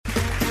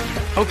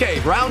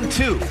Okay, round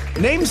two.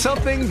 Name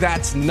something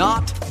that's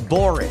not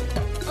boring.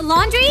 A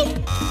laundry?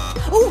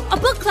 Ooh, a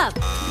book club.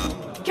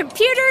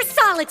 Computer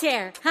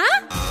solitaire,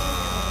 huh?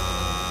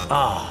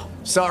 Ah,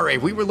 sorry,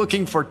 we were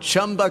looking for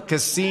Chumba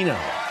Casino.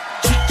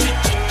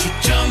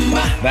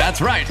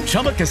 That's right,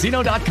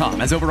 ChumbaCasino.com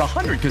has over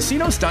 100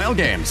 casino-style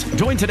games.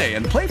 Join today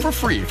and play for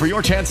free for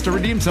your chance to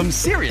redeem some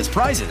serious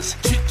prizes.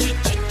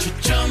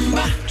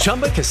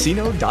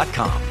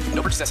 ChumbaCasino.com.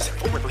 No purchase necessary.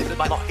 Void where prohibited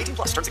by law. 18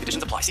 plus terms and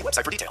conditions apply. See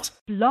website for details.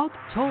 Blog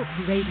Talk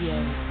Radio.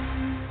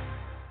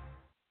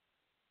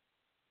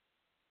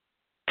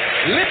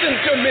 Listen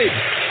to me,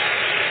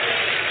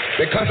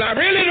 because I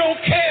really don't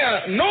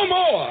care no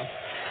more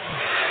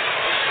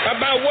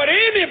about what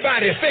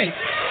anybody thinks.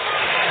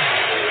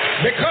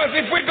 Because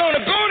if we're going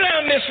to go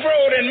down this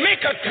road and make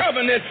a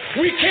covenant,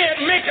 we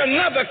can't make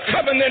another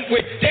covenant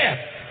with death.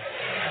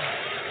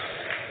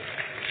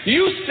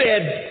 You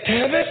said,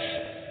 Tavis,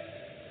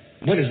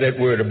 what is that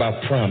word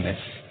about promise?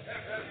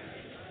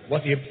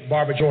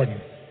 Barbara Jordan,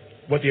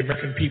 what the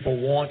American people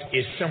want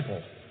is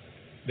simple.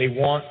 They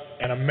want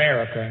an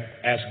America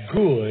as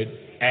good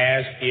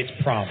as its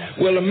promise.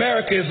 Well,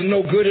 America is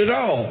no good at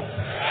all.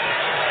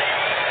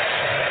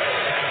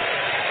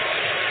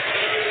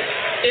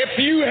 If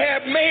you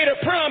have made a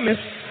promise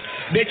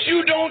that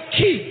you don't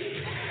keep,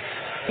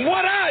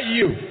 what are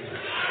you?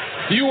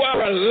 You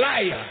are a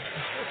liar.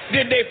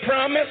 Did they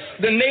promise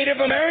the Native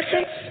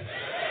Americans?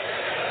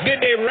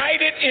 Did they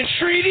write it in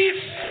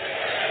treaties?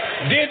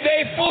 Did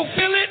they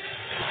fulfill it?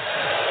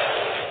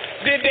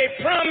 Did they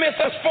promise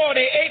us 40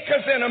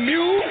 acres and a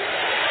mule?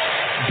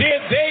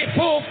 Did they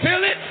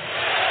fulfill it?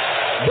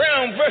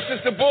 Brown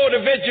versus the Board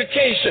of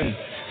Education.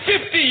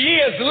 50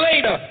 years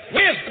later,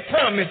 where's the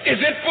promise? Is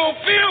it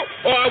fulfilled,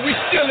 or are we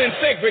still in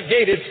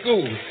segregated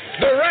schools?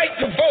 The right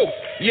to vote,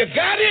 you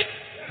got it,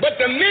 but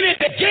the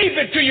minute they gave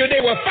it to you,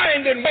 they were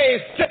finding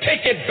ways to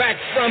take it back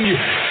from you.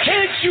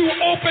 Can't you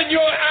open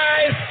your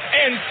eyes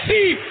and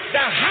see the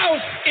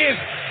house is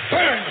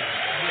burning?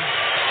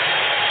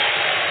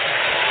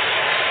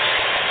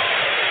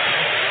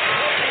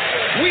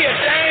 We are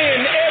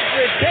dying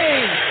every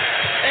day.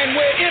 And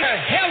we're in a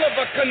hell of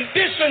a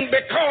condition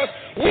because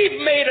we've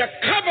made a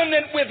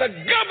covenant with a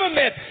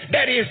government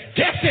that is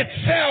death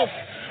itself,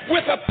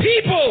 with a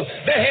people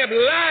that have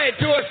lied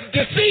to us,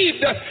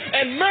 deceived us,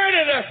 and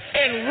murdered us,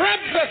 and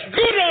rubs us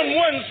good on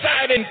one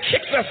side and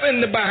kicks us in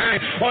the behind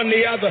on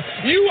the other.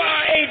 You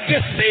are a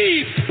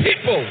deceived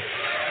people.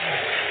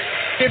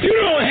 If you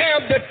don't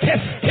have the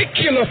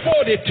testicular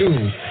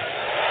fortitude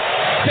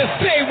to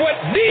say what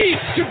needs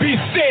to be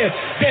said,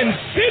 then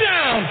sit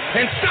down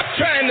and stop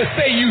trying to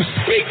say you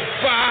speak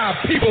for our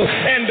people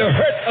and the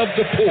hurt of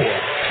the poor.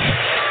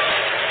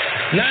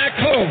 Now I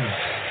close.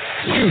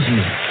 Excuse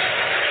me.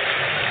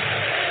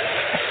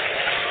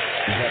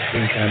 I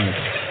think I'm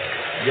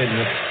getting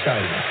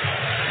excited.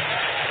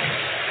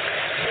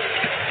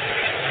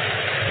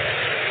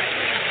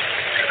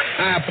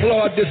 I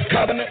applaud this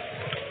covenant,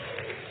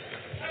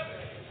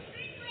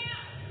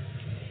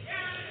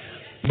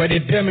 but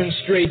it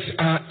demonstrates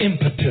our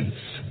impotence.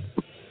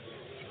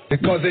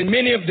 Because in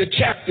many of the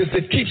chapters,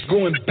 it keeps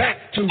going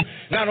back to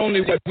not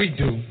only what we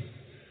do,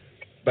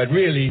 but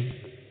really,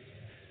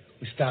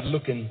 we start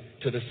looking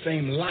to the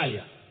same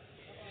liar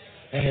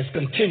that has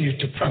continued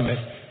to promise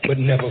but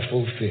never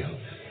fulfilled.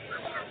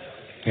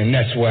 And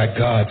that's why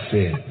God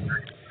said,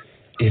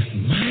 if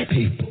my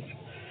people,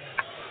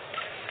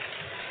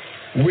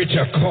 which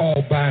are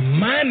called by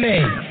my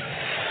name,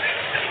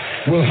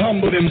 will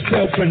humble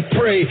themselves and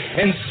pray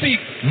and seek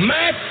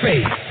my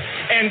face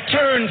and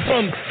turn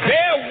from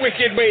their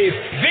wicked ways,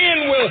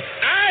 then will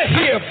I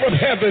hear from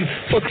heaven,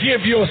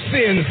 forgive your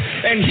sins,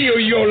 and heal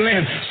your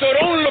land. So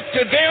don't look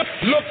to them,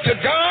 look to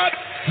God,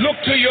 look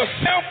to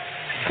yourself,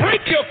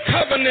 break your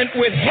covenant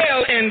with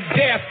hell and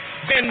death,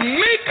 then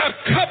make a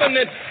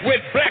covenant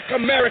with Black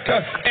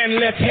America, and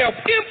let's help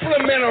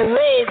implement a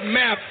road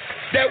map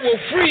that will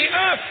free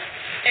us,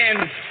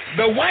 and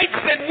the whites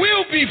that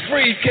will be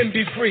freed can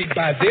be freed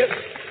by this.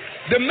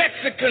 The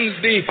Mexicans,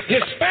 the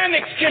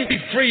Hispanics can be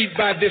freed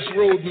by this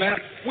roadmap.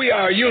 We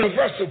are a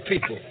universal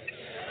people.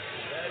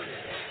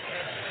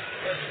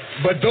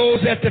 But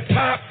those at the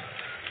top,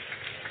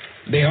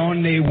 they're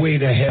on their way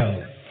to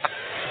hell.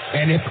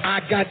 And if I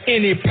got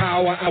any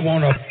power, I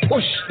want to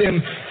push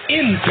them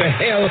into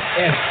hell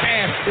as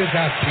fast as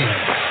I can.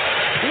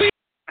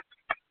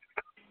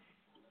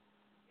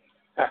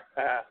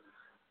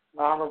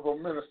 Honorable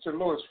Minister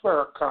Louis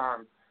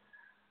Farrakhan.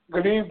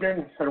 Good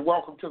evening and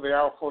welcome to the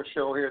ALFO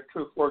Show here at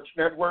TruthWorks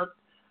Network,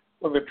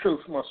 where the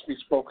truth must be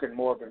spoken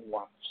more than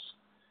once.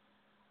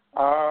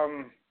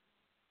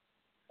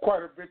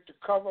 Quite a bit to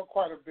cover,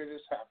 quite a bit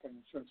has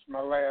happened since my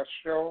last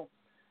show,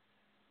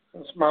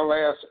 since my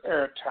last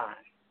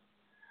airtime.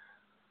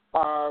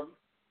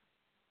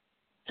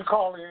 To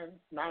call in,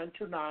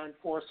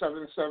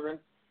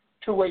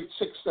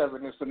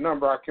 929-477-2867 is the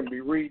number I can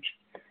be reached.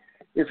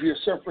 If you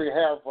simply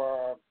have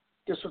a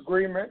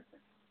disagreement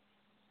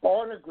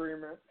or an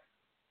agreement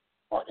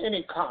or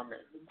any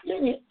comment,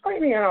 any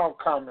and all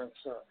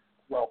comments are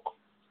welcome.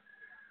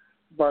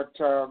 But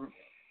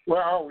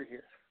Where are we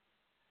here?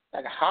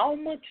 And how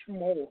much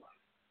more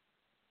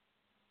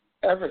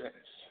evidence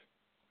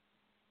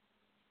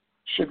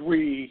should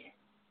we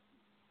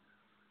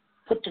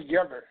put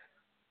together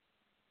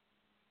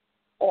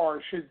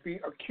or should be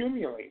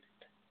accumulated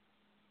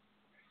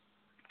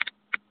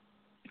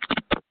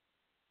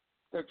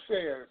that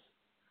says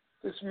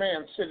this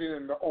man sitting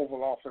in the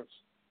Oval Office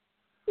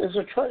is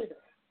a traitor?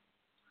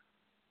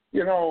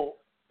 You know,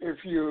 if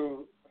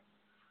you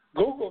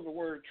Google the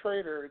word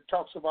traitor, it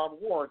talks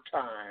about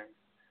wartime.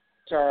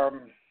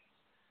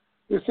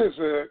 This is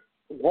a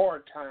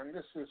wartime.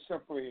 This is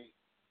simply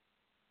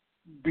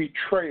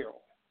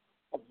betrayal,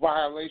 a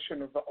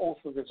violation of the oath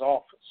of his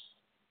office,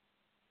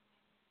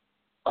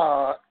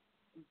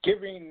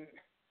 giving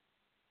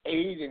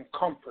aid and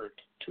comfort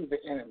to the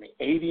enemy,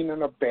 aiding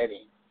and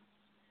abetting.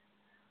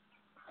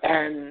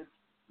 And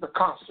the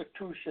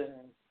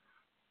Constitution,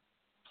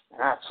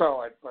 and I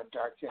saw it, but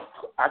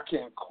I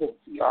can't quote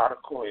the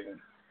article. In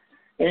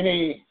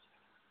any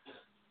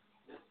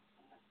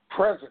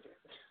president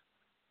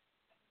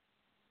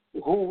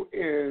who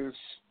is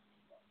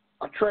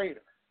a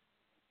traitor,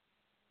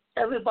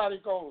 everybody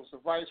goes. The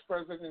vice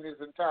president and his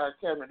entire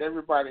cabinet,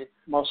 everybody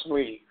must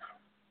leave.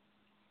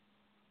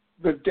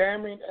 The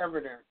damning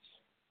evidence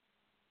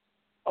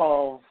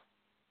of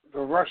the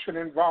Russian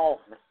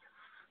involvement,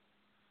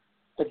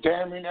 the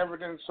damning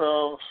evidence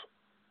of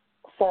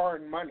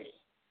foreign money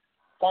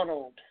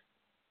funneled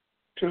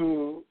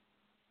to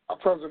a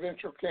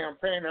presidential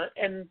campaigner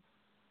and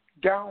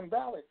down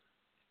ballot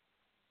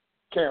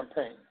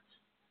campaigns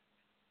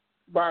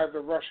by the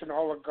Russian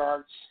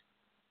oligarchs,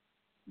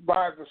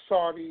 by the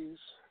Saudis,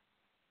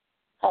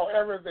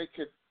 however they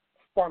could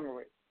funnel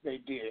it, they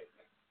did.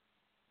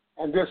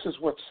 And this is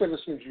what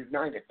Citizens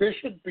United, this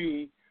should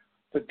be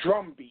the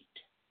drumbeat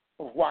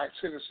of why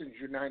Citizens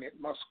United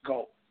must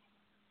go,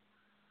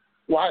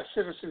 why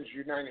Citizens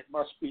United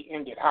must be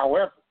ended.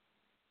 However,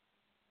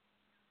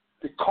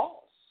 because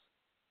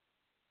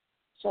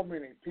so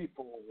many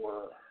people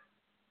were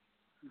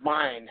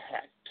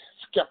mind-hacked,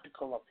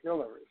 skeptical of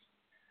Hillary,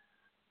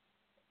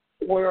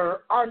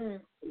 were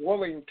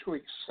unwilling to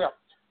accept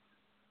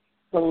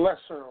the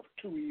lesser of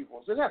two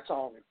evils. And that's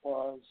all it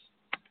was,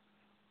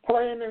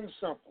 plain and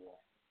simple,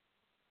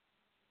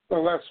 the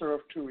lesser of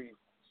two evils.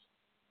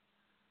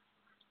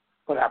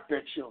 But I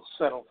bet you'll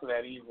settle for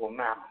that evil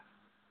now.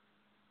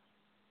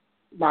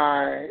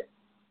 My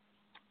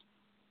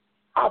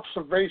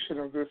observation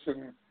of this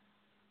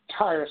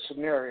entire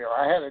scenario,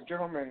 I had a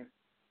gentleman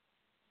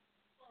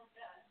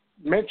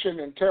mention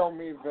and tell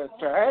me that,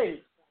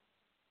 hey,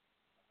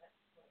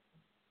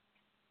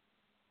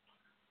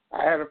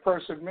 I had a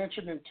person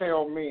mention and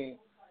tell me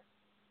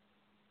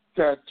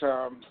that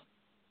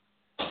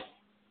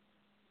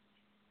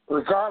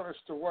regardless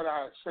to what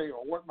I say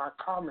or what my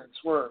comments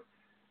were,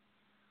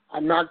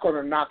 I'm not going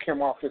to knock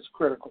him off his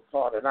critical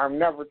thought. And I've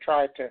never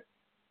tried to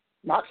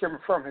knock him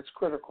from his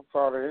critical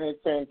thought or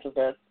anything to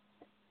that.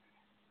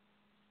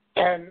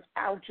 And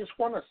I just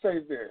want to say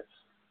this.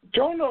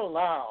 Don't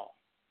allow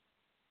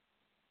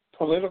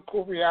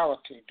political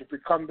reality to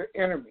become the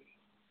enemy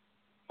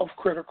of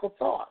critical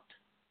thought.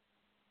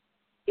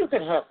 You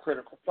can have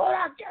critical thought,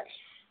 I get it.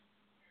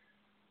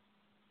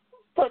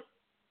 But,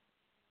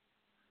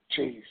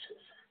 Jesus,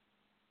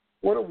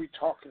 what are we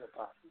talking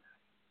about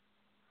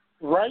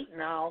here? Right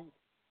now,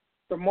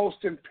 the most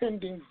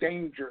impending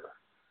danger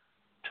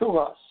to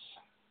us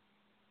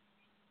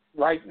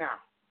right now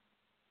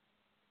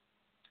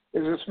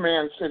is this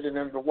man sitting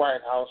in the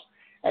White House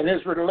and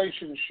his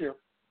relationship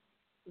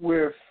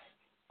with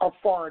a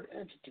foreign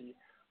entity,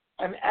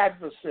 an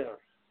adversary.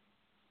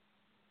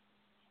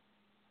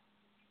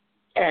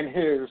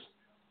 And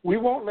we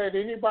won't let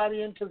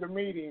anybody into the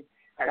meeting,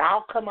 and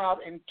I'll come out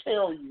and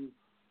tell you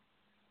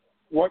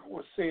what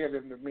was said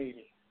in the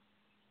meeting,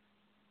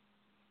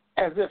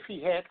 as if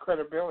he had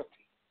credibility.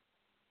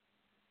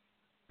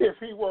 If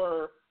he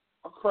were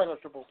a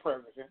creditable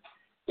president,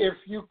 if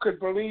you could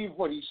believe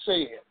what he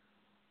said,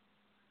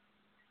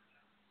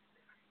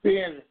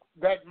 then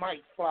that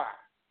might fly.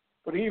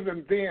 But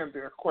even then,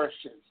 there are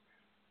questions.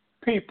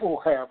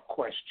 People have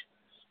questions.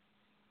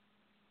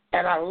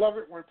 And I love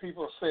it when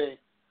people say,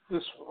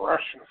 this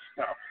Russian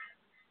stuff.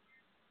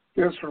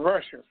 This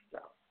Russian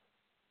stuff.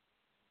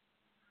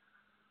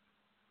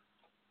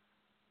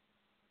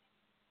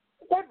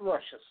 What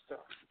Russia stuff?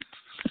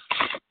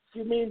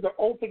 You mean the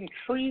open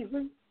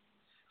treason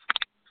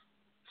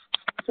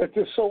that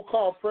this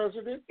so-called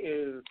president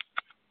is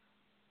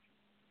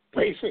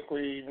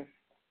basically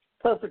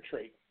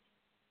perpetrating?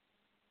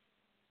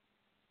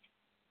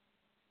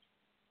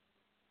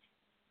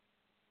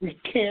 We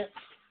can't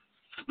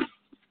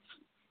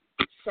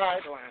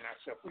sideline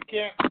ourselves. We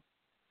can't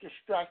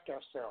distract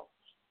ourselves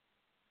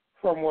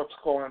from what's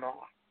going on.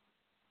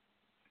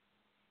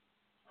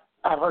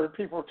 I've heard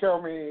people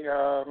tell me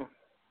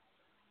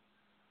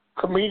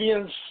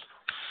comedians'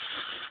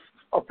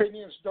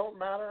 opinions don't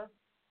matter.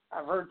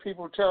 I've heard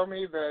people tell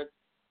me that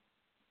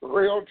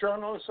real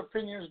journalists'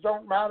 opinions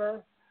don't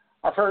matter.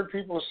 I've heard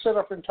people sit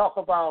up and talk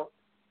about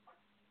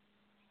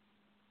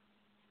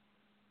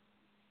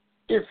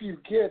if you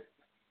get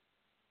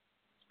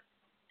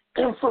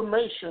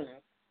information,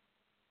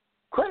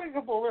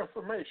 creditable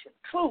information,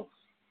 truth,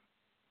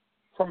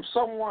 from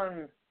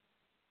someone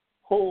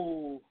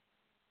who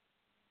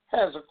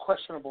has a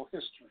questionable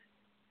history,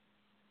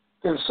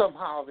 then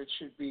somehow it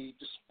should be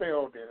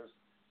dispelled as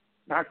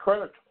not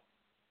creditable.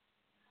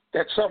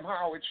 That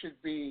somehow it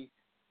should be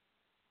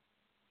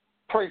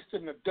placed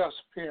in the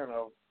dustbin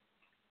of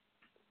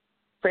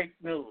fake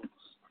news.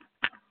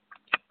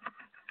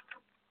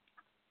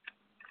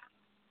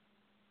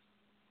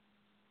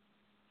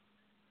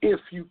 If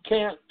you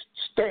can't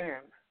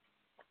stand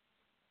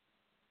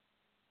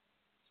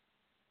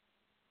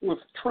with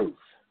truth,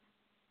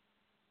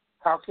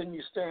 how can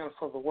you stand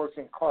for the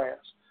working class?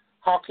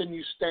 How can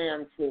you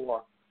stand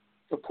for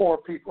the poor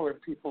people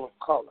and people of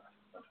color?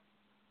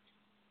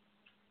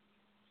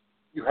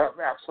 You have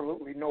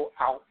absolutely no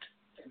out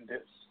in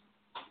this.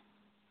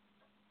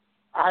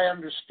 I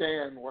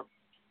understand what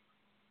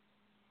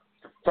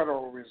the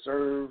Federal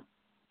Reserve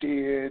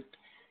did.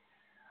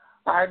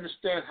 I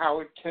understand how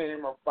it came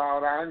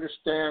about. I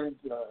understand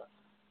the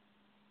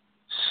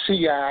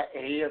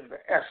CIA and the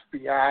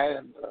FBI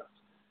and the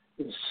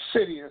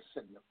insidious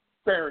and the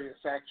various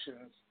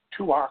actions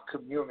to our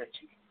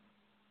community.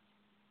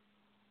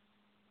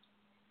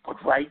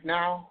 But right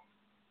now,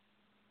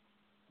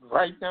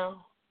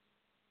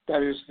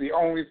 that is the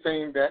only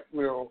thing that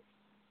will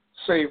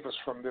save us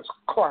from this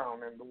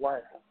clown in the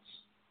White House.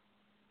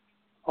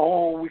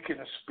 Oh, we can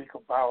speak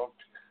about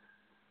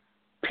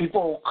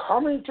people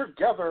coming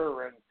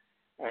together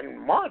and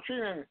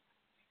marching, and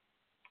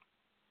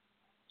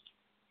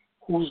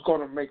who's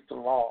going to make the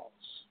laws?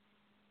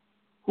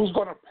 Who's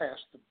going to pass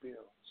the bills?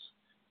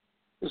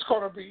 It's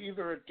going to be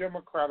either a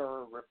Democrat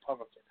or a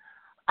Republican.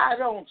 I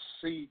don't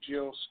see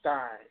Jill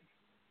Stein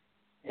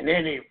in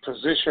any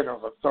position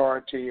of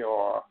authority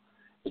or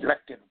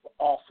elected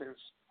office,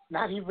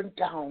 not even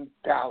down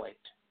ballot,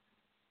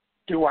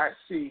 do I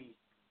see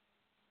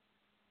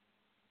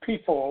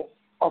people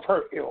of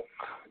her ilk.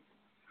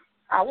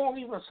 I won't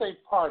even say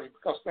party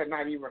because they're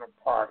not even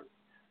a party.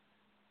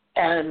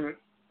 And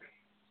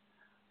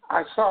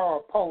I saw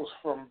a post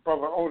from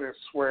Brother Otis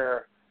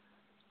where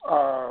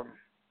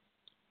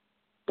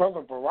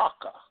Brother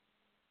Baraka,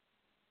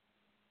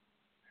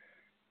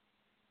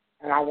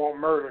 and I won't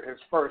murder his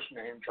first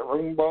name,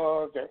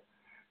 Jarumba,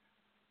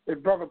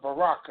 that Brother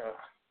Baraka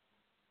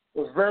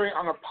was very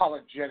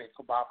unapologetic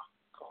about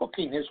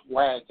hooking his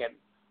wagon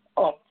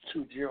up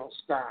to Jill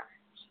Stein's.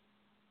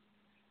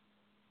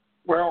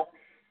 Well,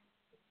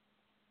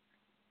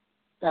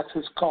 that's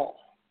his call.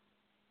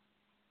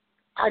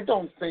 I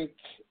don't think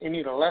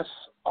any less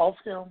of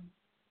him,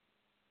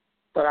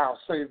 but I'll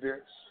say this.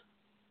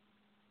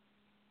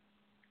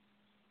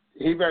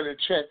 He better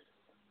check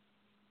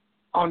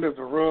under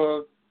the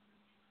rug,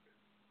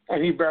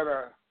 and he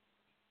better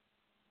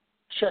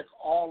check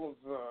all of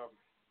the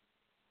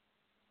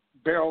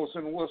bells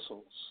and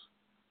whistles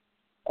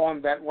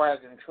on that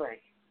wagon train.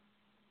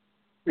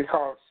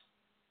 Because,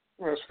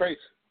 let's face it,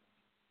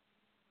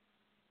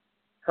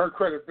 her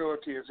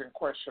credibility is in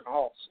question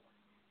also.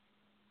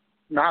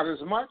 Not as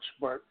much,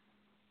 but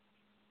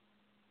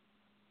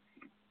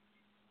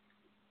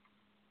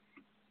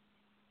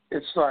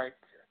it's like,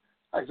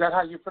 is that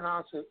how you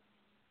pronounce it?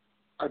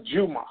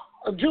 Ajuma.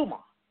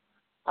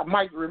 I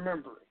might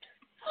remember it.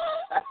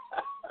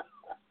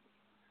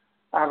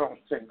 I don't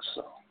think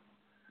so.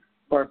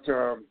 But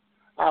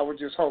I would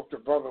just hope the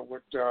brother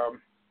would come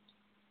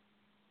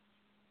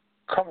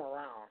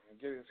around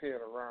and get his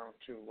head around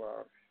to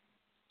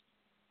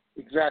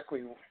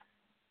exactly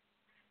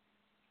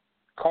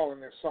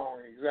calling this song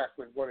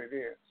exactly what it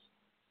is.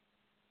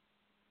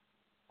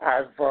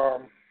 I've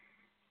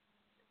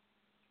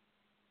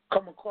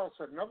come across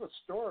another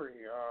story.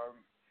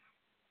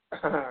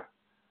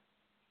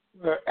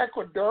 The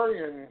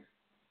Ecuadorian,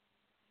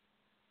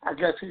 I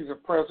guess he's a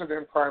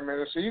president, prime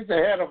minister. He's the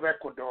head of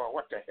Ecuador.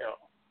 What the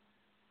hell?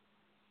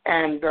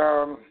 And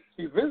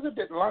he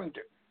visited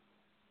London.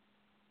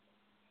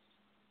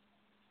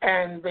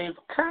 And they've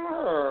kind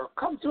of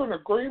come to an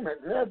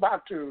agreement. They're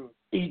about to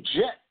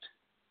eject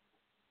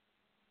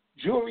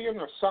Julian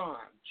Assange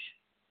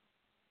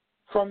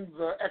from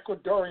the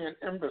Ecuadorian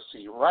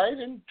embassy right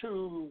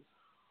into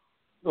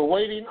the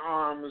waiting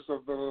arms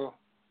of the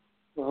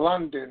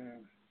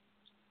London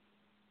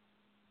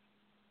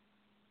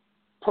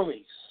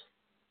police.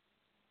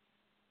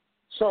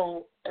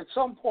 So at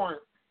some point,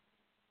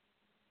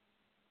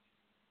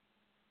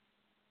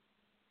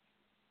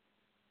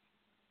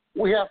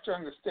 we have to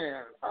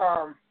understand,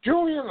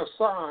 Julian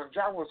Assange,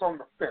 I was on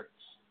the fence.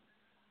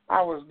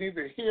 I was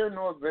neither here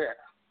nor there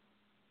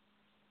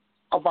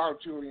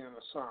about Julian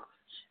Assange.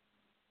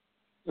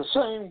 The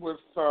same with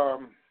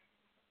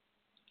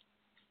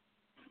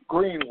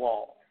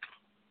Greenwald.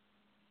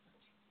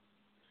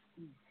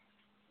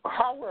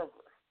 However,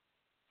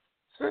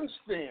 since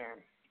then,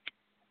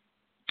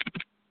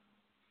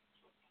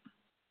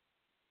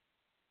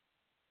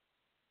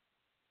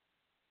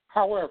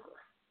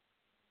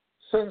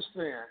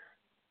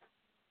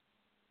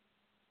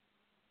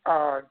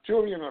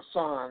 Julian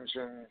Assange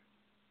and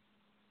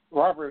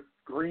Robert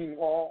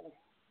Greenwald,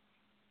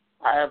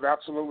 I have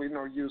absolutely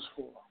no use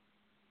for.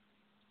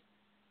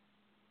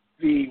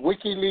 The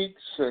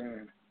WikiLeaks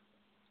and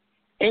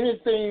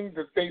anything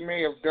that they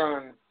may have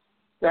done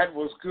that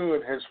was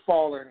good has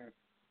fallen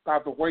by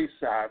the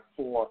wayside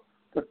for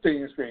the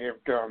things they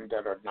have done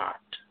that are not.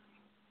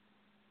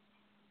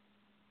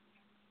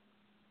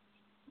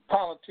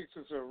 Politics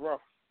is a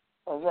rough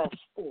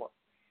sport.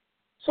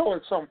 So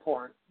at some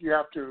point, you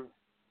have to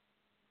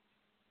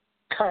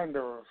kind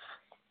of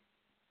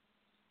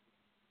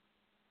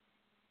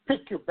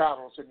pick your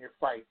battles and your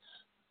fights.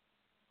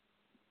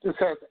 This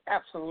has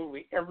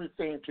absolutely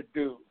everything to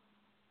do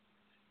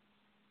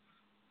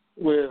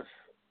with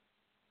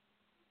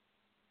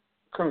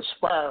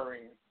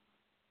conspiring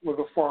with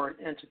a foreign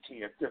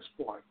entity at this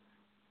point.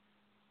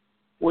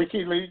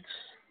 WikiLeaks,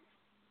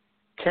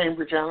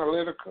 Cambridge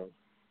Analytica,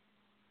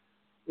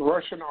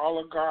 Russian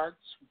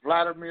oligarchs,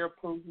 Vladimir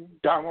Putin,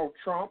 Donald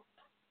Trump,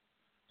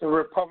 the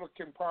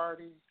Republican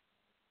Party,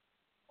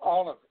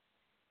 all of it.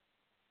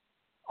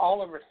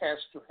 All of it has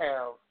to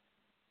have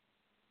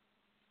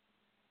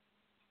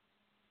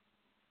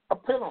a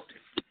penalty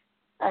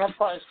and a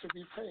price to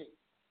be paid.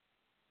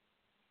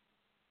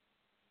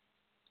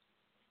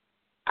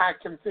 I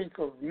can think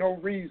of no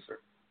reason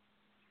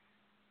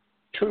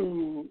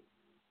to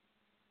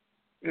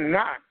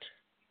not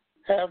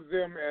have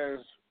them as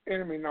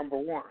enemy number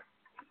one.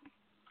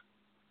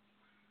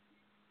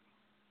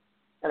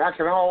 And I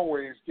can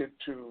always get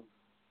to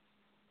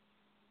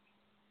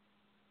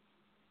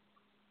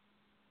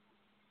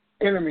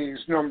enemies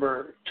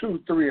number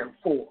 2, 3, and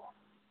 4.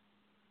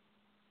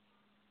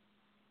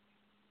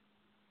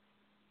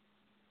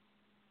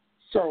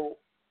 So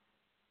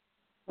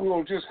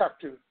we'll just have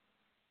to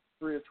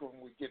bridge when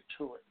we get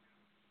to it.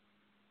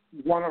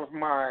 One of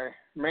my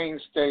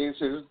mainstays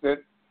is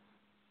that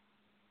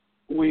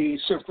we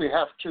simply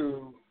have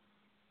to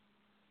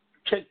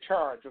take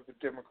charge of the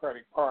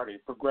Democratic Party,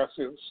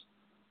 progressives,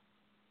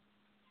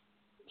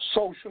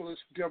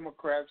 socialist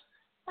Democrats.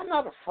 I'm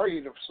not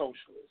afraid of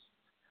socialists.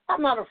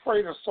 I'm not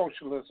afraid of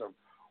socialism.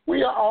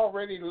 We are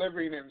already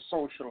living in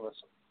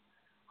socialism.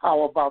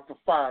 How about the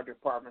fire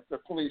department, the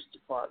police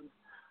department?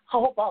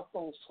 How about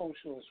those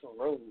socialist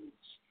roads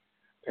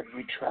that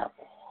we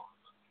travel,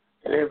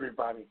 that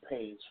everybody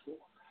pays for?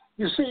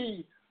 You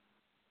see,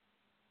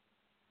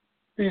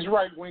 these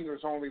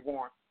right-wingers only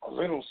want a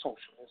little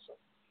socialism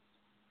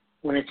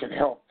when it can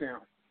help them.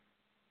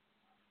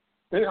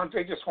 They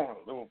just want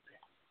a little bit.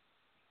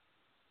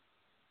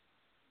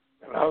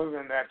 And other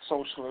than that,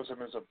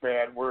 socialism is a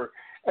bad word.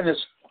 And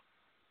it's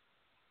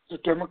the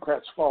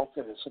Democrats' fault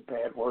that it's a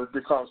bad word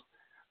because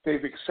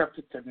they've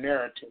accepted the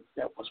narrative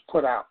that was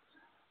put out.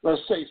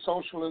 Let's say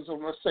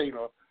socialism, let's say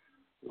the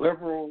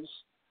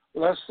liberals,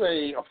 let's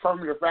say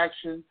affirmative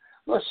action,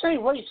 let's say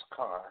race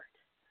card.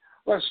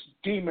 Let's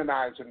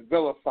demonize and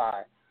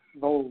vilify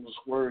those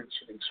words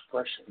and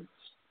expressions.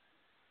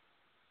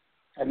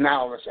 And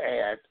now let's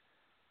add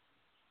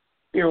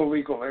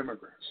illegal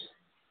immigrants.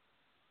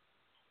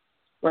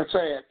 Let's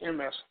add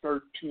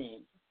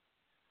MS-13.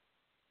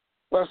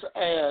 Let's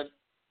add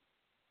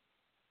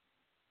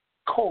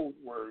code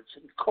words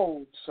and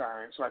code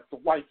signs like the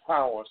white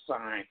power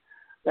sign.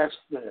 That's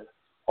the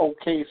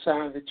OK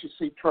sign that you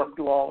see Trump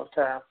do all the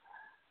time.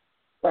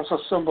 That's a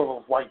symbol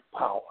of white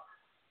power.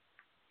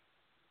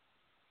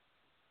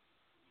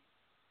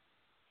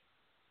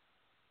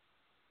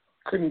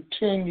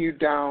 Continue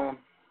down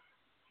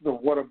the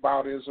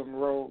whataboutism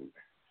road,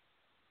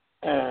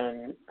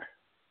 and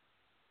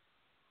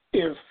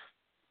if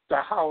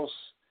the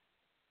House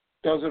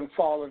doesn't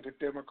fall into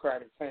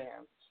Democratic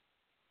hands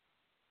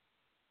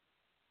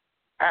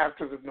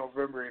after the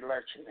November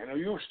election, and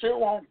you still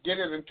won't get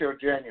it until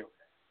January,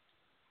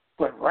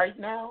 but right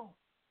now,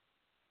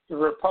 the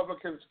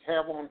Republicans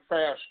have on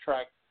fast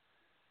track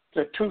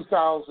the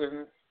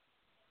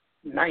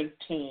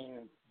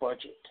 2019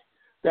 budget.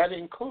 That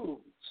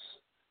includes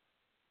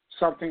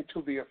something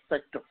to the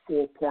effect of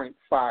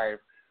 $4.5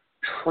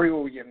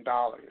 trillion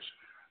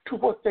to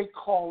what they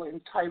call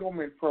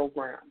entitlement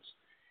programs.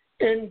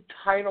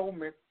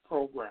 Entitlement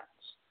programs.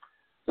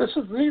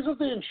 These are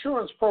the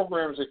insurance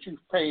programs that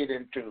you've paid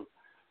into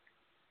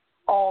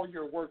all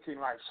your working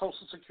life,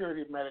 Social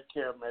Security,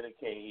 Medicare,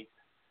 Medicaid.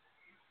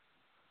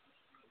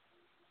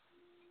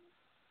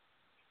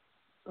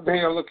 They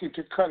are looking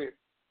to cut it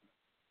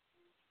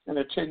in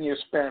a 10-year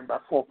span by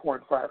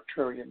 $4.5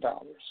 trillion.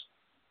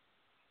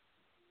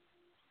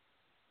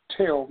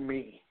 Tell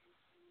me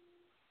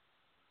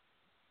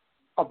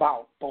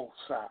about both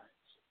sides.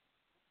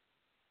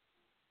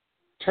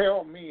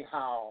 Tell me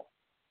how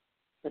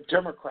the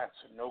Democrats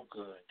are no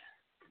good.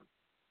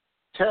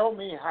 Tell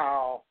me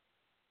how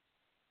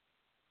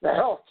the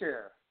health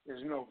care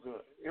is no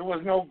good. It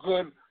was no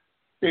good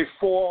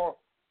before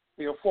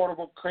the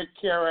Affordable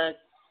Care Act,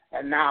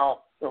 and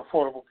now the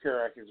Affordable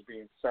Care Act is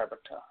being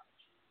sabotaged.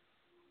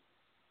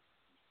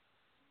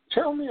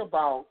 Tell me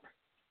about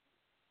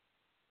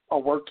a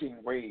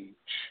working wage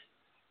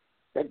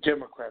that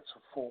Democrats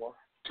are for.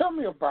 Tell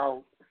me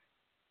about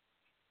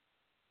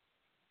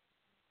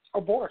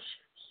abortions.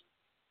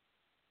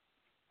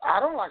 I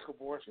don't like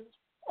abortions.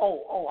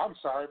 Oh, I'm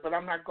sorry, but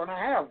I'm not going to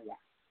have one.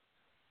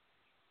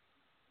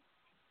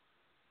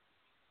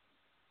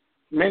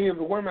 Many of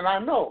the women I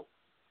know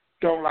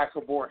don't like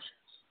abortions,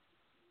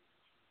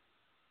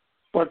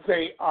 but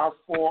they are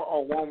for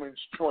a woman's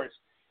choice.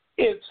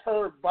 It's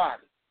her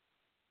body.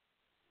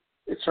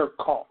 It's her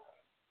call.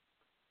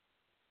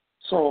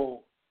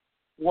 So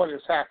what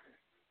is happening?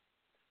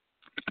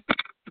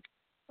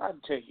 I'll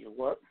tell you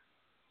what.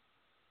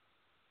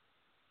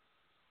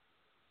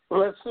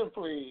 Let's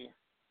simply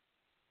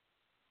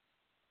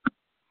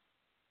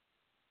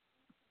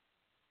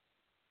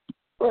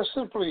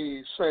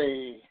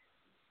say,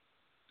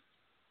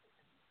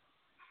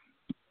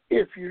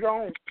 if you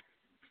don't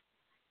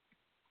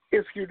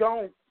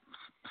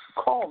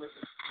call it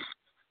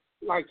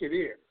like it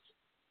is,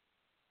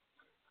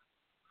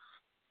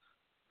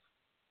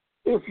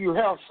 if you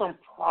have some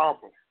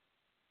problem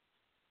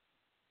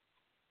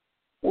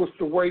with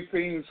the way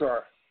things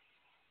are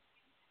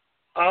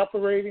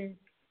operating,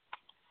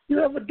 you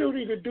have a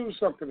duty to do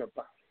something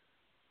about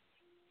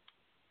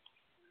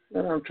it.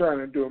 And I'm trying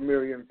to do a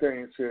million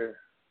things here.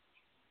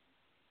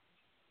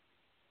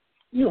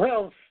 You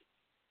have,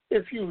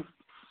 if you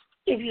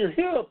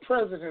hear a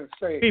president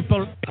say,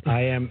 people, I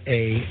am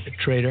a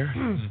traitor.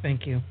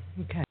 Thank you.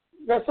 Okay.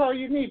 That's all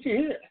you need to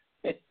hear.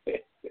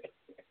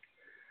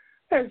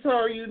 That's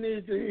all you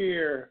need to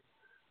hear.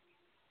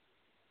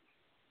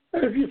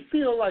 And if you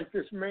feel like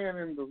this man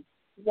in the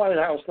White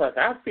House, like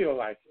I feel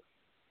like it,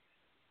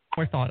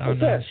 More thought on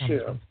that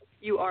shit.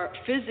 You are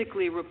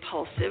physically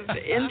repulsive,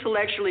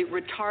 intellectually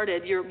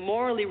retarded, you're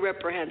morally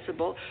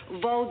reprehensible,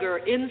 vulgar,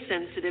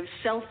 insensitive,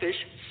 selfish,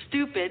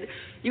 stupid,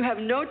 you have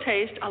no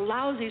taste, a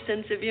lousy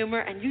sense of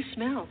humor, and you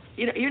smell.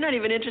 You're not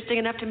even interesting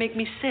enough to make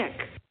me sick.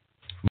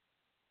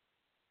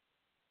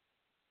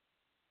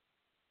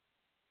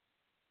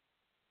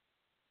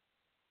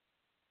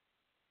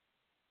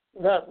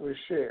 That was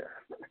Cher.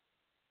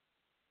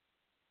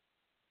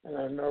 And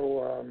I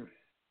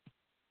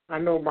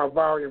know my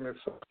volume is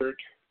lowered.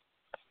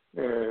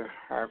 I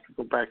have to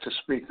go back to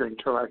speaker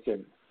until I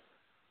can.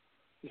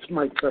 This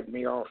might cut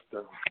me off,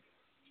 though.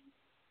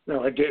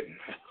 No, I didn't.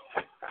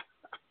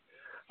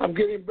 I'm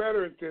getting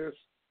better at this.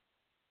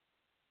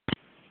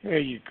 There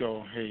you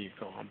go.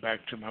 I'm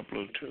back to my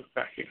Bluetooth.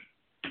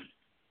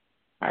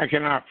 I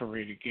can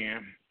operate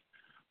again.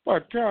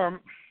 But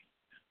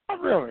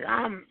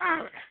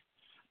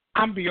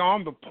I'm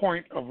beyond the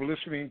point of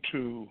listening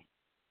to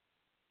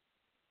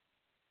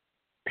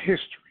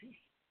history,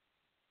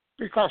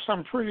 because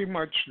I'm pretty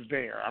much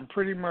there.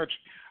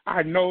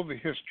 I know the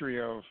history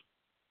of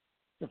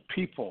the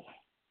people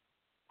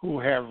who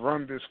have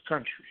run this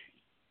country.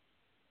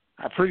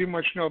 I pretty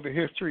much know the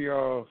history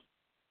of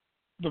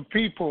the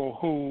people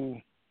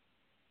who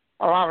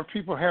a lot of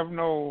people have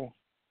no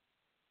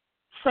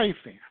faith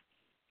in.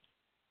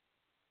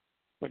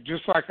 But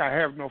just like I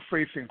have no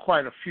faith in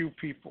quite a few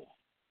people,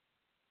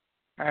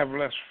 I have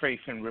less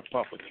faith in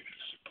Republicans.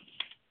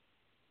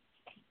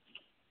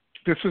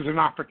 This is an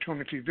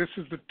opportunity. This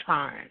is the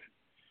time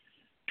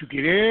to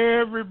get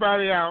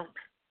everybody out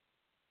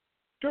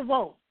to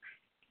vote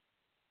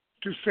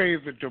to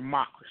save the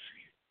democracy.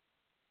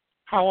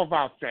 How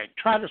about that?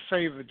 Try to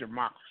save the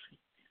democracy.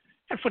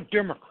 And for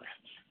Democrats,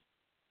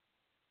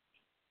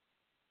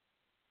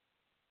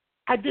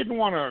 I didn't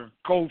want to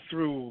go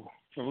through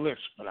the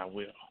list, but I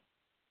will.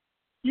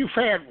 You've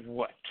had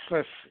what?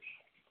 Let's see.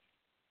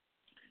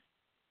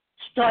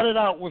 Started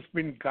out with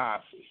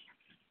Benghazi.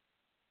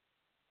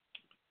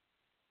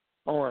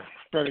 Or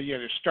better yet,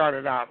 it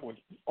started out with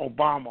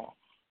Obama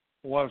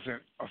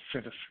wasn't a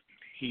citizen.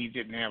 He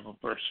didn't have a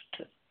birth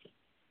certificate.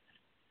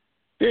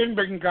 Then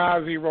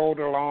Benghazi rolled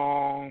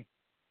along.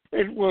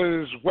 It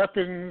was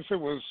weapons. It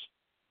was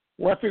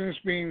weapons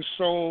being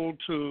sold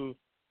to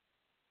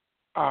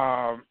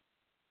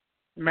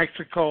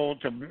Mexico,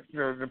 to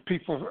the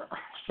people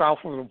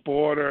south of the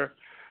border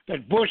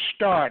that Bush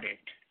started.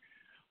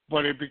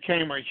 But it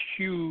became a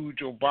huge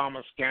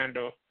Obama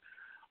scandal.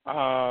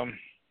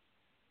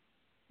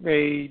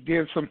 They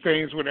did some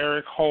things with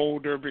Eric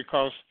Holder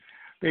because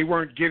they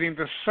weren't getting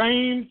the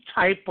same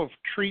type of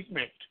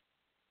treatment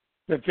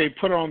that they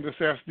put on this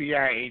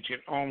FBI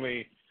agent,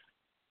 only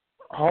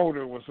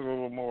Holder was a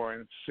little more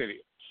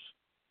insidious.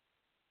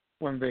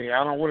 When I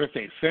don't know what if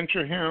they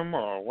censored him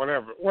or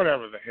whatever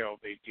the hell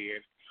they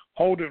did.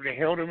 Holder, they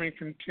held him in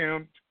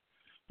contempt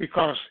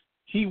because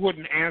he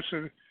wouldn't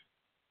answer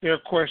their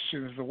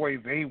questions the way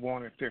they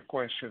wanted their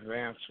questions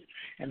answered,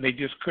 and they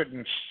just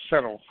couldn't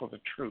settle for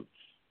the truth.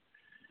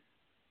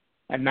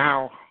 And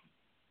now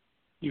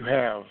you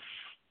have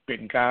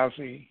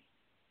Benghazi.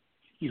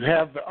 You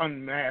have the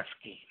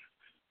unmasking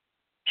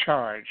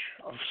charge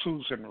of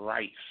Susan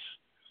Rice.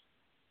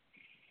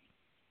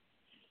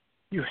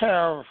 You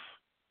have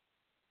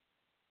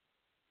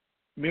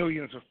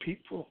millions of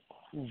people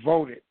who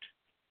voted.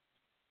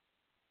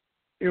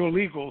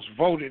 Illegals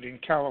voted in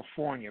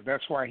California.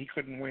 That's why he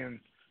couldn't win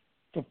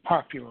the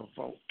popular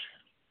vote.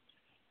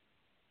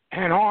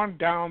 And on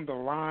down the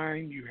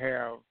line, you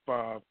have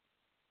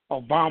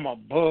Obama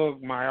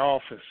bugged my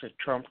office at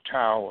Trump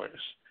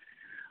Towers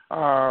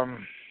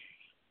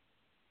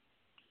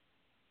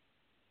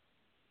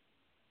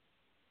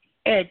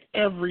At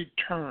every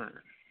turn,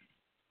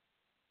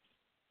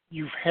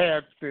 you've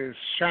had this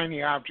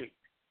shiny object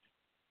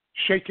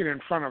shaken in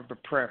front of the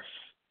press,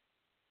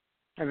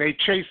 and they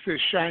chase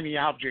this shiny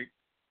object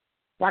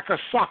like a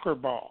soccer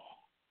ball,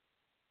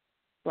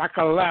 like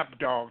a lap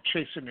dog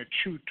chasing a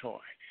chew toy,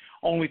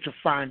 only to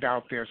find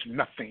out there's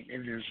nothing.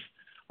 It is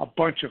a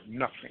bunch of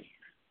nothing.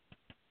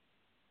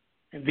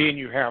 And then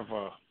you have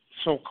a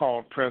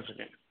so-called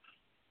president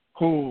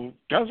who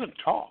doesn't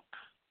talk.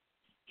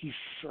 He's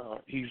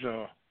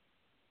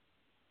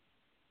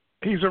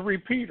a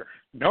repeater.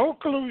 No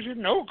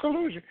collusion, no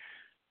collusion.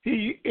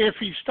 If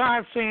he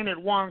starts saying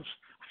it once,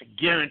 I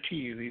guarantee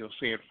you he'll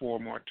say it 4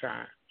 more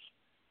times.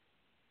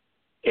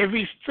 If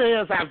he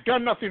says, I've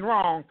done nothing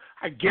wrong,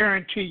 I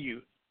guarantee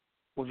you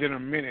within a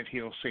minute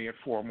he'll say it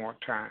 4 more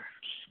times.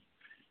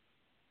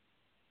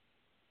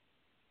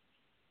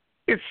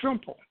 It's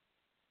simple.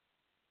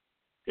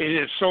 It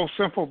is so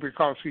simple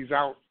because he's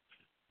out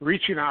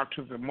reaching out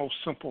to the most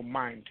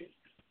simple-minded.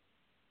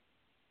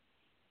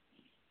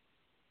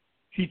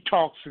 He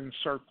talks in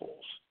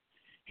circles.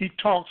 He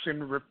talks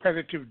in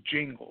repetitive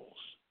jingles.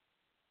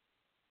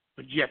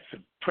 But yet the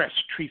press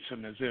treats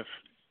him as if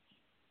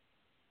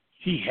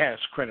he has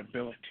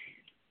credibility.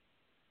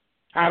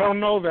 I don't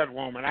know that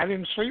woman. I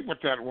didn't sleep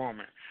with that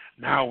woman.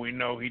 Now we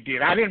know he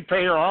did. I didn't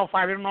pay her off.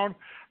 I didn't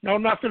know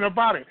nothing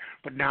about it.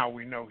 But now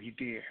we know he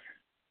did.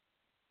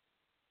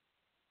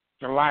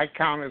 The lie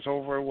count is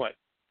over,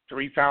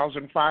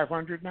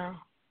 3,500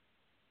 now?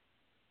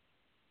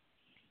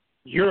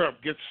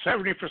 Europe gets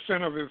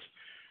 70% of its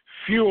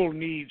fuel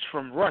needs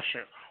from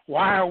Russia.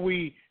 Why are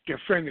we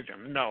defending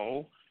them?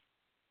 No.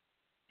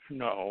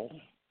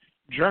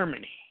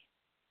 Germany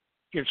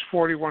gets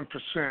 41%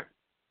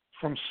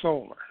 from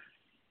solar.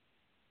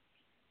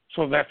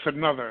 So that's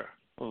another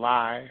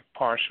lie,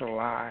 partial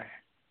lie,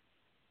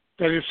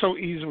 that is so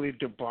easily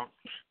debunked.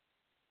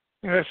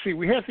 And let's see,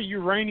 we had the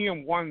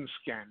Uranium One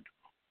scandal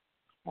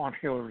on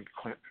Hillary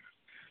Clinton.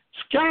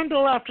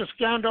 Scandal after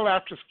scandal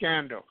after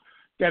scandal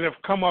that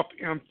have come up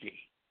empty.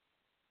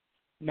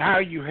 Now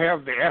you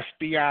have the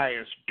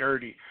FBI is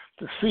dirty.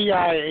 The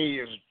CIA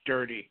is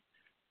dirty.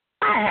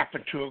 I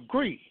happen to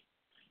agree.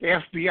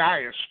 The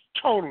FBI is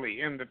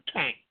totally in the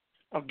tank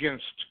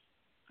against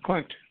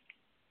Clinton.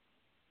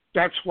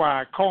 That's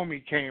why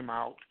Comey came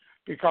out,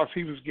 because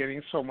he was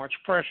getting so much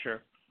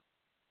pressure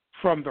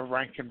from the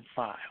rank and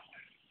file.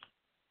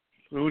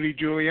 Rudy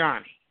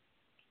Giuliani.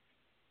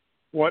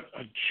 What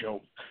a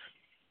joke.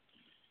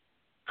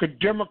 Could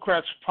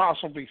Democrats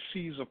possibly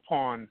seize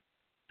upon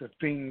the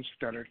things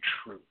that are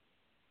true?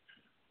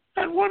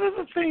 And what are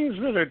the things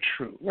that are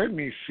true? Let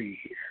me see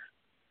here.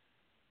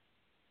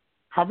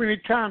 How many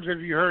times have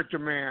you heard the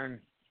man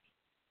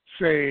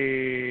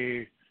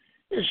say,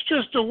 it's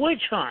just a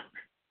witch hunt?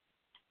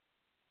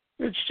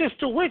 It's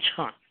just a witch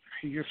hunt.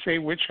 You say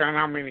witch hunt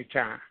how many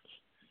times?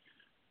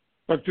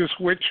 But this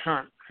witch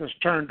hunt has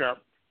turned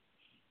up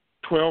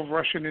 12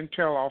 Russian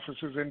intel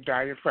officers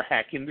indicted for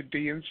hacking the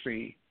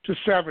DNC to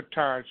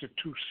sabotage the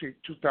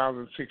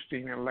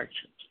 2016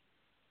 elections.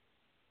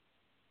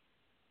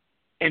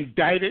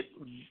 Indicted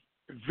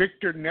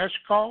Viktor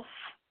Neshkov,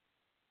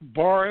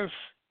 Boris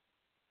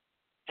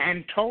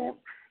Antol,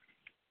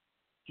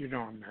 you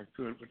know I'm not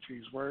good with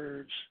these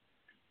words,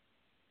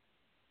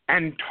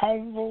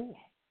 Antonov,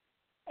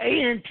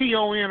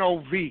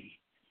 Antonov, who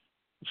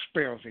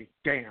spells a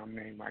damn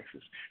name like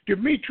this,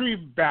 Dmitry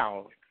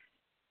Balin,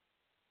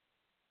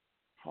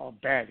 or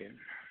Badin.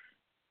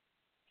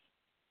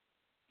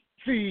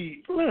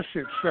 The list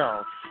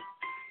itself,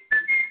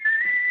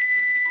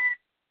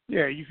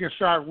 yeah, you can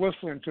start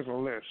whistling to the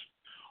list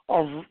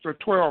of the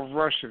 12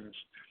 Russians.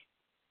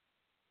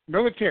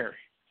 Military,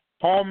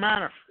 Paul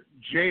Manafort,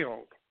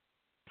 jailed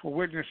for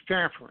witness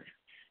tampering.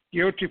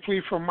 Guilty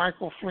plea from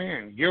Michael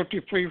Flynn.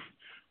 Guilty plea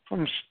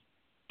from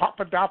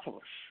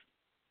Papadopoulos.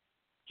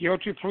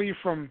 Guilty plea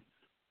from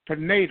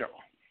Pinedo.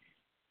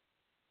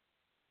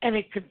 And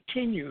it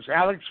continues.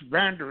 Alex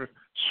Vander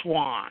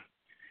Swan.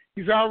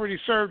 He's already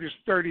served his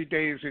 30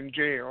 days in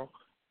jail,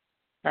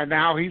 and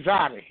now he's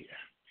out of here.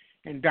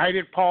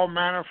 Indicted Paul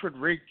Manafort,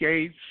 Rick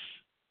Gates.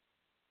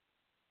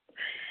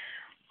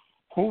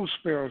 Who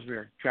spells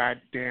their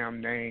goddamn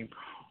name?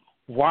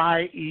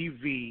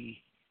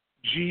 Yevgeny.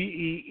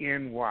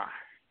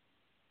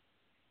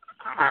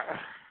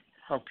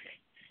 Okay.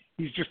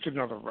 He's just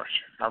another Russian,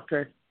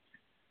 okay?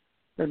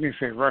 Let me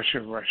say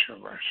Russia.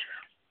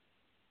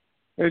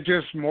 They're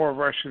just more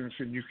Russians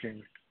than you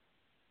can.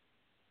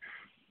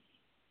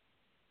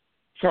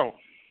 So,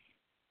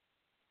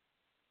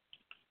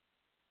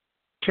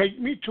 take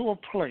me to a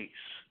place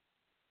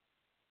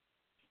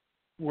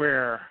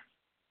where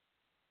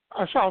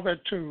I saw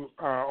that too,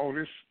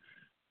 Otis.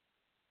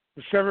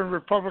 The 7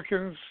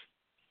 Republicans,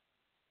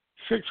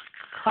 6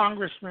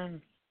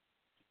 congressmen,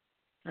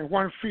 and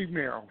 1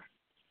 female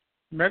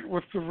met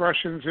with the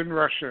Russians in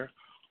Russia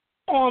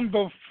on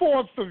the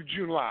 4th of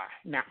July.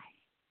 Now,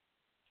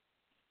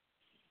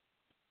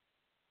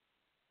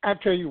 I'll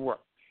tell you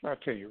what.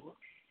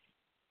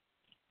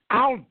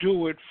 I'll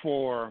do it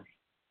for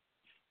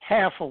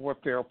half of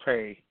what they'll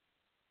pay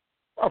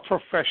a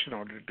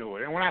professional to do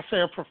it. And when I say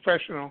a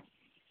professional,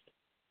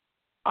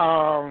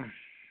 I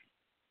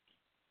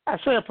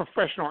say a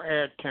professional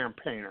ad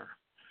campaigner.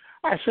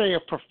 I say a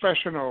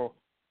professional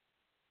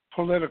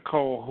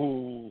political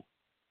who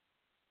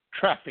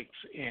traffics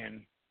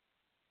in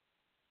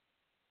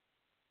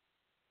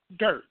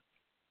dirt.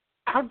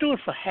 I'll do it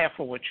for half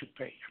of what you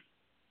pay.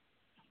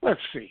 Let's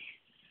see.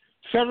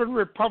 7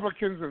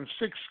 Republicans and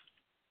 6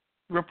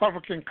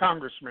 Republican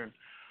congressmen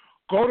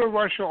go to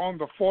Russia on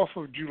the 4th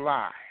of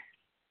July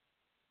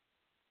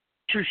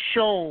to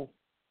show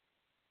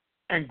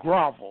and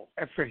grovel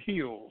at the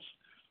heels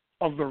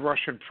of the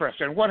Russian press.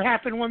 And what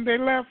happened when they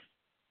left?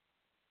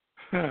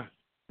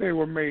 They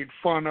were made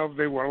fun of.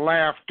 They were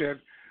laughed at.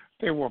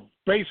 They were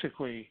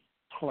basically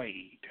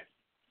played.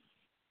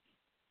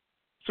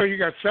 So you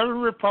got 7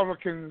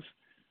 Republicans,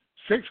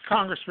 6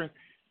 congressmen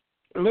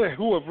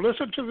who have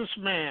listened to this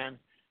man,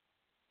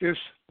 this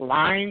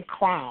lying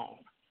clown,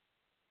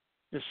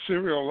 this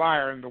serial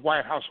liar in the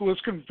White House, who is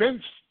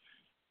convinced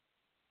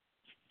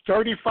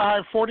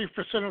 35, 40%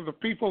 of the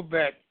people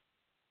that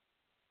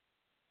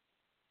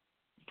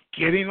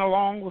getting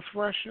along with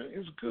Russia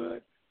is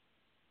good.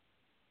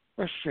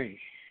 Let's see.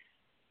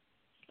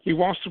 He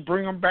wants to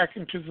bring them back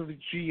into the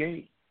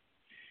G8.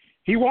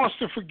 He wants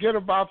to forget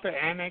about the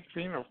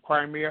annexing of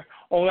Crimea.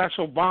 Oh, that's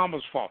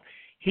Obama's fault.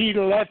 He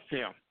let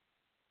them.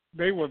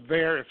 They were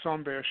there. It's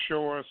on their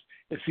shores.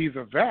 It's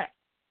either that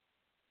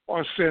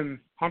or send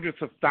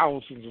hundreds of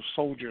thousands of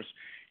soldiers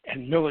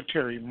and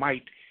military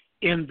might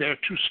in there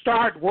to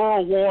start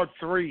World War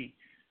III.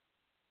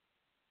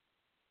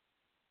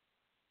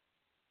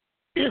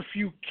 If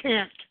you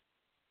can't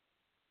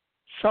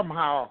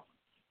somehow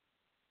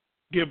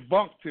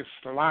debunk this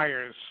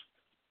liar's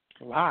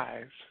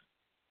lies,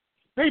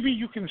 maybe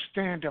you can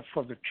stand up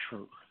for the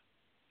truth.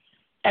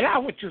 And I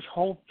would just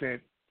hope that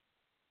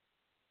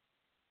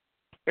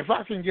if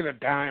I can get a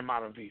dime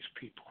out of these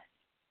people,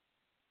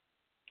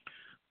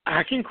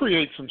 I can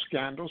create some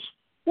scandals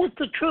with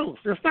the truth.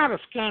 It's not a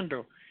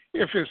scandal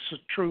if it's the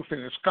truth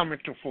and it's coming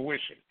to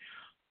fruition.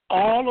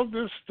 All of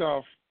this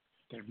stuff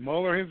that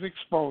Mueller is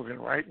exposing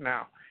right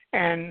now,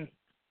 and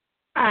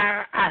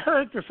I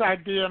heard this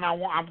idea, and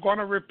I'm going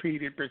to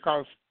repeat it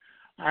because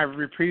I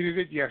repeated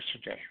it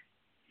yesterday.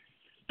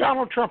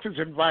 Donald Trump is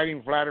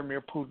inviting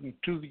Vladimir Putin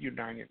to the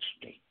United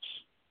States.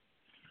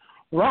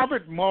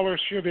 Robert Mueller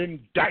should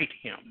indict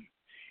him.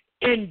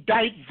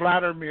 Indict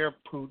Vladimir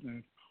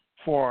Putin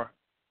for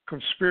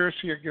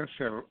conspiracy against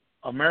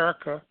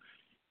America,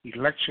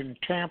 election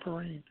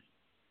tampering,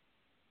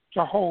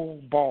 the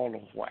whole ball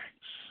of wax.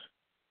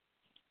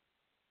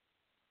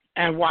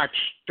 And watch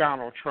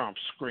Donald Trump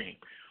scream.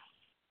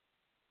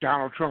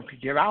 Donald Trump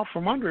could get out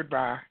from under it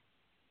by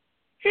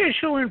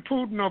issuing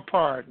Putin a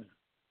pardon,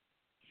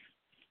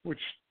 which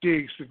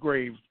digs the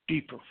grave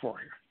deeper for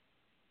him.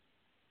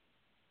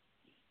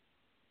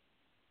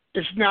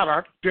 It's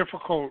not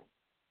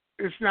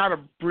it's not a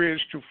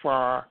bridge too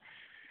far.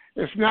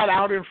 It's not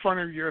out in front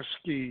of your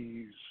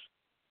skis.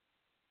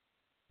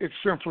 It's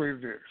simply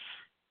this.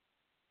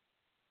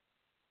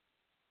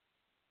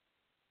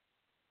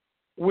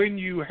 When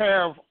you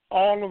have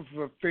all of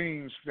the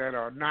things that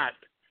are not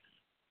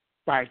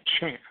by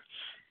chance,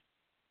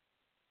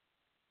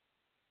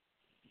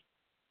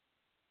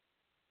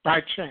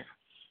 that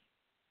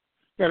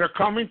are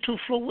coming to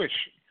fruition,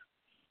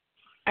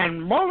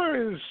 and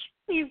Mueller is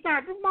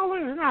not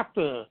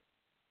the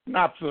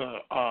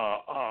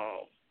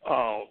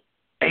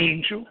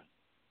angel.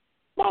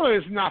 Mueller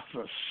is not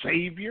the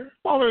savior.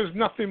 Mueller is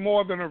nothing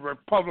more than a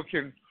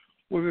Republican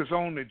with his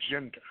own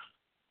agenda.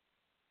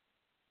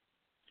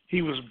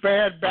 He was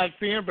bad back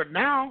then, but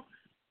now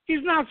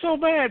he's not so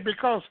bad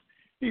because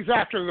he's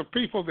after the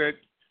people that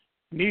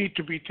need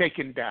to be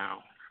taken down,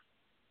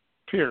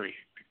 period.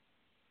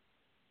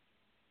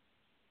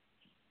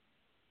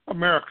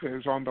 America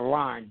is on the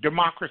line.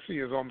 Democracy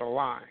is on the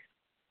line.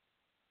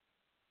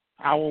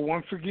 I will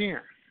once again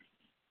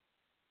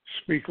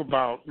speak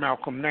about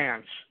Malcolm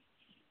Nance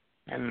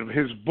and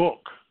his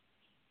book,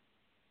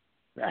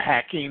 The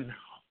Hacking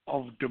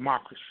of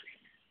Democracy.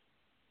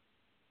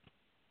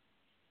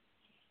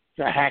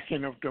 The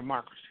Hacking of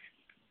Democracy.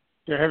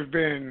 There have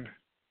been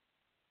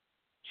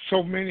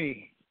so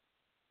many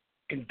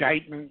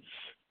indictments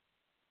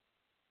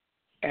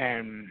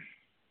and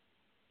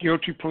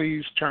guilty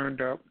pleas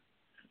turned up.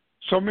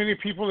 So many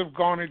people have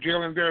gone to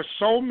jail, and there are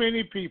so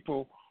many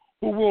people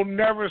who will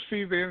never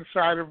see the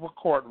inside of a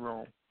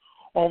courtroom.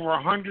 Over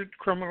 100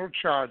 criminal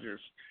charges.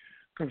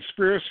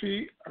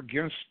 Conspiracy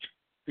against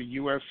the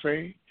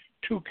USA,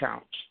 2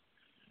 counts.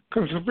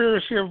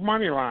 Conspiracy of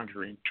money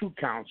laundering, 2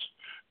 counts.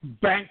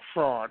 Bank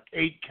fraud,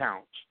 8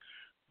 counts.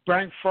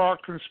 Bank fraud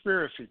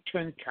conspiracy,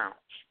 10 counts.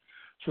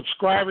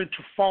 Subscribing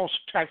to false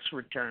tax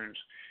returns,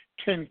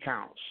 10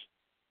 counts.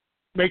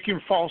 Making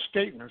false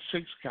statements,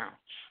 6 counts.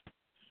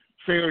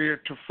 Failure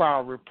to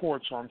file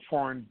reports on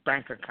foreign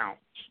bank accounts,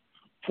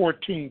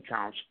 14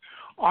 counts.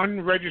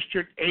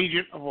 Unregistered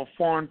agent of a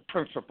foreign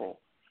principal,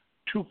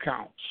 2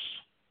 counts.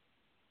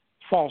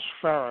 false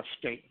Farah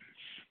statements,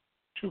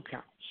 2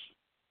 counts.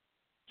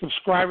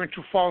 Subscribing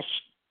to false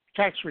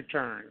tax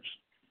returns,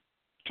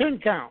 10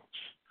 counts.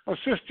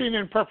 Assisting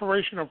in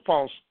preparation of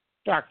false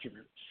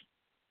documents,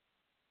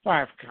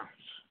 5 counts.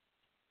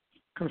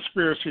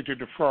 Conspiracy to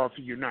defraud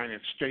the United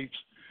States,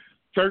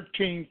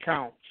 13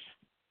 counts.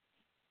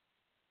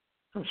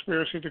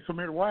 Conspiracy to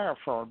commit wire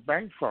fraud,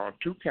 bank fraud,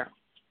 2 counts.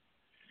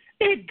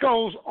 It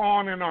goes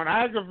on and on.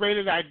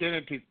 Aggravated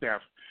identity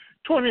theft,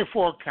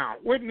 24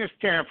 count. Witness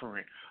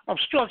tampering,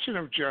 obstruction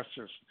of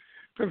justice,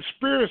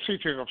 conspiracy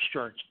to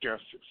obstruct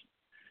justice.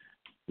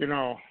 You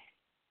know,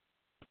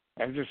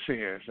 as it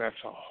says, that's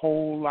a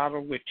whole lot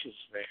of witches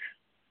there.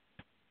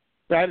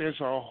 That is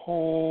a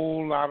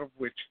whole lot of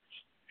witches.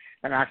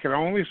 And I can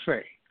only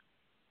say,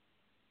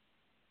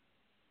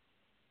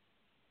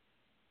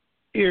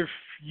 if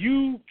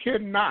you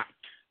cannot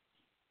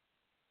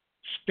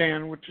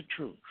stand with the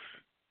truth,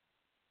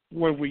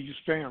 what will you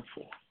stand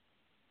for?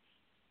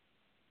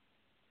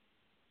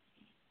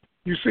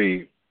 You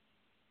see,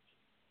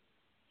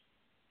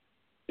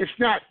 it's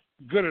not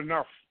good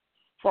enough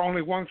for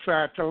only one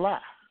side to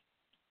lie.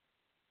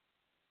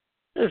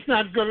 It's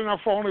not good enough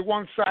for only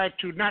one side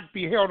to not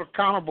be held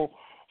accountable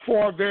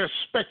for their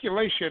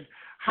speculation,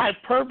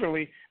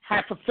 hyperbole,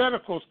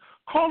 hypotheticals.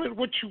 Call it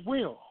what you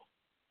will.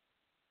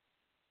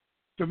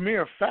 The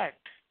mere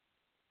fact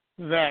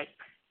that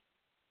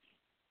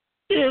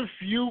if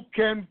you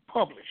can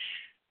publish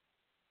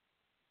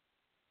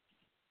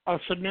a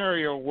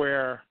scenario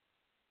where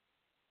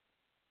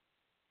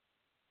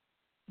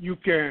you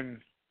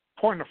can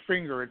point a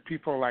finger at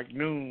people like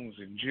Nunes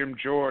and Jim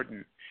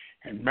Jordan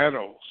and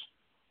Meadows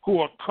who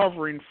are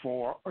covering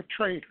for a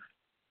traitor.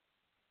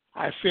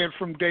 I said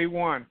from day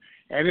one,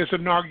 at his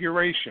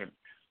inauguration,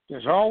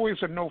 there's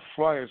always a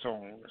no-fly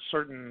zone, a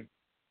certain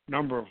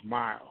number of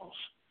miles.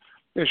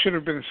 There should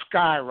have been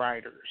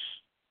skywriters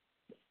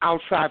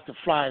outside the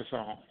fly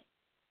zone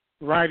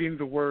writing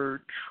the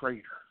word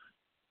traitor,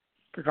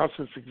 because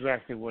it's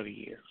exactly what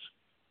he is.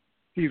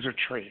 He's a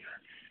traitor.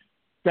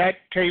 That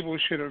table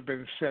should have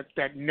been set.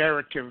 That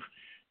narrative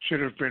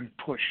should have been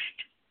pushed.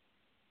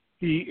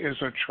 He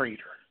is a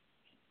traitor.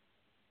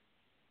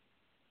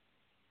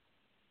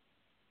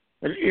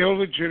 An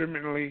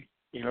illegitimately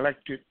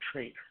elected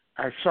traitor.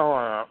 I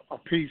saw a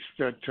piece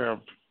that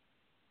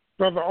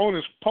Brother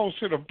Otis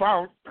posted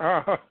about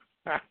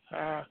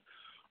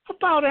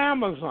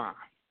Amazon.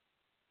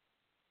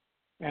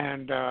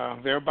 And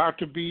they're about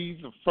to be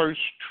the first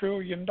 $1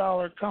 trillion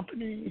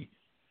company,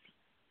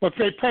 but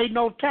they pay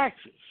no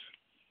taxes.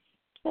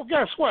 Well,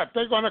 guess what?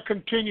 They're going to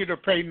continue to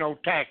pay no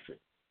taxes.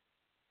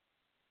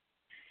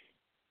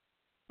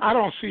 I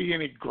don't see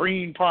any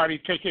Green Party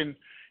taking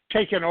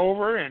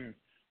over and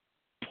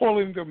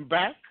pulling them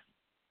back.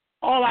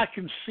 All I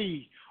can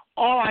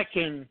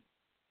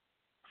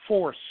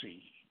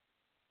foresee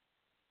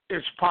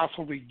is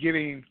possibly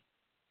getting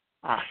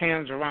our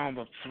hands around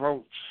the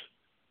throats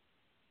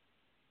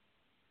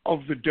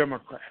of the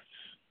Democrats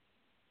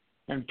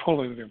and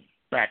pulling them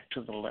back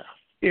to the left.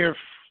 If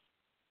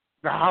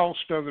the House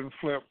doesn't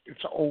flip,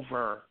 it's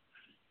over.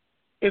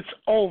 It's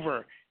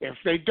over. If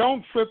they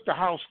don't flip the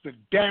House, the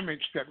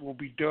damage that will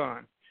be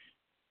done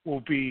will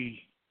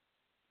be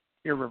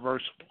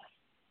irreversible.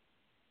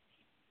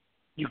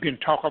 You can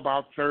talk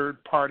about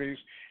third parties.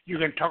 You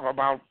can talk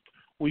about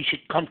we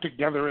should come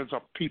together as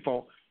a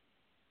people.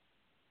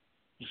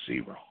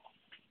 Zero.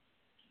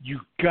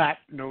 You got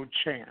no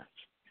chance.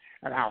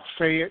 And I'll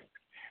say it,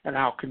 and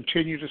I'll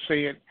continue to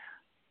say it.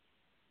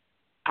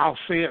 I'll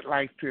say it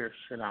like this,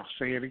 and I'll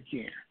say it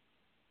again.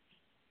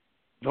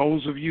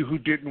 Those of you who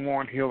didn't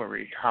want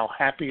Hillary, how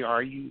happy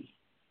are you?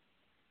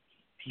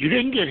 You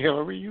didn't get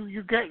Hillary.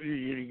 You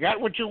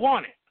got what you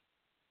wanted.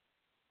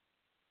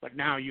 But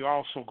now you're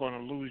also going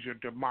to lose your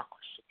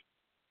democracy.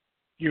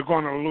 You're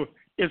going to lose.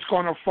 It's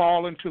going to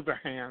fall into the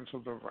hands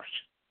of the Russians,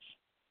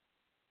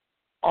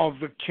 of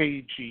the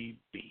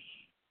KGB.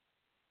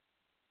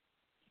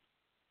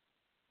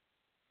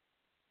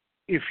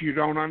 If you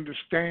don't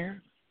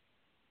understand,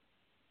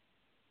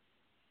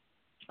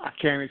 I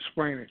can't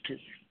explain it to you.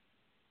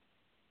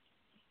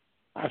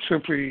 I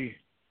simply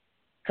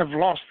have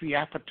lost the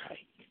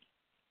appetite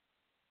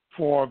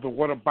for the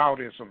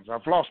whataboutisms.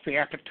 I've lost the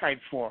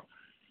appetite for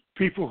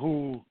people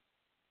who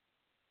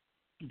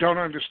don't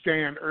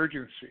understand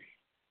urgency.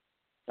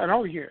 And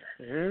oh yeah,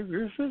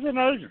 this is an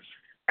urgency.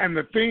 And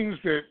the things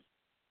that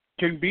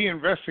can be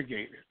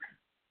investigated.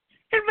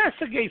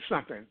 Investigate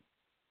something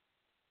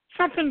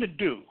to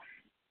do.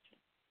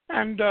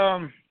 And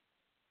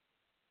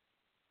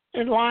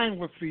in line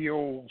with the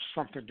old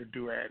something to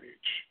do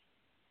adage,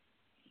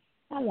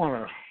 I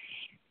want to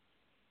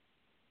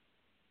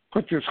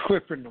put this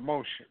clip into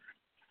motion.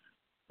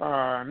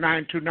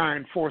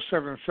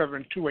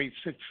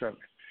 929-477-2867.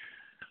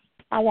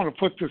 I want to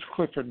put this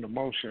clip into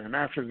motion, and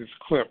after this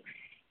clip,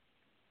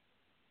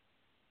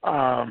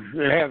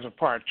 it has a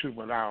part two,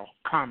 but I'll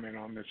comment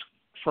on this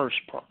first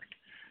part.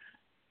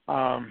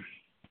 Why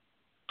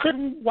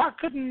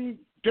couldn't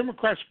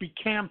Democrats be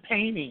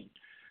campaigning?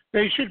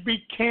 They should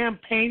be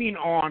campaigning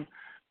on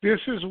This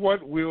is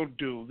what we'll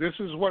do. This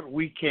is what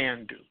we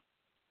can do.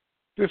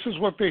 This is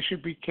what they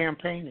should be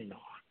campaigning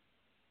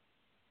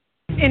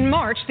on. In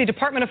March, the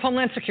Department of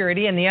Homeland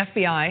Security and the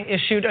FBI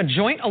issued a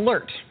joint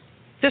alert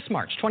this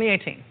March,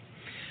 2018,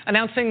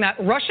 announcing that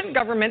Russian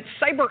government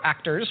cyber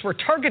actors were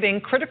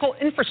targeting critical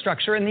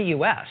infrastructure in the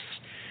U.S.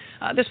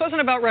 This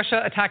wasn't about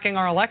Russia attacking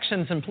our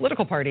elections and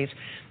political parties.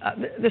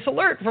 This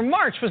alert from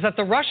March was that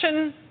the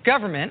Russian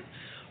government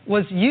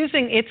was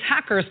using its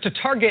hackers to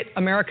target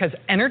America's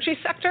energy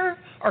sector,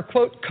 our,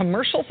 quote,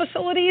 commercial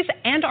facilities,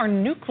 and our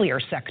nuclear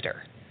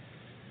sector.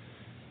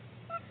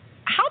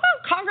 How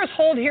about Congress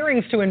hold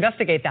hearings to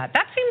investigate that?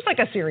 That seems like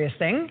a serious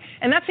thing,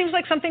 and that seems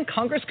like something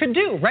Congress could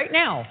do right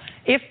now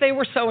if they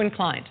were so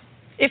inclined,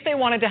 if they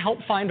wanted to help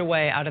find a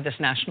way out of this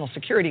national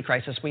security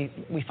crisis we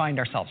find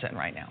ourselves in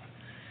right now.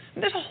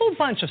 There's a whole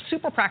bunch of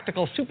super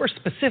practical, super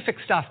specific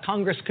stuff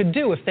Congress could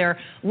do if they're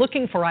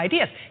looking for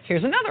ideas.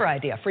 Here's another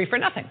idea, free for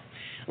nothing.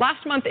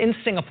 Last month in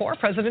Singapore,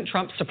 President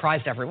Trump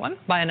surprised everyone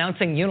by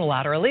announcing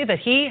unilaterally that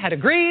he had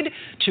agreed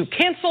to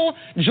cancel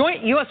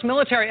joint U.S.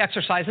 military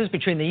exercises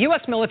between the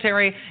U.S.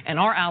 military and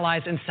our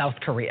allies in South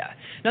Korea.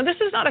 Now, this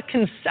is not a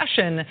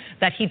concession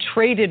that he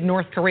traded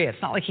North Korea.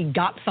 It's not like he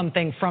got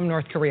something from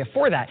North Korea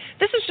for that.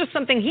 This is just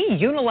something he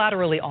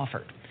unilaterally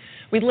offered.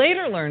 We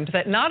later learned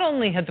that not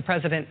only had the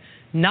president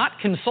not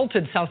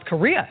consulted South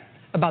Korea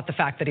about the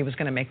fact that he was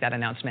going to make that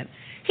announcement,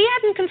 he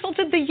hadn't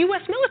consulted the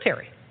U.S.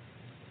 military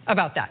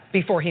about that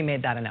before he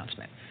made that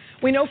announcement.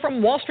 We know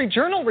from Wall Street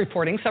Journal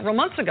reporting several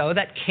months ago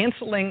that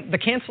the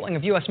canceling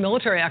of U.S.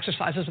 military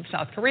exercises with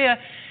South Korea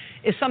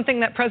is something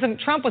that President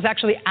Trump was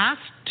actually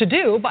asked to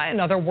do by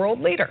another world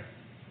leader.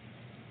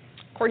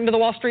 According to the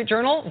Wall Street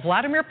Journal,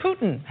 Vladimir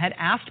Putin had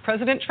asked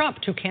President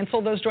Trump to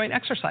cancel those joint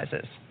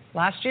exercises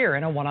last year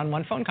in a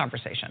one-on-one phone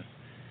conversation.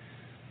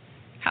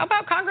 How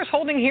about Congress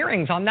holding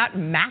hearings on that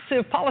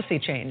massive policy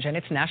change and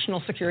its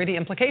national security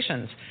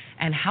implications,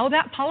 and how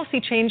that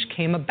policy change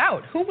came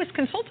about? Who was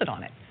consulted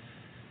on it?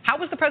 How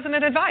was the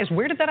president advised?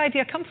 Where did that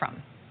idea come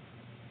from?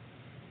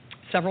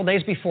 Several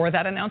days before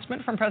that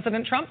announcement from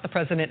President Trump, the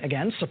president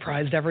again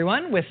surprised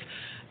everyone with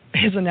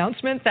his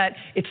announcement that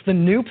it's the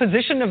new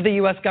position of the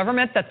U.S.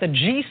 government that the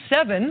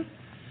G7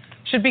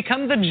 should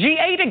become the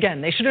G8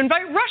 again. They should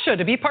invite Russia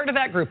to be part of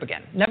that group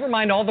again. Never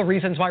mind all the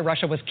reasons why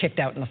Russia was kicked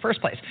out in the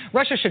first place.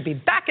 Russia should be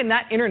back in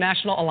that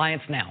international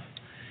alliance now.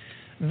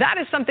 That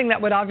is something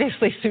that would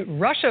obviously suit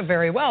Russia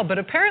very well, but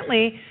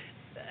apparently,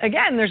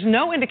 again, there's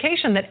no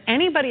indication that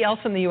anybody else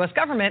in the U.S.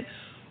 government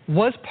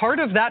was part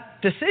of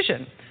that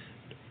decision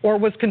or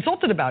was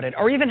consulted about it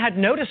or even had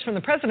notice from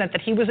the president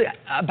that he was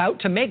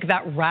about to make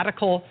that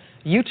radical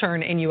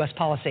U-turn in U.S.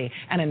 policy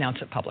and announce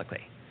it publicly.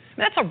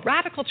 That's a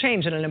radical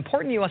change in an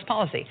important U.S.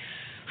 policy.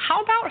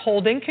 How about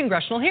holding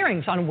congressional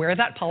hearings on where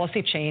that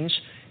policy change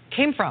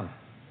came from?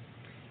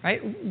 Right?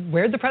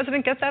 Where did the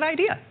president get that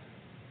idea?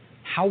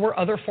 How were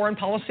other foreign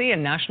policy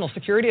and national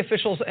security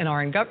officials in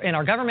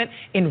our government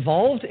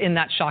involved in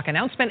that shock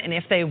announcement? And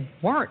if they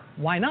weren't,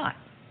 why not?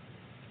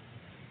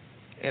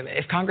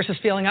 If Congress is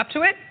feeling up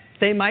to it,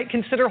 they might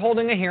consider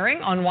holding a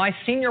hearing on why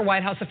senior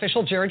White House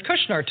official Jared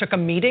Kushner took a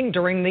meeting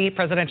during the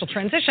presidential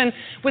transition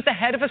with the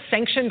head of a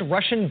sanctioned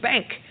Russian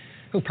bank,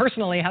 who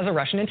personally has a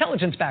Russian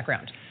intelligence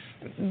background.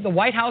 The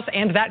White House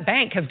and that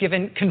bank have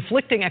given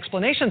conflicting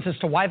explanations as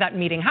to why that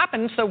meeting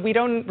happened, so we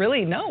don't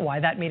really know why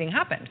that meeting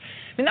happened.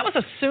 I mean, that was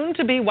a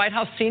soon-to-be White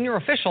House senior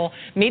official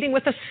meeting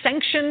with a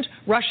sanctioned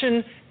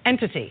Russian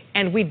entity,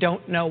 and we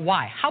don't know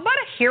why. How about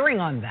a hearing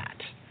on that?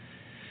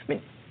 I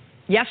mean,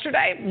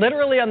 yesterday,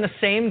 literally on the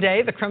same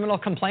day the criminal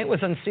complaint was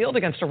unsealed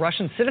against a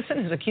Russian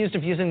citizen who's accused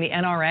of using the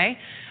NRA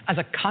as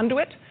a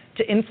conduit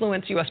to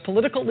influence U.S.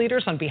 political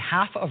leaders on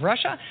behalf of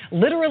Russia,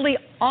 literally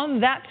on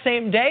that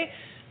same day,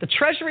 the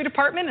Treasury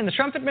Department and the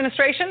Trump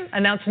administration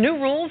announced new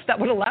rules that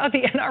would allow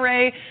the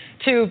NRA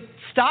to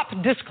stop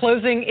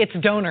disclosing its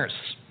donors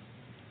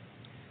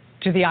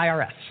to the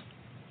IRS.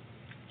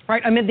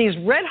 Right, amid these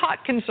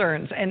red-hot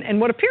concerns and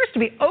what appears to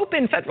be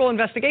open federal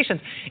investigations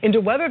into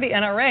whether the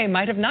NRA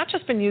might have not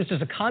just been used as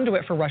a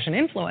conduit for Russian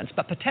influence,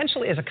 but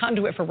potentially as a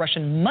conduit for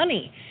Russian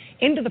money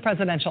into the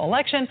presidential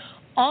election.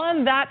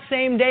 On that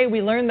same day,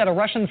 we learned that a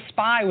Russian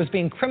spy was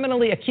being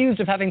criminally accused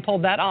of having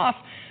pulled that off.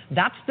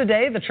 That's the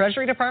day the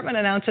Treasury Department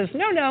announces,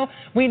 no,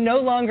 we no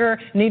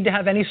longer need to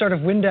have any sort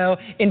of window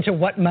into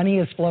what money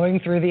is flowing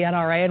through the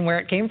NRA and where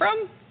it came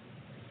from.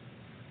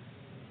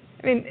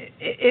 I mean,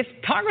 if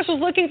Congress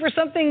was looking for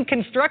something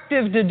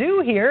constructive to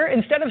do here,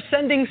 instead of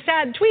sending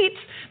sad tweets,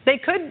 they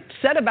could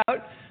set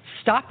about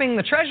stopping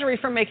the Treasury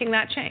from making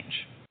that change.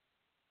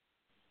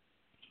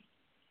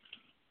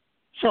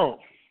 So,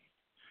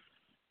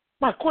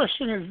 my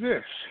question is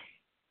this.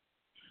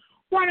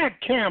 Why not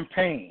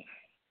campaign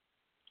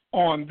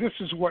on this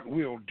is what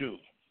we'll do?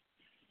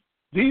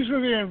 These are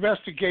the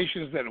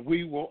investigations that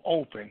we will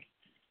open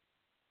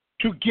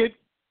to get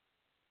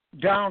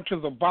down to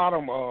the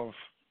bottom of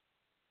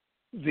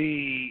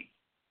the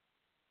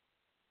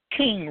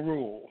king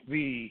rule,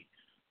 the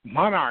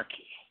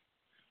monarchy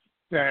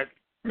that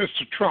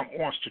Mr. Trump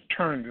wants to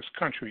turn this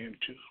country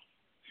into.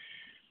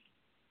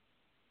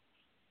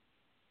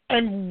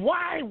 And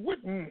why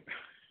wouldn't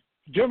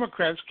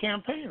Democrats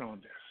campaign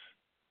on this?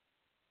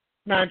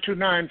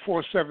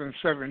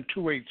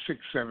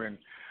 929-477-2867.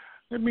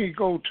 Let me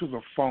go to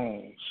the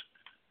phones.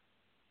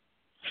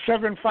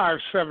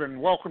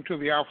 757, welcome to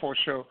the ALFO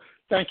Show.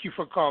 Thank you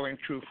for calling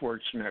TruthWorks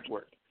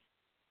Network.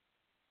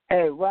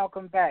 Hey,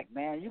 welcome back,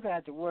 man. You're going to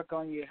have to work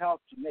on your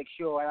health to make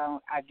sure I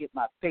get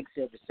my fix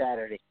every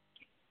Saturday.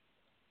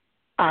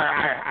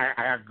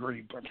 I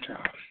agree, but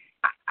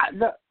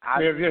look,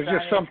 there's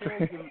just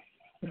something.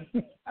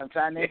 I'm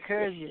trying to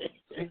encourage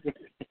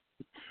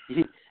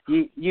you.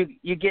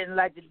 You're getting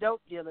like the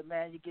dope dealer,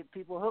 man. You get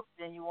people hooked,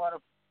 and you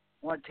want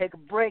to take a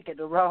break at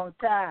the wrong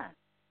time.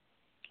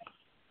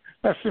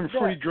 That's some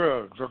free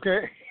drugs,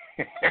 okay?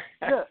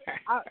 Look,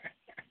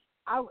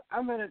 I'm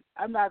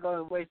not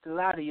gonna waste a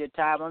lot of your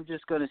time. I'm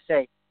just gonna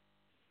say,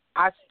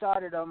 I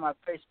started on my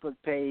Facebook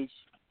page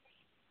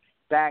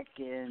back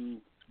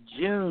in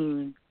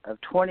June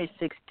of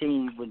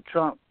 2016 when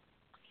Trump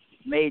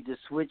made the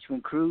switch,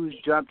 when Cruz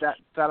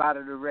fell out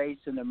of the race,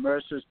 and the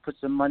Mercers put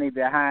some money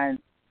behind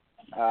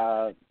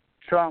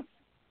Trump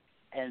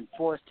and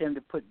forced him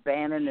to put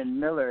Bannon and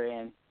Miller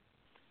in.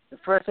 The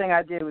first thing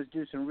I did was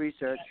do some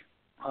research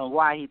on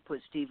why he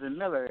put Stephen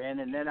Miller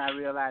in, and then I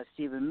realized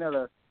Stephen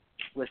Miller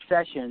was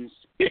Sessions'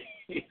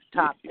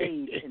 top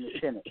aide in the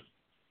Senate.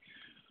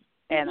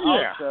 And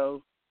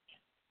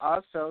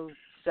also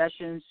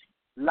Sessions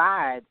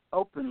lied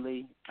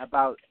openly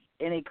about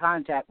any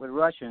contact with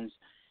Russians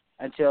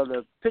until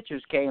the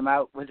pictures came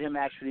out with him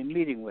actually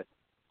meeting with them.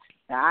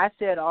 Now, I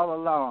said all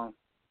along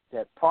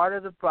that part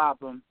of the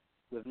problem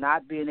with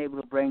not being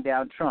able to bring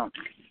down Trump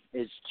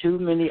is too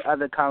many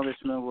other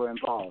congressmen were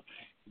involved.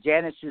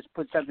 Janice just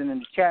put something in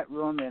the chat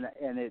room,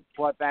 and it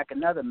brought back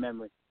another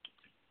memory.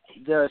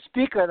 The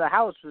Speaker of the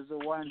House was the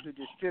one who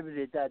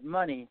distributed that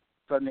money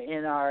from the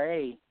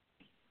NRA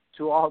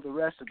to all the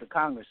rest of the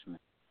congressmen.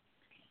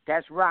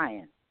 That's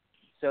Ryan.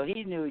 So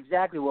he knew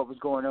exactly what was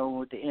going on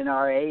with the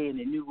NRA, and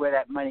he knew where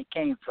that money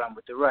came from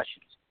with the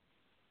Russians.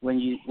 When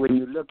you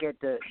look at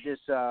the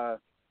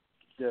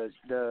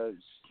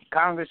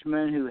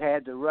congressman who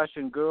had the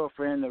Russian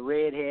girlfriend, the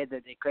redhead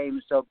that they claim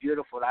is so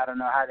beautiful. I don't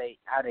know how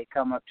they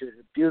come up to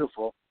the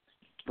beautiful,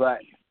 but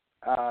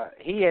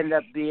he ended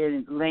up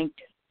being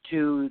linked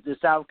to the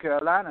South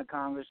Carolina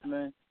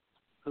congressman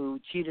who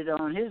cheated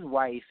on his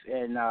wife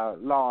and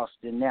lost,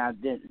 and now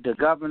the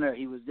governor.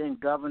 He was then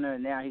governor,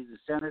 and now he's a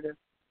senator.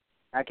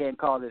 I can't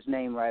call his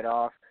name right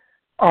off.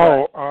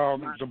 Oh,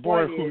 the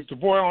boy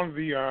on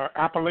the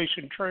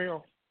Appalachian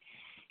Trail.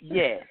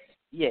 Yes.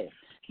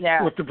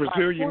 Now, with the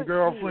Brazilian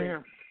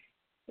girlfriend.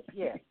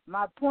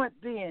 My point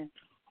being,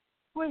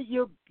 well,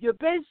 you're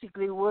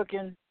basically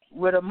working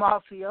with a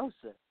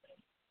mafiosa.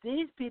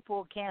 These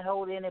people can't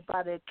hold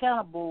anybody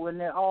accountable when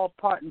they're all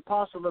part and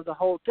parcel of the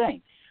whole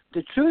thing.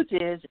 The truth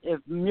is, if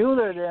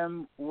Mueller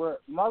them were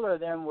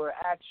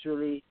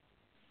actually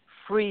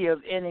free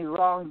of any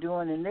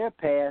wrongdoing in their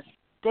past,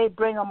 they'd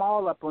bring them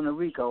all up on the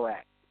RICO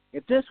Act.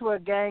 If this were a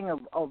gang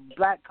of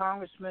black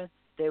congressmen,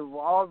 they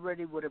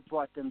already would have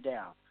brought them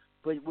down.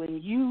 But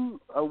when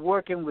you are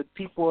working with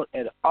people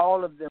and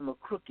all of them are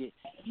crooked,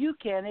 you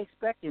can't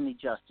expect any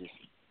justice.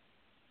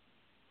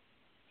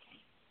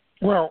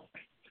 Well,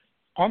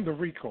 on the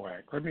RICO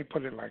Act, let me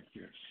put it like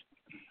this.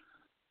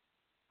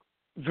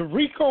 The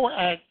RICO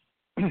Act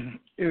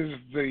is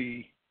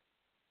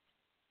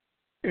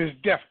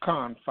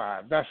DEFCON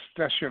 5.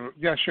 That's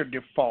your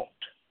default.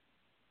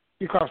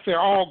 Because they're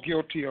all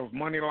guilty of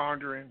money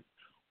laundering,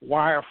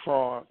 wire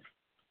fraud.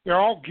 They're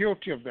all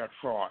guilty of that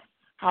fraud.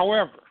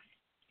 However,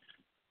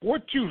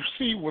 what you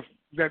see with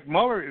that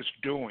Mueller is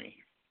doing,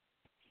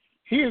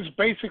 he is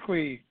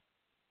basically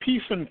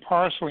piece and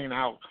parceling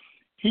out.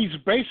 He's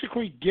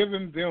basically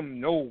giving them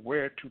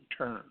nowhere to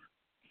turn.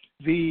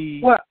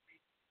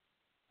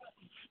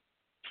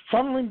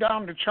 Funneling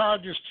down the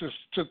charges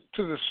to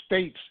the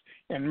states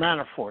in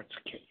Manafort's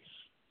case.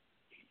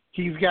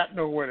 He's got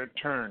nowhere to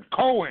turn.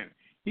 Cohen,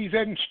 he's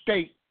in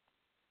state.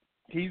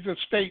 He's a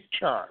state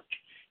charge.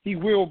 He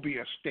will be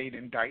a state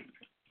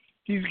indictment.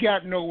 He's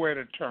got nowhere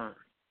to turn.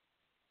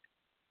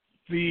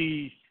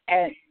 The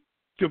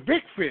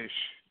big fish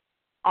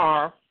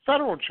are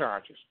federal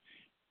charges,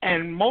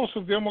 and most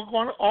of them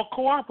are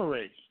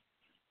cooperating.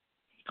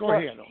 Go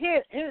ahead.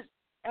 Here's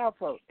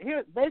ALFO.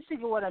 Here,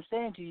 basically, what I'm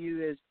saying to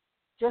you is,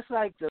 just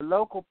like the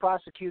local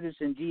prosecutors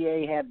and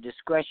DA have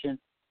discretion,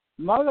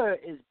 Mueller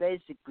is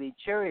basically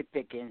cherry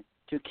picking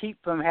to keep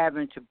from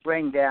having to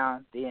bring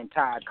down the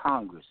entire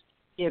Congress.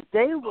 If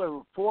they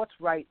were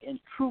forthright and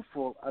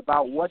truthful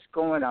about what's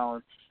going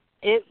on,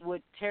 it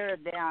would tear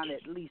down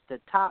at least the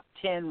top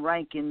 10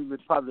 ranking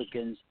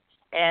Republicans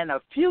and a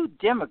few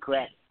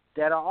Democrats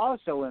that are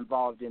also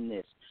involved in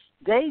this.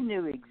 They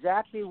knew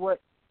exactly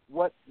what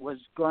was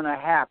going to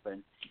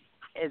happen.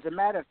 As a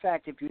matter of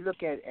fact, if you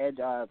look at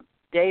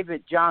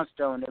David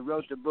Johnstone that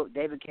wrote the book,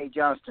 David K.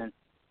 Johnston,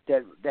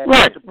 that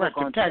wrote the book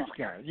on the tax Trump.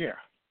 guy, yeah.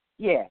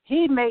 Yeah,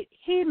 he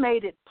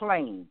made it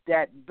plain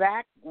that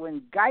back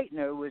when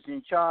Geithner was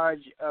in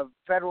charge of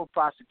federal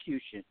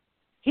prosecution,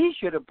 he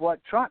should have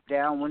brought Trump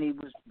down when he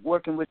was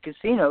working with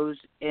casinos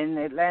in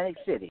Atlantic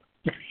City.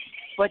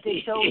 But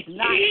they chose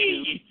not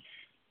to.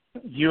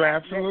 You're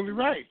absolutely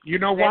right. You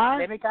know why?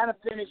 Let me kind of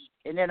finish,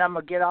 and then I'm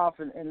going to get off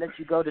and let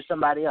you go to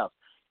somebody else.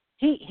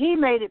 He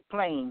made it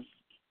plain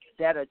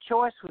that a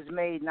choice was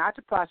made not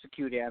to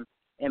prosecute him,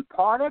 and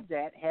part of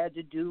that had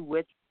to do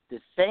with the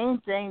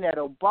same thing that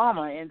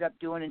Obama ended up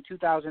doing in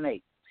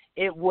 2008.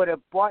 It would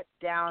have brought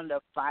down the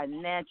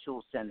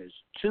financial centers.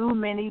 Too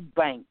many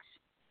banks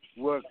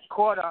were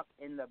caught up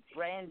in the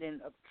branding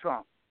of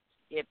Trump.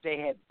 If they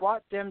had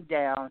brought them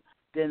down,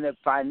 then the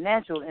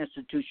financial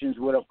institutions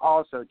would have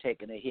also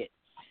taken a hit.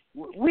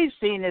 We've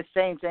seen this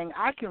same thing.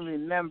 I can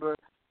remember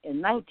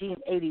in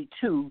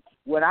 1982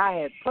 when I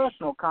had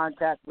personal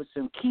contact with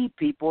some key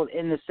people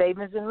in the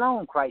savings and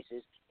loan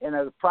crisis in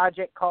a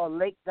project called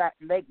Lake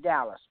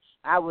Dallas.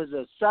 I was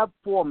a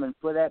sub-foreman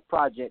for that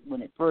project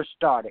when it first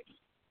started.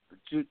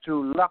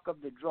 Through luck of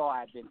the draw,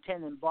 I'd been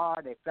tending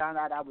bar. They found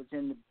out I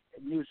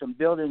knew some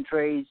building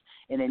trades,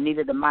 and they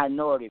needed a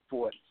minority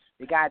for it.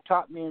 The guy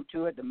talked me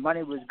into it. The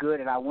money was good,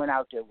 and I went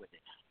out there with it.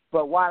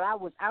 But while I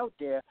was out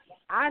there,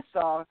 I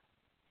saw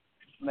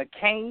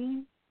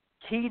McCain,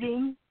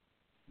 Keating,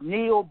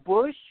 Neil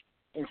Bush,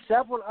 and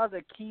several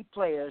other key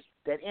players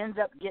that ended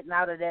up getting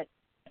out of that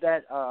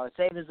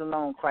savings and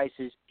loan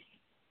crisis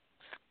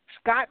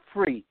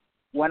scot-free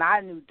when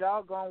I knew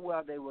doggone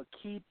well they were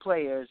key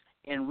players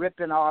in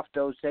ripping off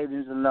those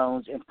savings and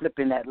loans and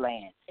flipping that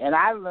land. And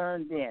I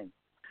learned then,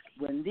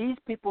 when these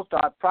people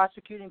start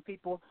prosecuting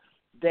people,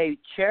 they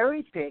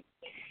cherry-pick,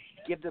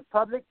 give the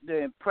public the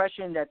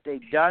impression that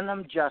they've done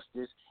them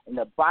justice, and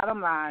the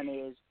bottom line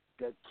is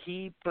the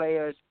key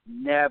players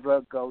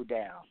never go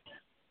down.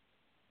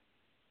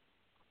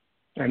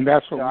 And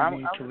that's what we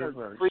need to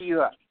reverse. Free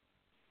you up.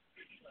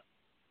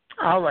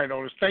 All right,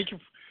 Otis. Thank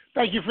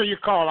you for your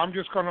call. I'm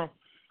just gonna.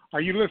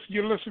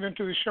 You're listening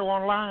to the show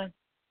online?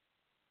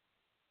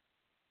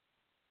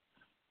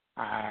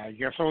 I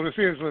guess Otis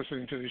is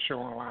listening to the show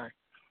online,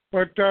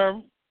 but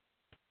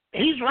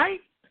he's right.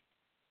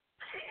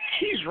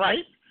 He's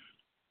right,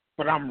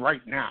 but I'm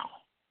right now.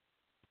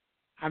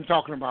 I'm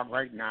talking about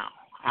right now.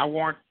 I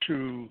want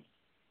to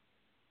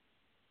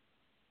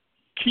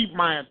keep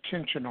my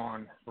attention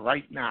on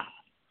right now.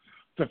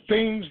 The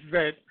things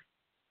that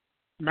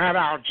Matt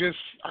Al just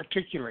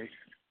articulated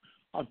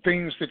are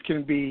things that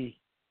can be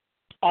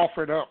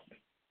offered up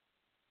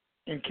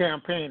in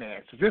campaign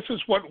ads. This is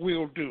what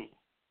we'll do.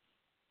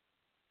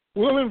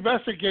 We'll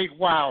investigate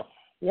why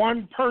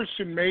one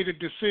person made a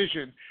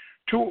decision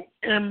to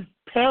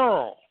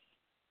imperil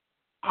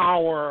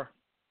our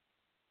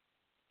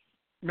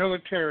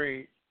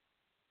military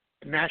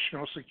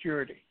national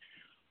security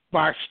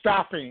by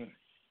stopping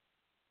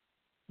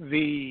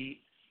the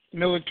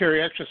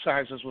military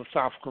exercises with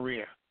South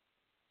Korea.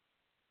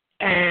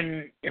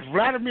 And if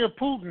Vladimir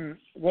Putin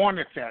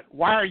wanted that,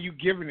 why are you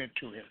giving it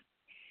to him?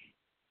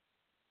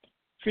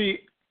 See,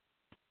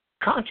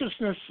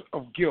 consciousness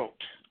of guilt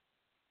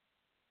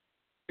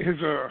is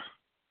a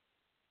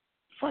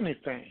funny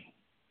thing.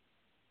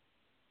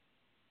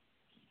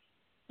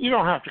 You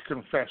don't have to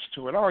confess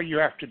to it. All you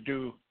have to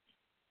do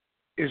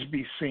is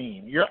be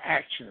seen. Your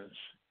actions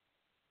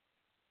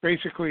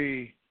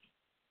basically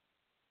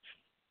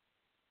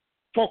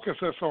focus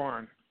us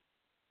on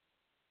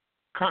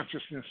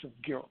consciousness of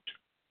guilt.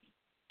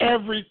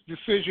 Every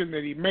decision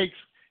that he makes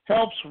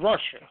helps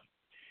Russia.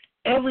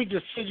 Every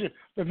decision,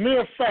 the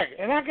mere fact,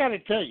 and I got to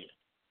tell you,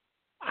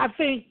 I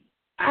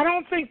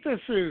don't think this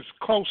is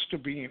close to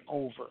being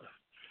over.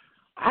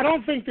 I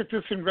don't think that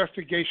this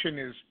investigation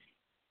is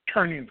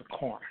turning the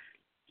corner.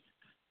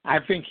 I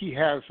think he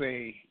has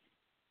a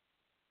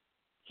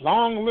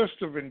long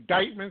list of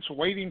indictments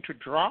waiting to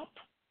drop.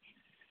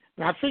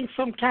 And I think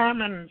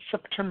sometime in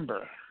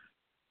September,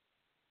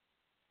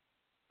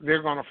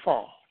 they're going to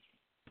fall.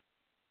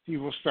 He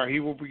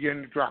will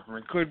begin to drop them.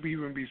 It could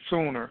even be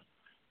sooner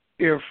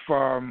if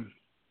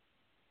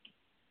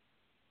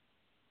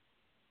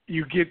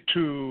you get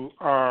to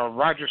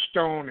Roger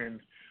Stone and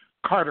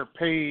Carter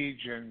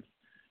Page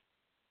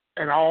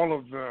and all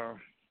of the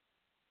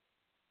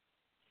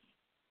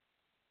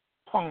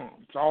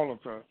pawns, all of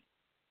the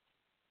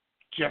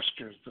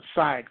jesters, the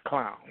side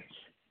clowns.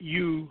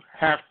 You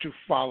have to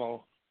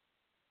follow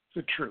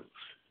the truth.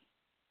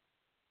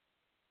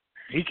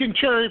 He can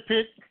cherry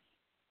pick.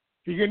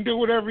 He can do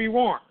whatever he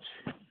wants.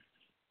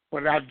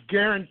 But I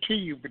guarantee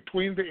you,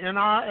 between the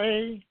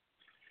NRA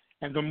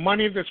and the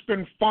money that's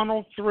been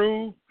funneled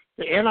through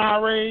the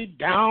NRA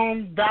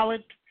down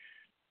ballot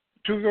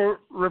to the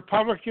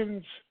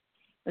Republicans,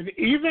 and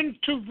even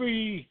to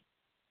the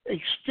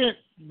extent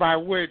by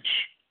which,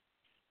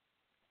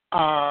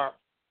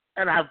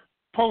 and I've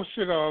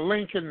posted a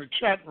link in the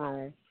chat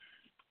room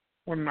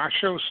when my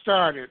show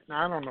started.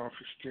 Now, I don't know if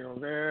it's still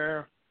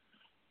there,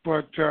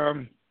 but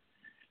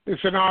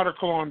it's an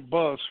article on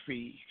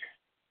BuzzFeed.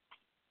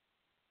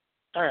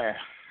 I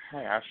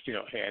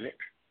still had it.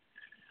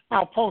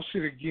 I'll post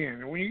it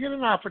again. When you get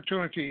an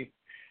opportunity,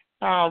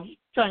 I'll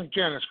thank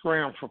Janice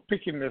Graham for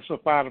picking this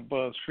up out of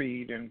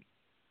BuzzFeed, and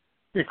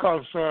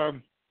because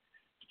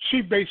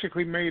she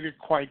basically made it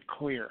quite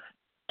clear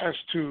as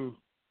to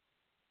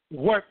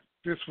what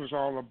this was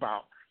all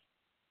about.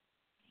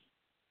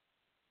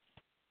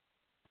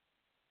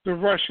 The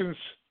Russians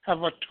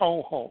have a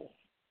toehold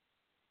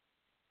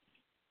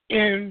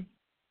in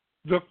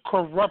the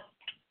corrupt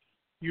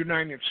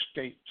United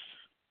States.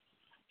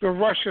 The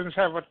Russians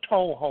have a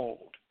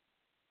toehold.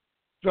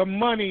 The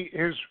money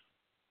is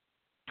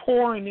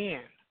pouring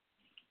in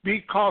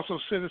because of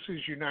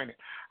Citizens United.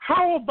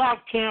 How about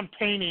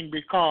campaigning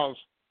because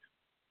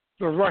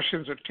the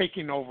Russians are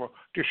taking over,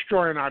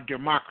 destroying our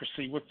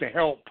democracy with the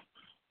help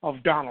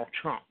of Donald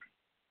Trump?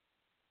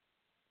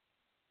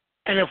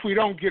 And if we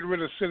don't get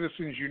rid of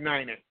Citizens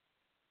United,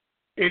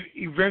 it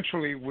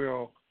eventually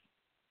will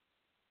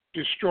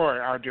destroy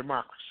our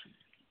democracy.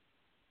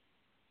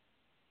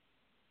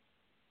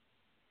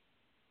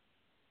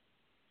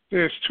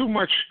 There's too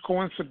much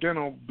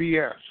coincidental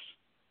BS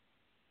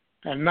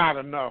and not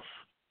enough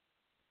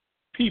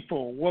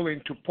people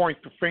willing to point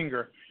the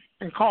finger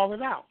and call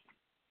it out.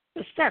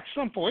 It's that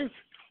simple.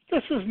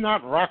 This is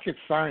not rocket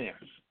science.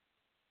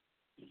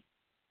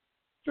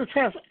 This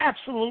has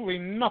absolutely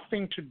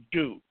nothing to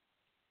do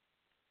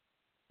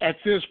at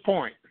this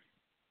point.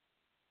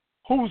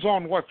 Who's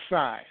on what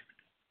side?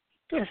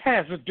 This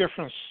has a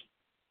difference.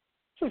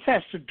 This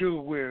has to do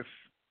with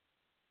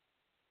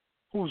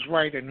who's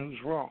right and who's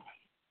wrong,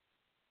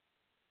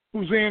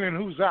 who's in and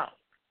who's out,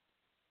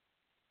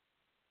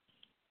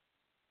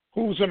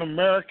 who's an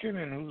American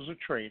and who's a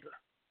traitor,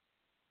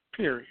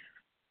 period.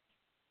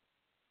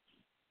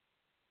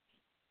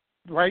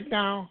 Right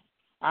now,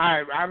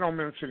 I don't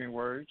mince any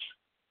words.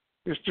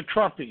 It's the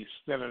Trumpies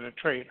that are the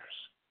traitors.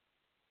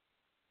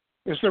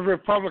 It's the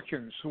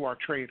Republicans who are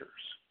traitors.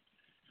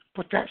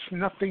 But that's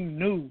nothing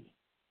new.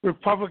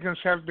 Republicans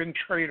have been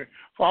traitors.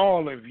 For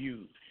all of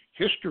you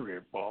history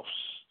buffs,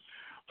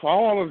 for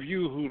all of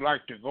you who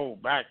like to go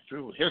back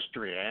through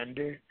history,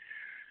 Andy,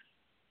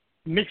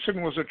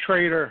 Nixon was a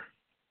traitor.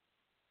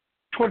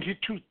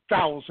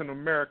 22,000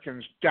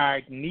 Americans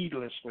died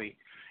needlessly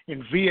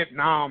in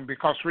Vietnam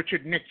because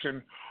Richard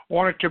Nixon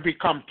wanted to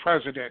become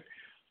president.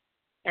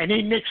 And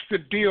he nixed the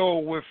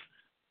deal with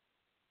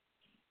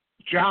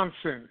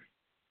Johnson,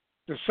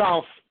 the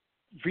South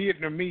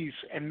Vietnamese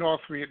and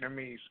North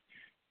Vietnamese.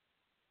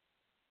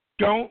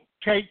 Don't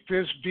take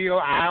this deal,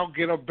 I'll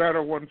get a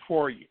better one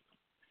for you.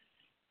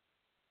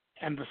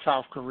 And the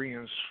South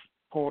Koreans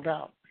pulled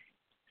out.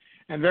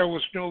 And there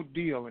was no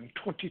deal, and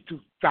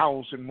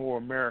 22,000 more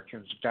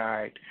Americans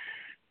died.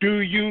 Do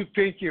you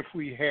think if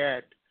we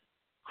had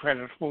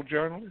credible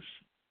journalists,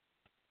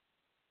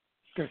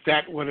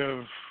 that would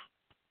have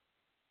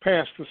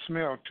passed the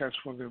smell test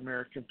for the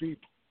American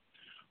people?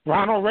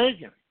 Ronald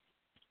Reagan,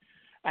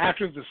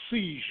 after the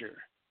seizure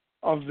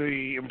of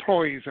the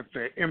employees at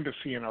the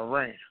embassy in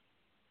Iran,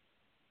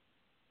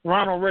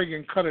 Ronald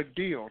Reagan cut a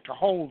deal to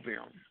hold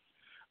them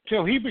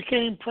till he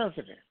became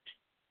president.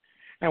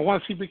 And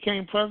once he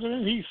became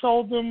president, he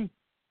sold them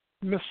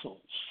missiles.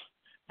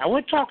 Now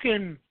we're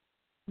talking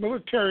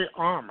military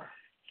armor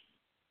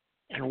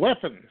and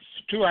weapons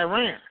to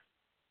Iran.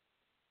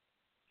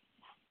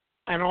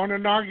 And on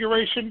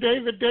Inauguration Day,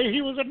 the day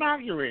he was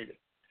inaugurated,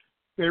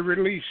 they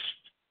released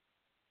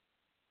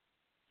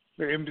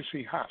the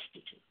embassy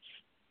hostages.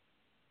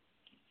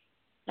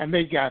 And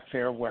they got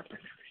their weaponry.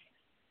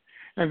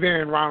 And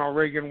then Ronald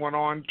Reagan went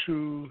on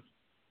to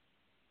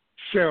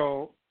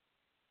sell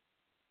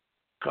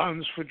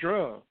guns for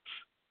drugs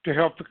to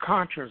help the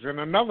Contras in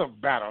another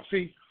battle.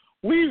 See,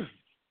 we've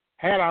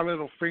had our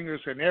little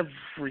fingers in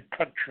every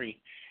country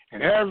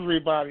and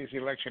everybody's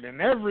election and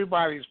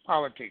everybody's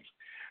politics.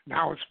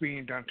 Now it's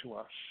being done to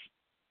us.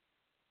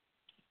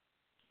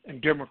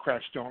 And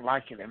Democrats don't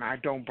like it, and I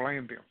don't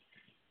blame them.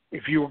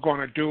 If you were going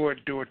to do it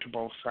to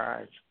both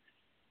sides.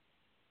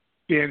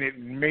 Then it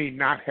may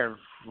not have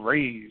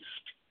raised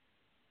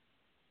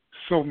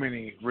so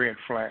many red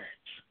flags.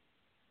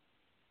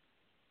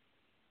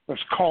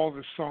 Let's call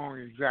this song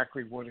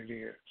exactly what it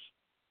is.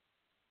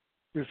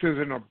 This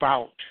isn't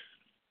about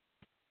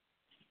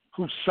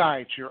whose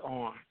side you're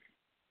on.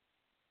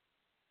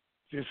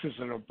 This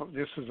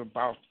is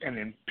about an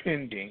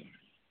impending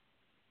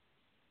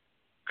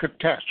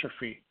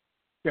catastrophe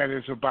that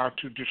is about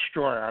to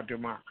destroy our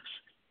democracy.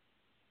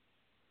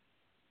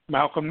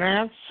 Malcolm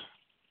Nance,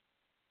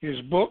 his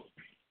book,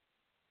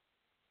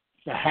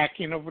 The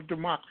Hacking of a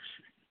Democracy.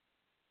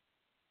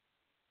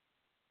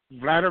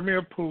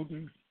 Vladimir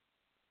Putin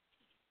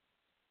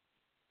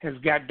has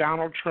got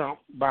Donald Trump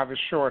by the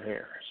short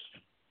hairs,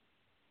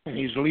 and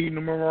he's leading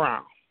them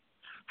around.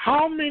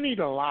 How many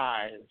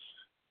lies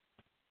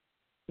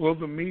will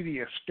the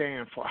media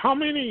stand for? How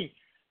many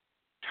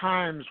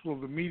times will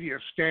the media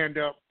stand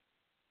up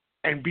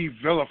and be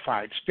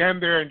vilified,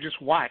 stand there and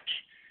just watch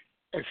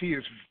as he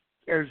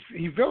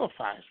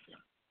vilifies them,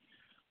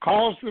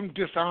 calls them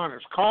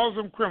dishonest, calls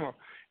them criminal?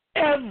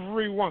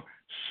 Everyone,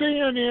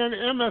 CNN,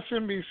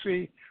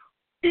 MSNBC,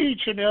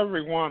 each and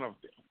every one of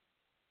them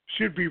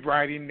should be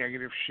writing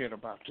negative shit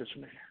about this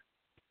man.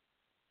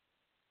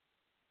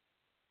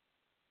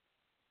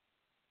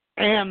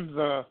 And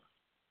the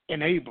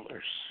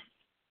enablers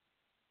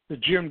the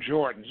Jim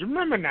Jordans.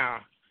 Remember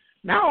now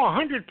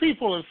 100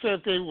 people have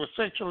said they were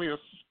sexually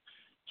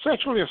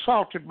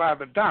assaulted by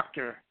the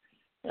doctor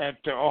at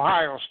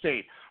Ohio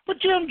State.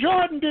 But Jim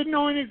Jordan didn't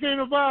know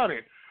anything about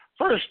it.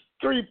 First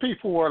 3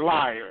 people were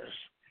liars,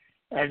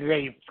 and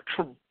they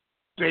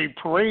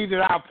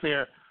paraded out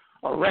their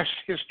arrest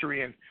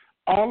history and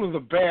all of the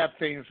bad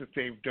things that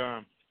they've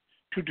done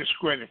to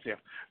discredit them.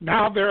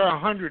 Now there are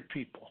 100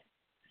 people,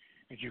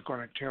 and you're going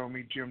to tell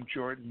me Jim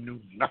Jordan knew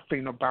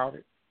nothing about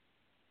it?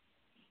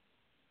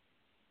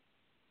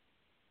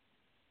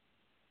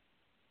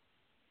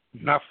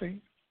 Nothing?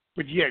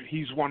 But yet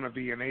he's one of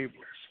the enablers.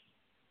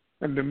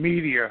 And the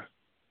media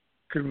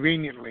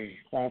conveniently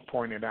won't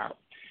point it out.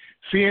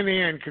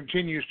 CNN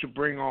continues to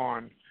bring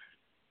on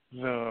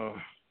the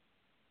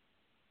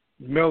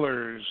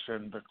Millers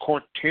and the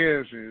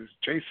Cortezes,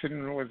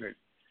 Jason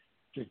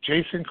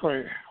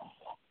Clay,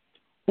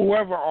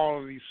 whoever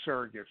all of these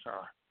surrogates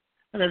are.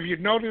 And if you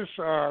notice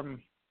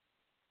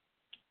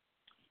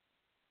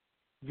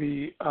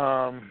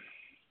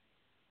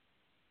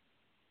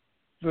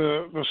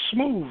the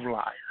smooth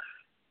liar,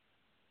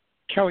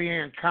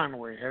 Kellyanne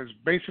Conway, has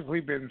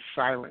basically been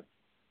silent.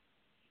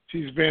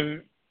 She's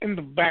been in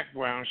the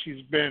background.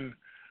 She's been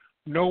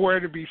nowhere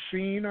to be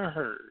seen or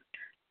heard.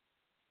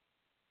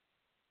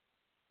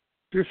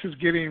 This is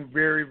getting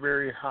very,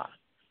 very hot.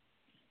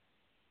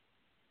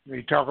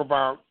 They talk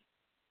about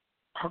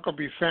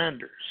Huckabee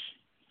Sanders.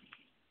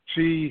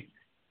 See,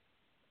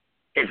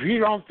 if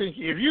you think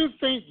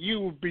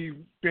you've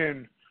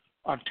been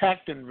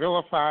attacked and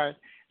vilified,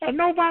 and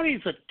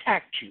nobody's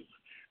attacked you,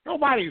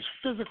 nobody's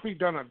physically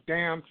done a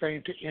damn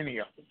thing to any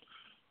of them.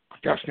 But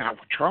that's not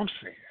what Trump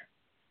said.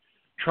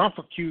 Trump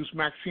accused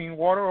Maxine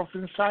Waters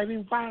of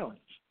inciting violence,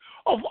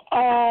 of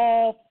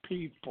all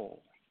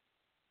people.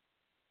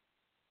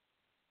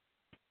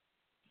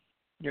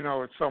 You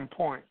know, at some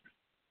point,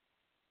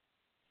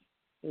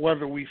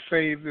 whether we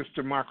save this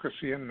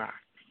democracy or not,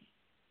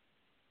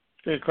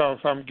 because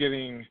I'm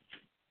getting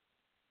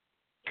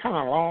kind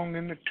of long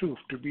in the tooth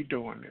to be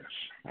doing this,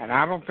 and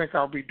I don't think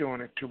I'll be doing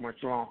it too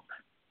much longer.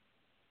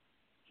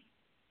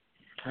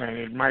 And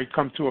it might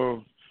come to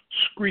a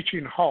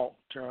screeching halt.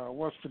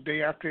 What's the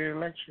day after the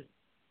election?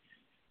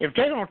 If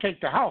they don't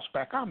take the House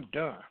back, I'm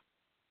done.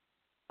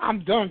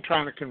 I'm done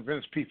trying to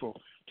convince people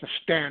to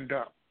stand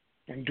up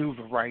and do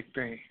the right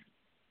thing.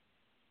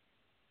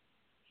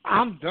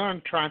 I'm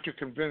done trying to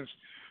convince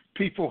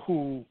people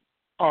who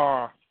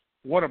are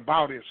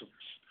whataboutisms,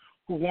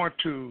 who want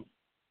to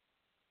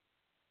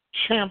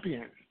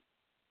champion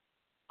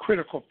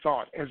critical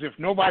thought as if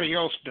nobody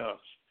else does.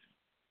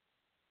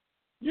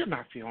 You're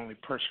not the only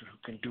person who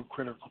can do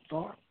critical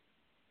thought.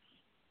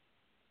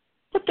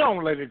 But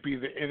don't let it be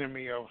the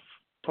enemy of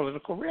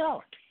political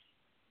reality.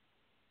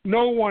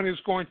 No one is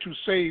going to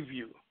save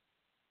you.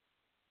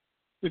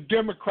 The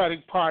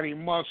Democratic Party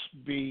must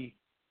be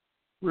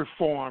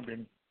reformed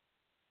and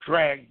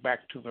dragged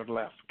back to the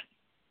left.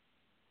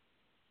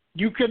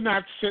 You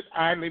cannot sit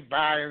idly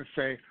by and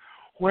say,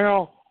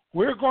 well,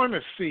 we're going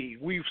to see.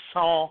 We've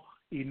saw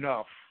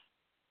enough.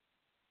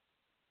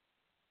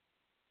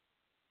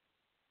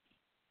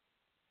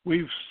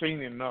 We've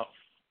seen enough.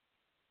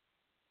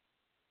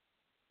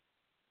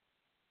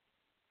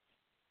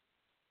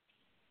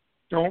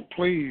 Don't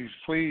please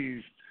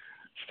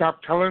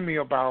stop telling me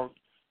about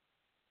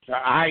the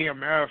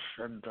IMF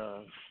and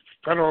the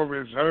Federal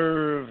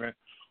Reserve and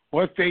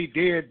what they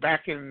did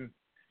back in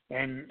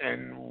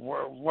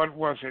what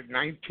was it,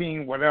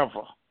 19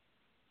 whatever.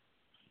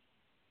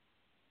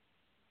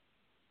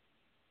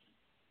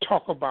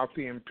 Talk about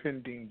the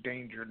impending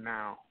danger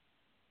now.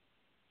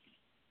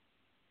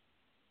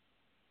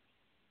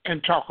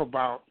 And talk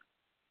about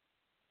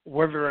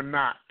whether or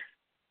not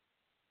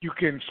you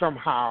can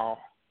somehow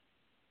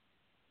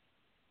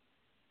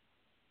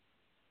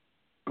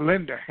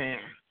lend a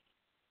hand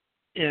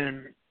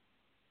in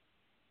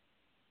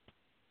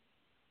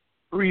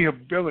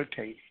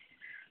rehabilitating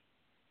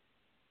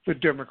the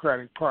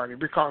Democratic Party,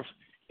 because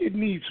it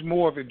needs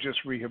more than just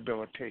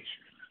rehabilitation.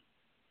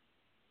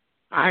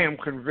 I am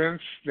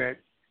convinced that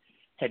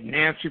had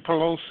Nancy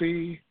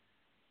Pelosi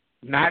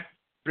not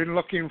been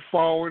looking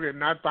forward and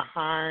not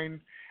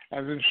behind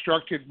as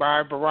instructed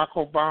by Barack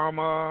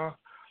Obama,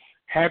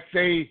 had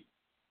they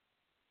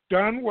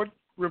done what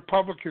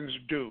Republicans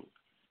do,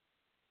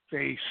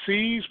 they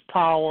seize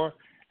power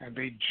and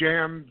they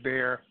jam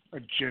their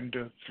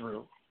agenda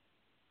through.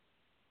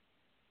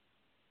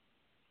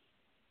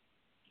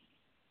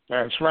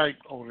 That's right,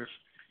 Otis.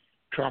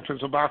 Trump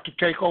is about to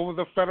take over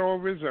the Federal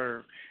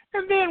Reserve.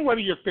 And then what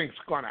do you think is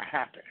going to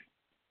happen?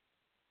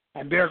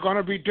 And there are going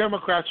to be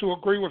Democrats who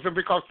agree with him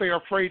because they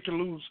are afraid to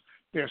lose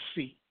their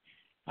seat.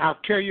 I'll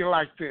tell you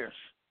like this.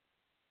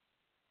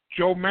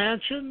 Joe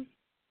Manchin,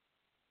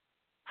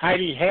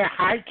 Heidi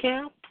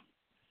Heitkamp,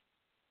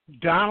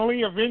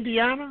 Donnelly of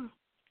Indiana,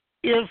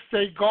 if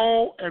they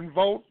go and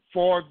vote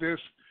for this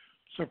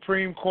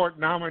Supreme Court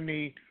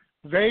nominee,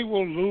 they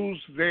will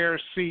lose their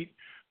seat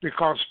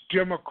because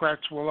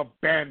Democrats will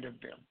abandon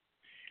them.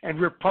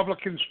 And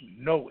Republicans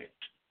know it.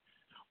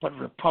 But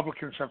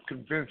Republicans have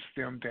convinced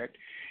them that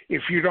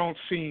if you don't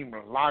seem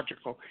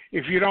logical,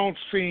 if you don't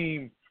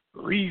seem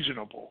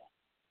reasonable,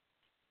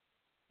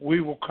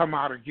 we will come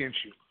out against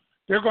you.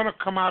 They're going to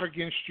come out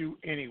against you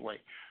anyway.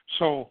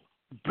 So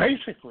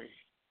basically,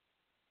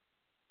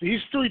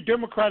 these 3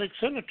 Democratic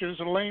senators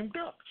are lame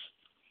ducks.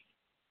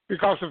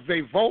 Because if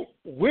they vote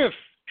with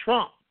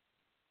Trump,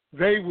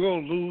 they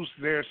will lose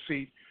their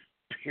seat,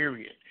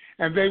 period.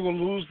 And they will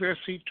lose their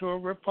seat to a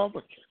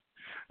Republican.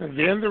 And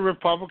then the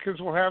Republicans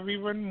will have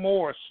even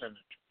more senators.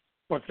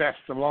 But that's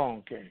the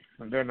long game.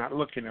 And they're not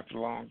looking at the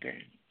long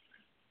game.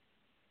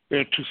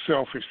 They're too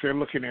selfish. They're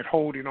looking at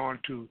holding on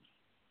to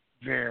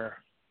their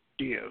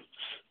divs,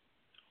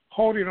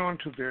 holding on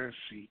to their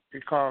seat.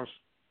 Because,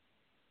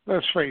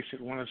 let's face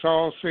it, when it's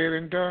all said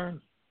and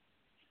done,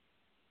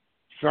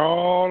 it's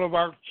all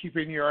about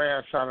keeping your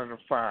ass out of the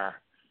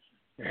fire.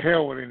 The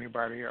hell with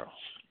anybody else.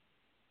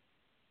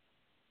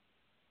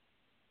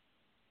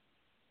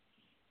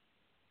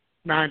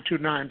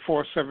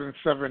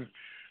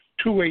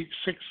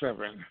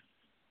 (929-477-2867).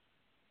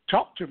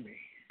 Talk to me.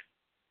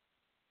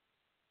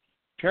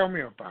 Tell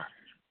me about it.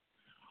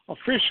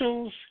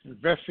 Officials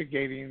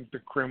investigating the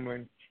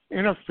Kremlin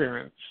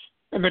interference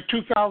in the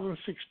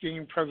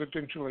 2016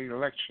 presidential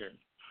election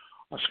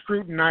are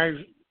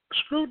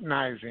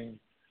scrutinizing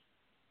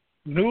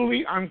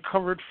newly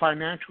uncovered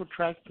financial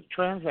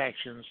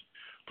transactions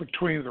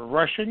between the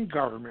Russian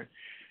government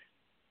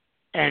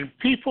and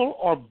people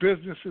or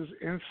businesses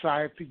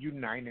inside the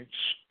United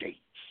States.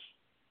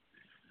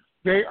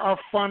 They are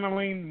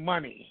funneling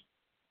money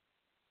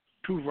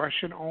to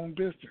Russian-owned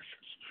businesses.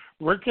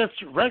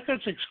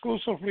 Records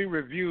exclusively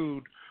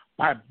reviewed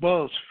by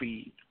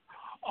BuzzFeed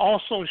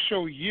also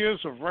show years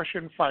of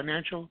Russian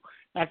financial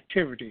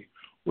activity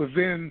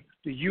within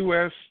the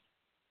U.S.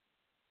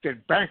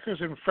 that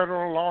bankers and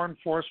federal law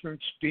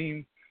enforcement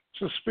deem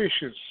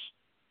suspicious,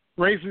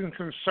 raising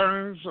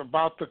concerns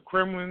about the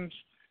Kremlin's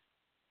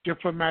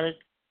diplomats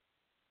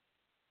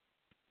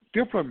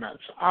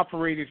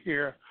operated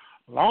here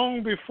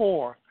long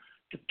before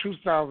the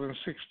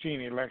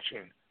 2016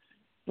 election.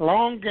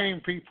 Long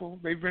game, people.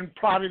 They've been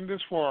plotting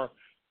this for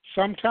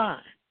some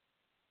time.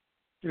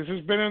 This has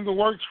been in the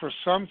works for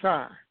some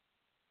time.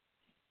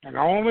 And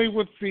only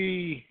with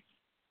the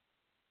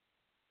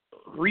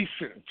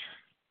recent,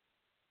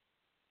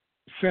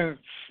 since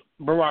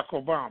Barack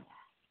Obama,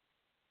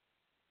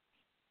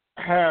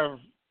 have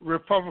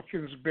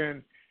Republicans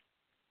been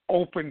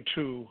open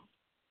to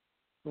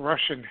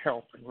Russian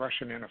help and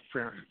Russian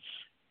interference.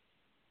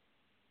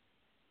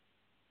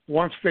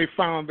 Once they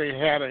found they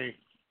had a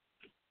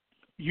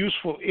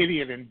useful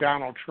idiot in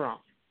Donald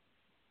Trump,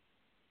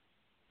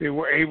 they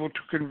were able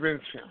to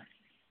convince him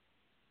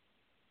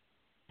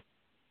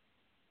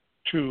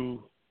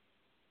to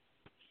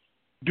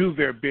do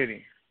their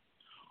bidding.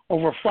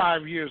 Over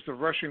 5 years, the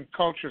Russian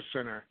Culture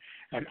Center,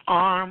 an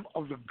arm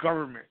of the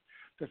government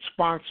that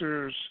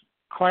sponsors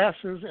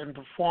classes and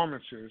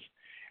performances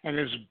and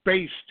is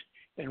based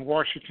in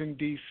Washington,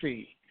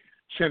 D.C.,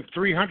 sent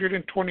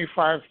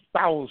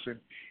 $325,000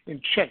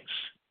 in checks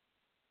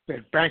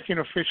that banking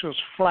officials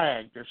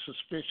flagged as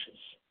suspicious.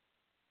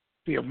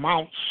 The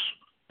amounts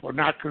were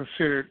not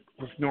considered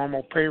with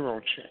normal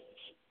payroll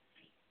checks,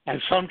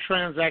 and some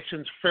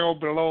transactions fell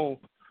below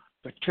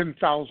the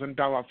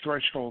 $10,000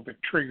 threshold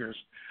that triggers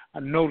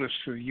a notice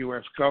to the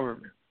U.S.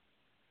 government.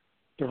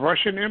 The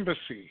Russian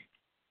embassy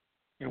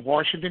in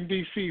Washington,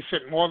 D.C.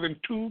 sent more than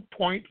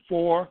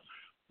 $2.4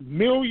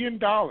 million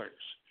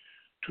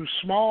to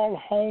small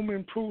home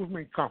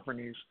improvement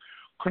companies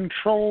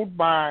controlled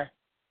by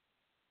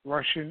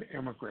Russian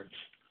immigrants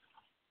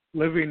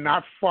living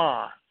not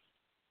far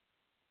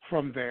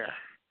from there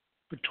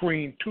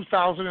between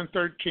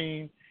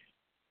 2013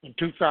 and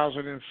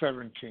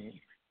 2017.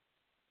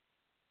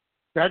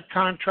 That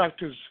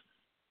contractor's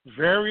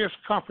various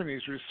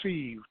companies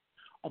received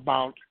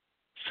about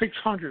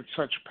 600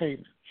 such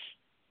payments,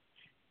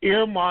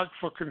 earmarked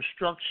for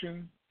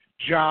construction,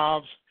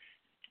 jobs,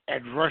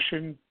 at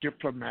Russian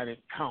diplomatic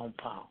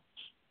compounds.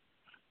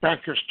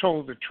 Bankers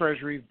told the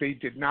Treasury they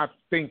did not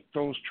think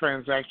those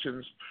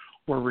transactions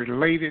were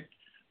related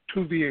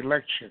to the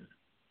election,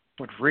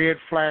 but red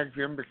flagged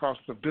them because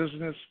the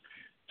business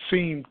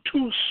seemed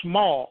too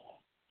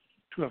small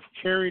to have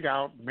carried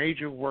out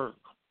major work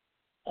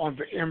on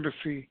the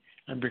embassy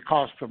and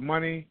because the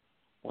money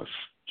was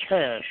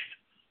cashed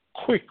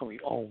quickly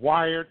or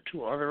wired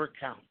to other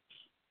accounts.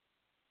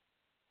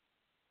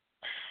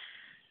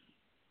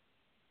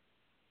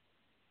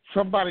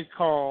 Somebody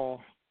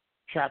call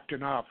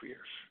Captain Obvious,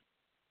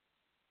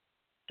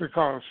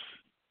 because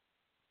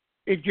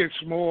it gets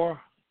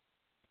more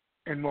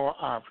and more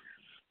obvious.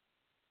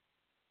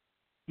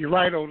 You're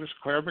right, Otis.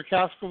 Claire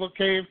McCaskill will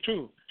cave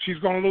too. She's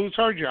going to lose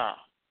her job.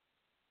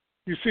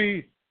 You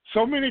see,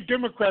 so many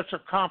Democrats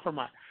are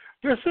compromised.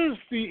 This is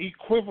the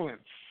equivalence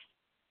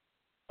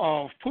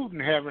of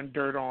Putin having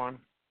dirt on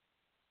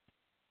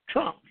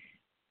Trump.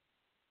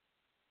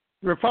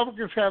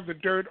 Republicans have the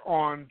dirt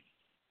on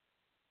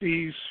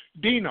these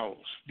Dinos,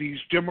 these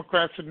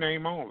Democrats in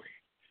name only,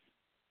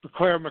 the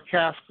Claire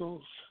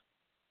McCaskills,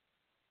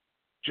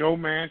 Joe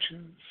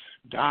Manchins,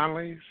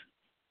 Donnellys.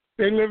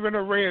 They live in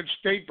a red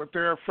state, but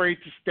they're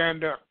afraid to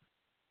stand up.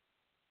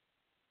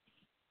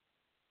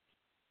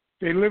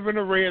 They live in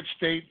a red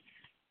state,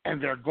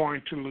 and they're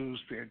going to lose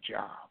their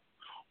job,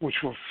 which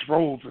will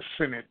throw the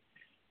Senate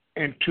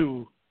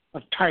into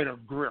a tighter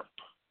grip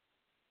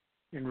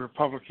in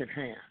Republican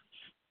hands.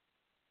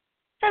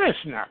 And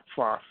it's not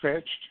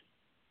far-fetched.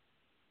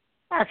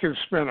 I can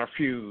spin a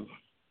few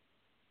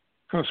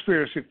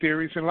conspiracy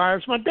theories and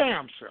lies my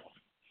damn self.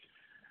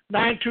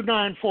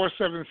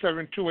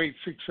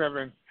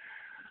 929-477-2867.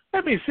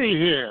 Let me see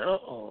here.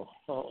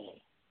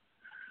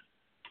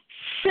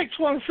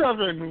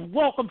 617,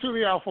 welcome to the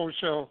ALFO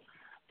Show.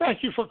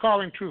 Thank you for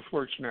calling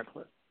TruthWorks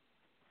Network.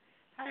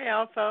 Hi,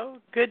 ALFO.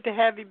 Good to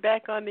have you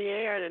back on the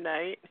air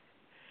tonight.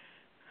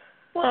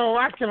 Well,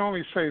 I can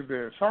only say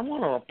this. I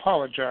want to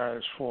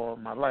apologize for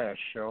my last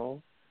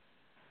show.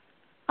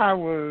 I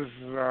was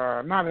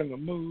not in the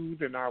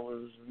mood, and I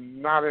was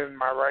not in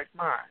my right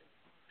mind.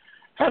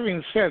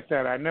 Having said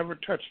that, I never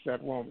touched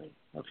that woman,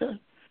 okay?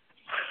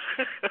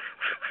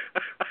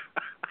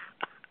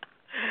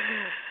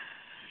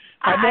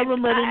 I never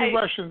met any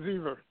Russians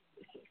either.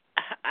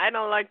 I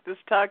don't like this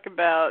talk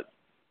about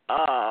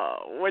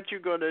what you're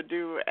going to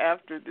do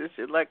after this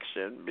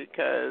election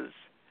because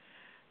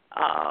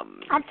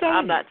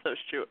I'm not so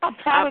sure. I'm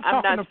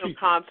not so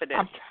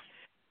confident.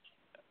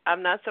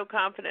 I'm not so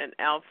confident,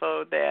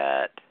 ALFO,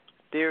 that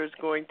there's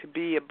going to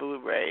be a blue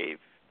wave.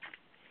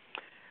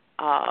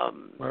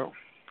 Well,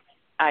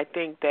 I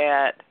think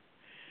that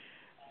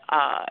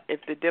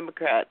if the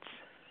Democrats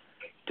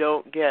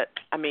don't get,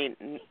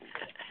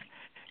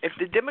 if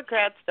the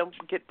Democrats don't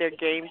get their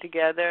game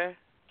together,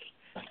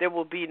 there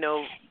will be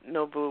no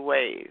blue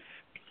wave.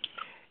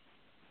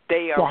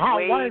 They are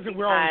way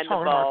behind the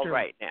ball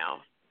right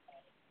now.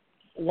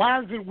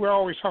 Why is it we're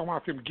always talking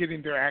about them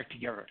getting their act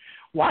together?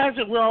 Why is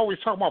it we're always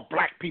talking about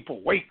black people,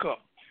 wake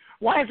up?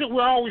 Why is it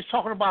we're always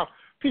talking about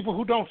people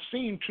who don't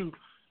seem to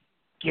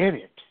get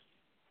it?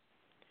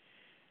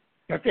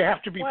 That they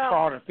have to be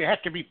proud of, they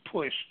have to be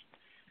pushed.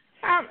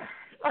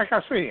 Like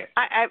I said,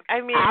 I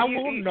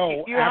will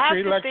know after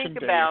Election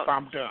Day if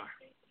I'm done.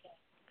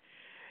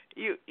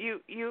 You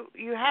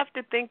have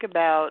to think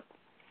about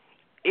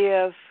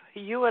if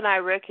you and I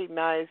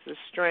recognize the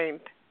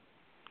strength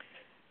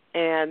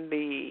and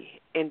the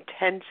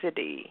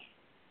intensity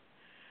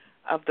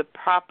of the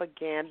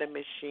propaganda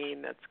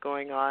machine that's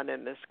going on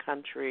in this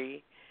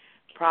country,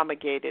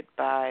 promulgated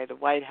by the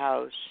White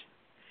House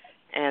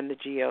and the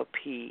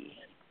GOP,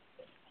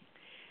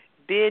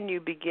 then you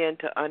begin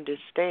to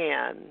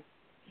understand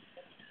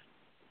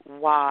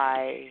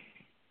why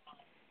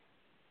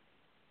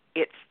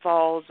it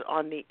falls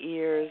on the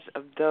ears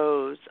of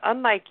those,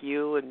 unlike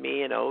you and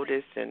me and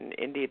Otis and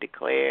India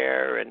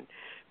Declare and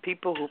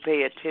people who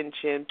pay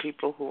attention,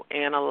 people who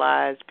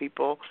analyze,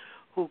 people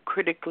who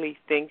critically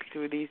think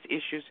through these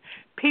issues,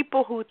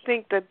 people who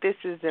think that this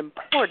is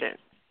important.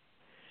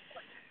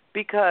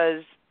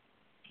 Because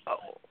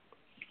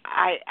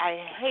I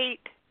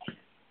hate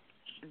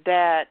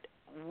that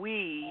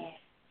we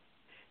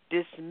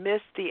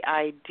dismiss the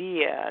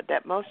idea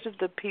that most of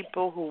the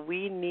people who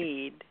we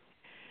need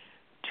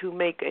to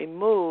make a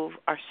move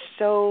are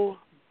so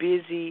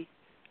busy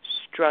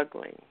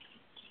struggling.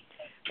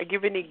 I'll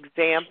give an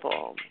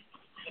example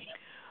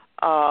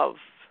of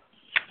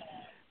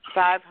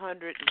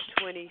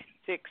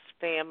 526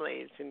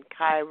 families in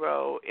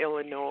Cairo,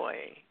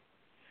 Illinois,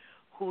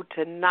 who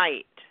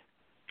tonight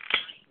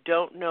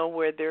don't know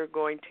where they're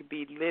going to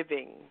be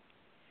living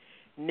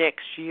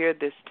next year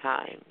this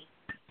time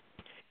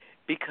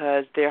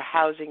because their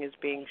housing is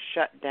being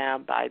shut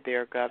down by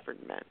their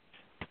government.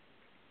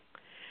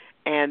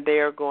 And they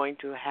are going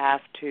to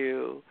have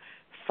to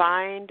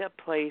find a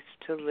place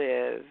to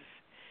live,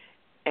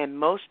 and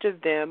most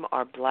of them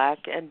are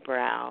black and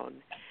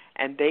brown,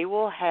 and they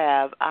will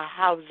have a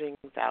housing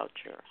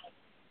voucher.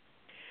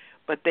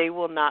 But they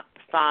will not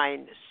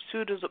find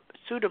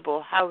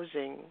suitable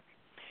housing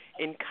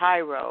in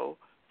Cairo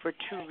for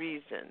two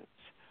reasons.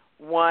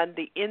 One,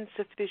 the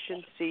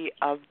insufficiency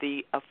of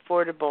the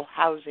affordable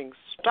housing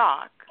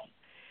stock,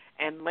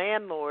 and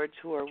landlords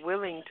who are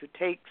willing to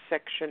take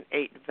Section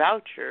 8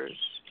 vouchers,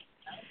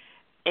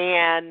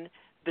 and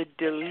the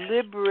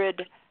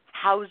deliberate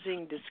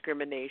housing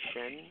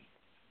discrimination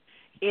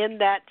in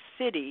that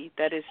city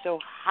that is so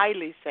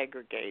highly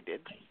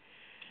segregated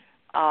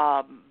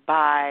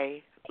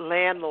by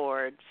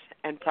landlords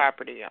and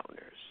property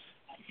owners.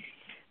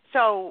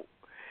 So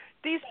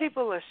these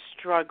people are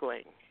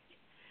struggling,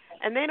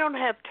 and they don't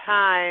have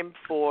time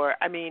for,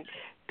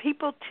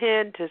 people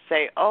tend to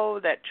say, oh,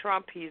 that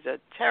Trump, he's a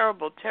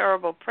terrible,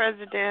 terrible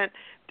president.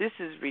 This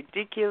is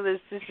ridiculous.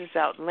 This is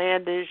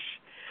outlandish.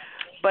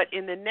 But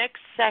in the next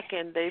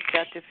second, they've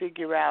got to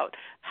figure out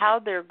where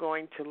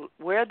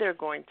they're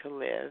going to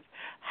live,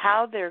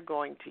 how they're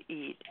going to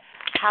eat,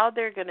 how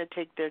they're going to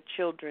take their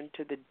children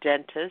to the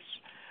dentist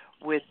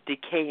with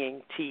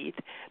decaying teeth.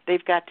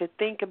 They've got to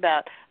think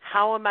about,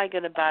 how am I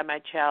going to buy my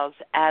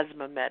child's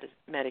asthma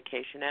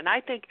medication? And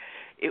I think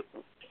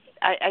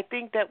I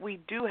think that we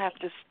do have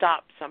to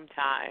stop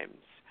sometimes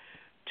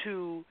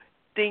to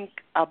think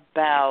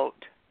about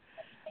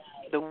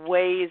the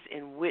ways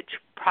in which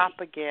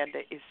propaganda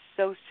is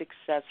so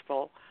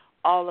successful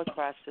all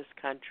across this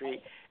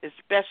country,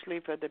 especially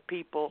for the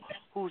people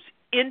whose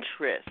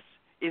interest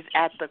is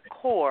at the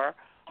core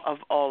of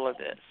all of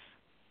this.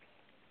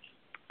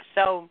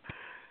 So,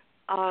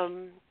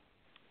 I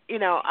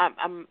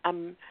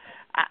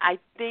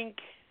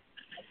think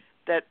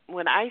that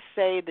when I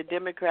say the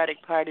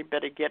Democratic Party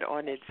better get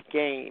on its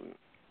game,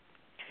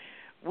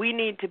 we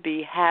need to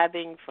be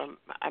having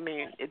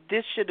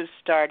this should have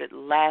started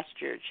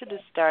last year. It should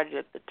have started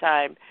at the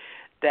time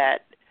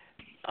that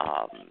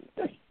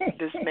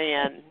this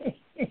man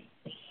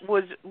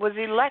was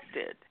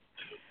elected.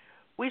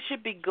 We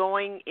should be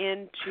going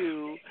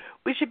into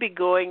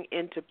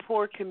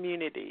poor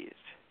communities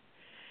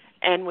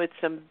and with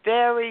some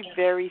very,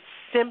 very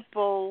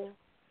simple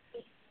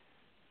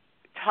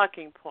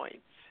talking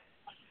points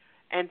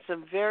and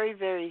some very,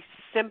 very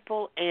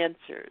simple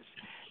answers,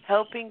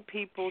 helping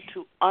people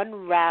to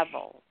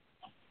unravel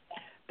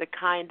the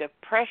kind of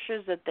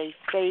pressures that they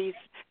face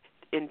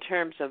in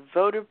terms of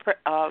voter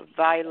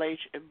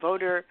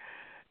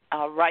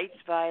rights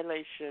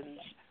violations,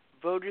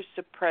 voter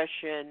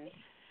suppression,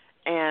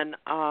 and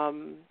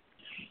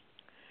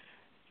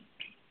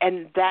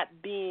that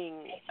being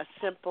a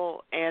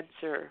simple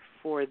answer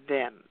for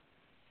them.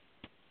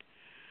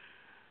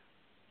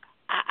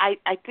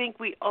 I think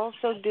we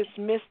also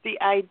dismiss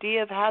the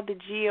idea of how the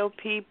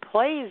GOP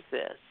plays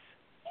this.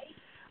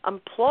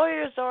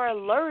 Employers are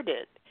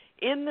alerted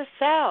in the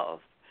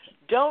South.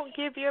 Don't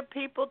give your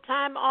people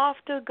time off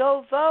to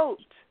go vote.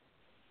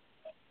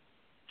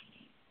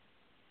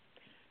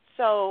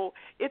 So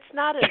it's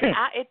not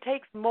it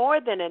takes more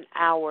than an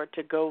hour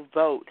to go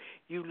vote.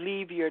 You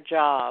leave your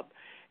job,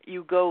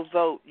 you go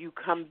vote, you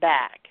come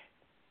back.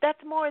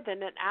 That's more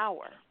than an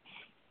hour.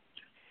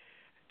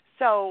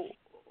 So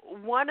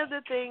one of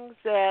the things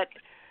that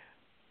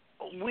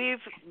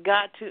we've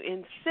got to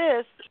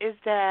insist is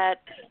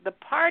that the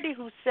party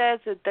who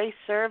says that they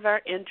serve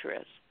our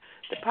interests,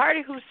 the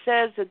party who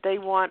says that they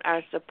want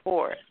our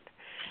support,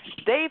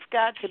 they've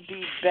got to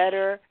be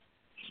better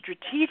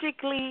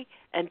strategically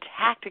and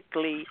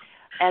tactically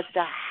as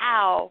to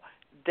how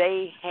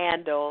they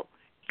handle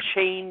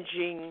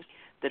changing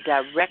the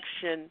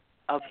direction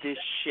of this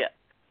ship.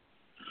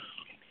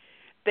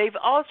 They've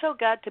also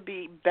got to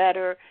be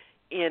better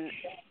in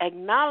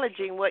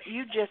acknowledging what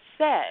you just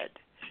said,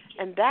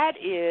 and that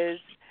is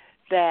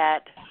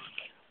that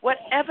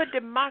whatever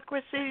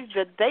democracy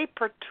that they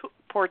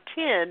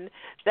portend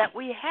that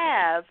we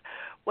have,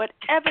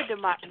 whatever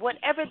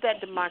that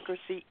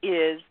democracy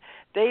is,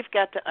 they've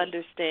got to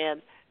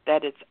understand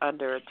that it's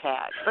under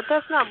attack. But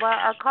that's not why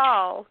I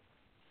called.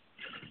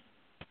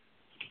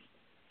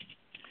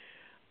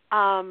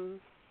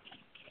 And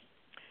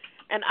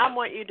I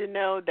want you to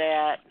know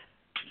that,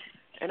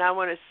 and I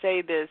want to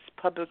say this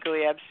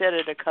publicly. I've said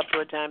it a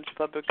couple of times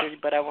publicly,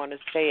 but I want to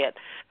say it,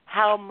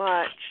 how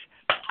much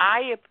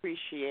I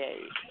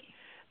appreciate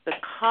the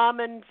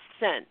common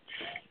sense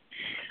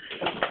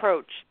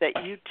approach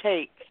that you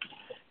take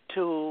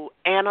to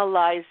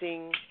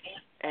analyzing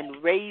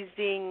and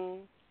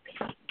raising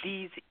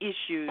these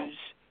issues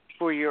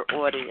for your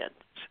audience.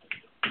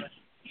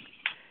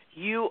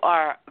 You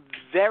are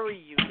very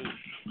unique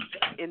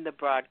in the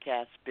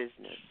broadcast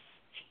business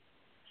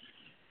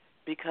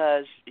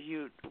because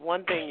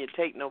one thing, you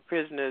take no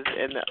prisoners,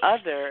 and the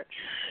other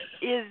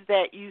is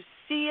that you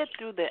see it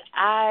through the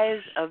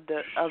eyes of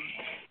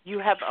you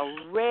have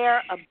a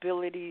rare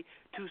ability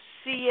to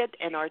see it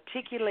and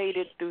articulate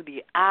it through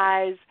the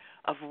eyes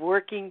of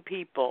working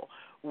people,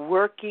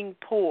 working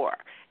poor,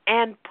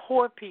 and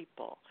poor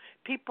people,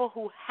 people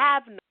who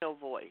have no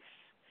voice.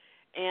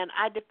 And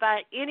I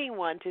defy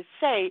anyone to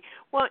say,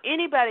 well,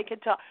 anybody can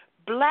talk.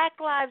 Black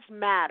Lives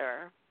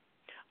Matter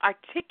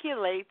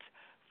articulates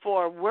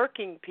for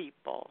working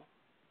people,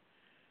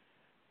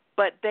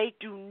 but they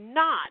do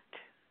not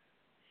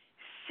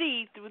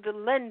see through the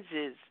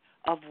lenses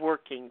of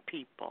working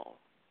people.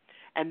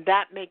 And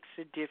that makes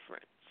a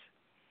difference.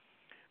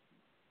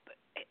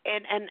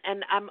 And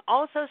I'm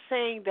also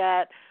saying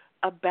that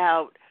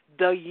about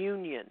the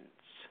unions.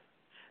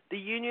 The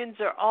unions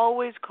are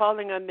always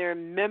calling on their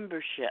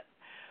membership.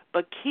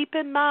 But keep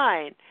in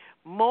mind,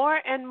 more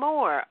and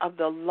more of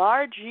the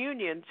large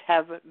unions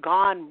have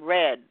gone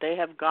red. They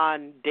have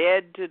gone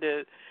dead to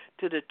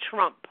the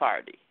Trump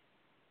party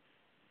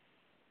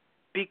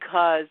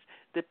because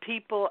the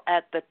people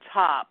at the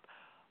top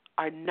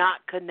are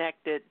not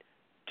connected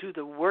to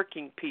the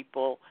working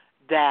people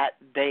that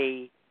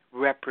they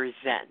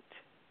represent.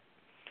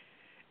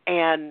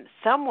 And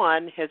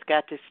someone has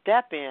got to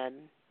step in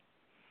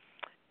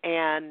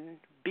and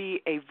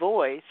be a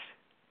voice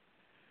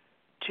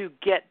to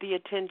get the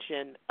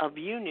attention of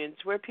unions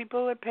where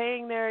people are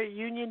paying their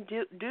union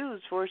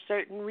dues for a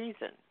certain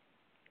reason.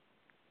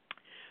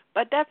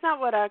 But that's not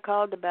what I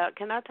called about.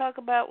 Can I talk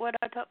about what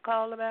I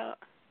called about?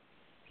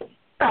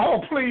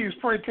 Oh, please,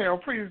 pray tell.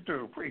 Please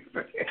do. Please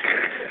do.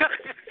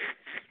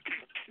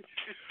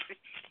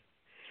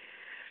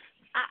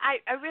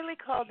 I really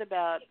called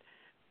about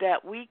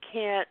that we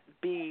can't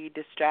be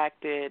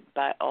distracted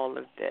by all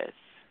of this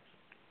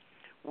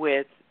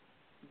with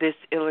this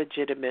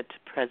illegitimate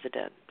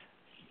president.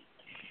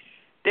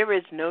 There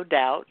is no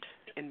doubt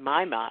in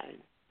my mind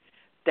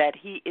that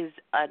he is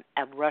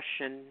a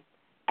Russian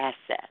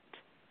asset,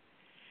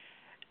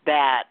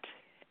 that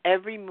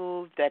every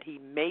move that he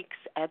makes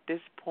at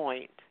this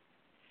point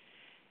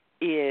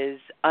is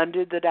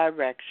under the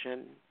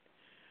direction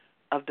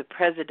of the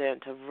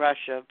president of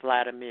Russia,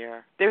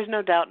 Vladimir. There's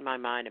no doubt in my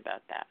mind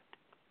about that.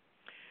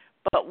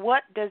 But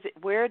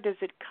where does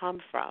it come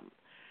from?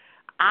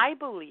 I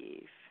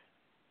believe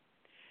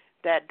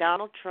that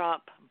Donald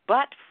Trump,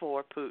 but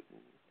for Putin,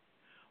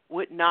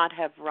 would not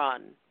have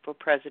run for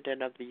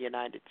president of the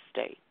United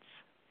States.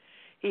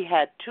 He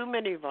had too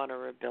many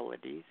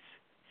vulnerabilities.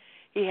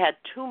 He had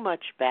too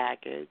much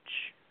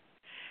baggage.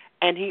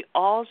 And he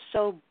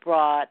also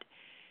brought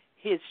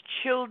his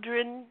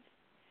children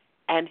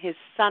and his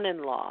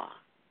son-in-law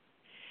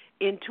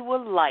into a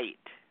light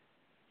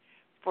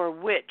for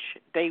which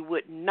they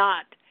would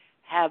not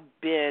have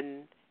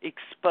been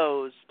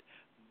exposed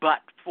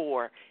but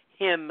for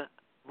him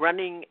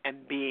running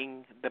and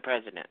being the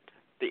president,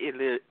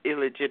 the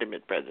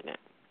illegitimate president.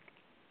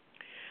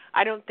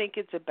 I don't think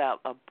it's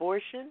about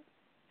abortion.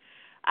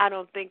 I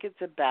don't think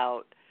it's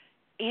about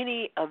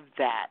any of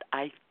that.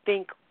 I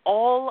think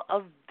all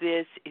of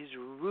this is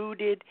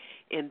rooted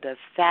in the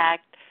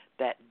fact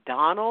that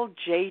Donald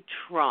J.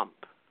 Trump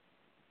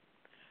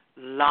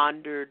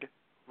laundered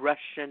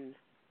Russian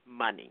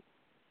money.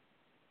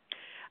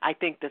 I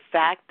think the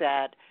fact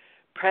that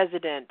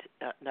President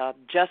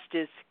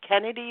Justice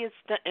Kennedy is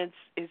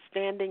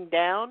standing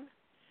down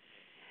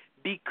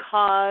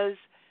because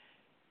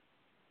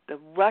the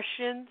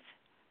Russians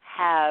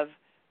are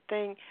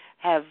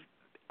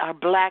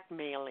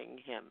blackmailing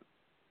him.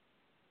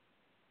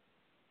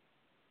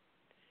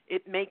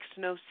 It makes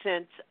no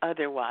sense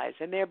otherwise.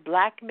 And they're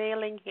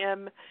blackmailing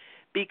him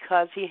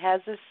because he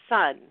has a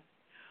son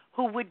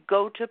who would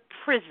go to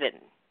prison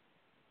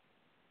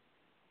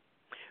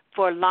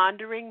for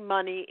laundering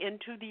money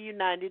into the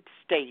United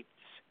States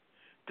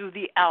through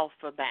the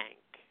ALFO Bank.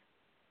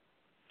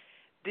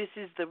 This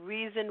is the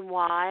reason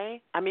why.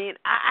 I mean,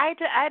 I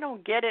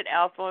don't get it,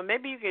 ALFO, and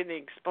maybe you can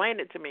explain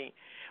it to me,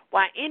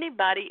 why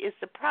anybody is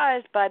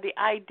surprised by the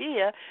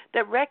idea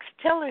that Rex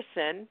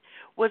Tillerson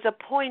was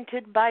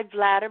appointed by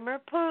Vladimir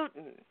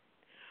Putin,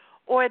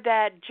 or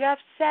that Jeff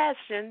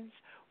Sessions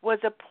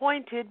was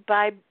appointed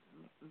by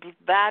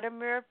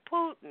Vladimir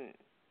Putin,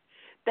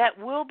 that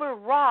Wilbur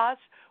Ross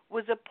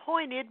was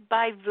appointed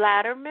by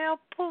Vladimir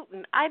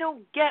Putin. I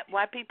don't get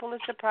why people are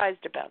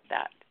surprised about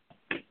that.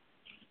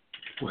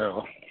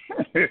 Well,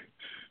 I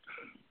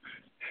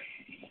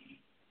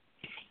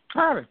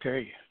gotta tell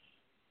you,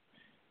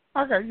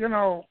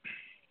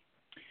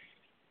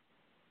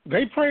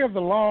 they play the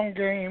long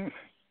game,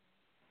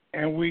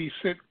 and we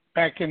sit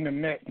back in the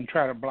net and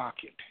try to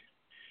block it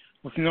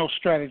with no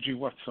strategy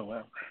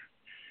whatsoever.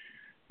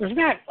 It's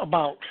not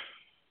about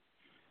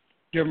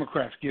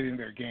Democrats getting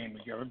their game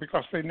together,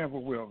 because they never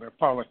will. They're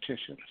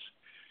politicians.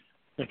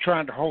 They're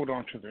trying to hold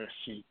on to their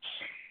seats.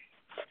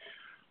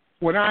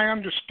 When I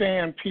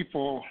understand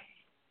people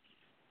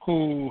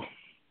who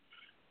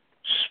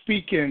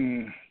speak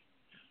in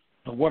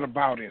the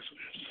whataboutisms,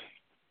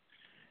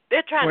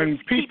 they're trying when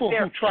to people keep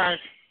their, who try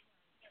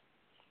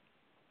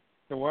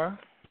the what?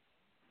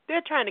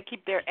 They're trying to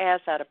keep their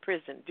ass out of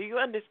prison. Do you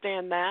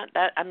understand that?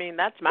 That's my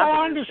position.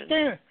 I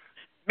understand.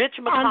 Mitch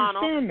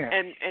McConnell I understand that.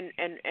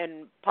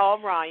 and Paul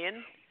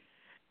Ryan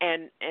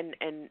and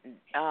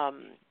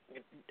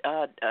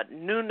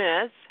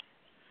Nunes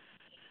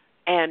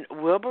and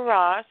Wilbur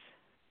Ross,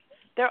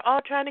 they're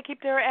all trying to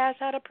keep their ass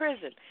out of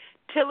prison.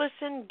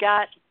 Tillerson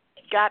got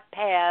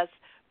passed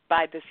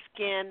by the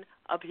skin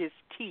of his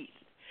teeth,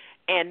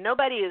 and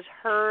nobody has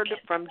heard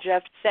from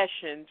Jeff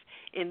Sessions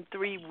in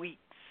 3 weeks.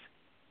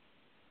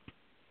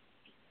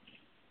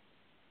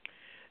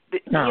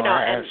 Now,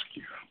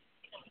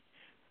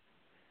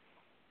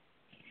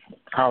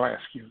 I'll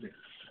ask you this.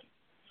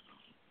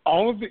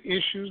 All of the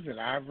issues that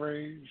I've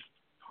raised,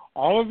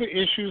 all of the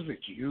issues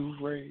that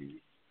you've raised,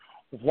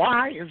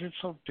 why is it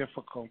so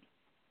difficult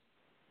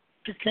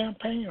to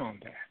campaign on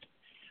that?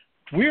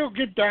 We'll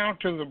get down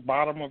to the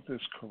bottom of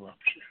this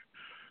corruption.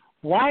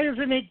 Why is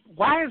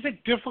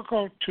it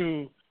difficult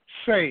to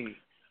say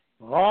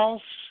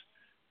Ross,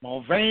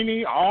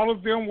 Mulvaney, all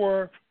of them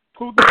were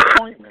Putin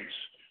appointments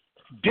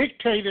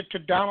dictated to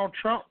Donald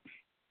Trump,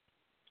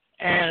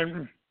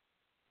 and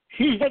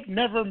he had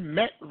never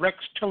met Rex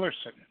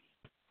Tillerson.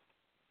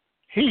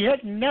 He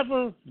had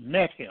never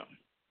met him.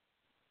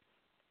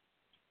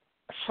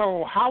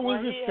 So how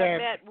was it that... He had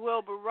met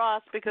Wilbur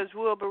Ross because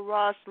Wilbur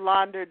Ross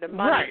laundered the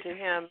money to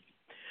him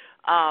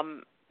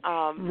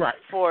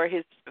for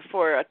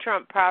a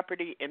Trump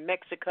property in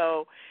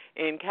Mexico,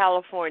 in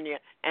California,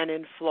 and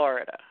in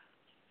Florida.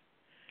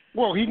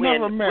 Well, he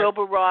never met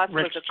Wilbur Ross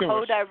Rex was a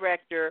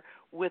co-director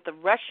with a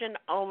Russian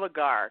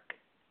oligarch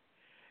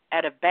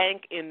at a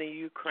bank in the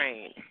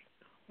Ukraine.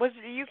 Was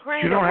it the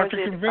Ukraine? You don't have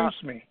to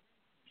convince me.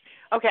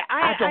 Okay,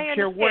 I don't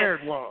care understand, where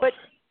it was.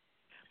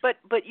 But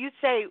you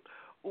say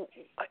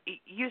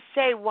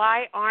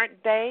why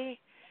aren't they?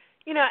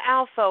 You know,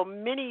 ALFO,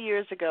 many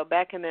years ago,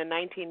 back in the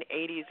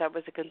 1980s, I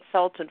was a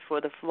consultant for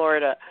the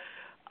Florida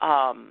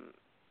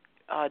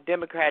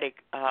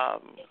Democratic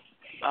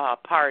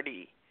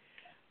Party,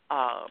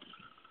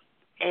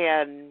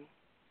 and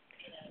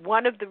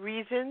one of the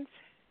reasons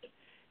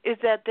is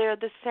that they're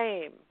the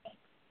same.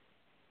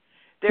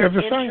 Their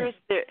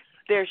interests,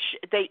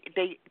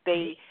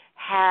 they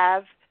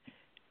have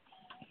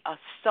a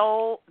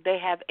soul. They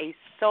have a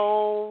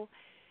soul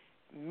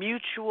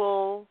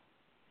mutual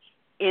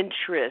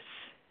interest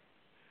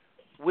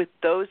with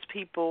those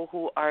people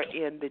who are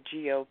in the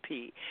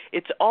GOP.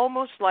 It's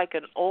almost like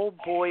an old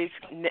boys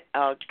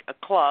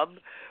club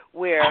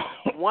where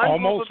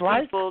one group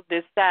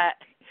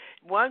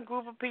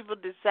of people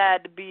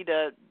decide to be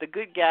the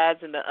good guys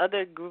and the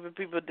other group of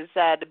people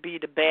decide to be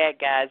the bad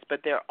guys,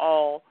 but they're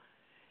all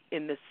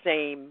in the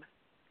same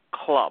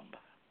club.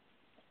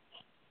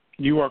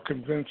 You are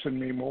convincing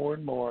me more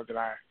and more that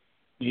I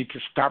need to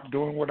stop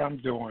doing what I'm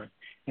doing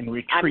and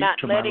retreat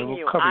to my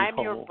little cubby hole. I'm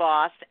your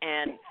boss,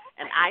 and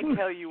I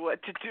tell you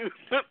what to do.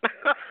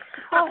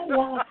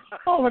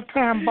 all the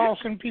time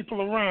bossing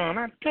people around,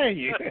 I tell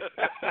you.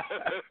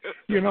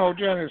 You know,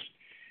 Janice,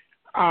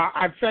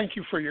 I thank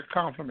you for your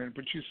compliment,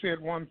 but you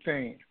said one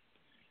thing,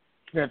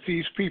 that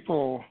these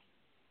people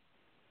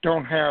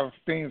don't have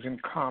things in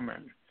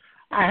common.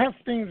 I have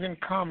things in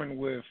common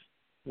with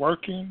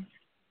working.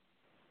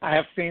 I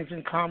have things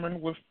in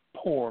common with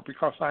poor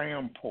because I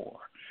am poor.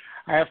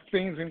 I have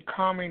things in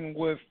common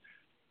with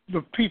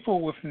the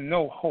people with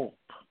no hope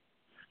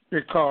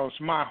because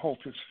my hope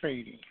is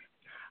fading.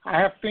 I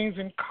have things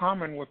in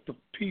common with the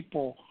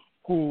people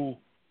who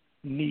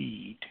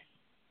need,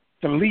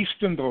 the least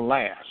and the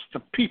last,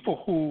 the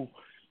people who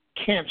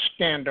can't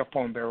stand up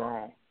on their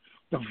own.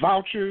 The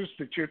vouchers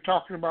that you're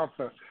talking about,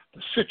 the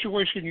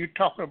situation you're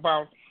talking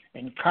about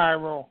in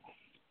Cairo,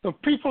 the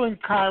people in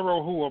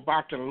Cairo who are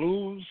about to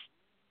lose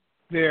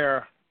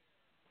their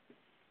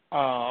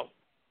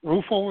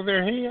roof over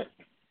their head.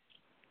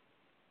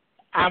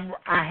 I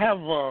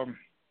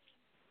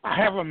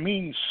have a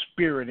mean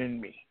spirit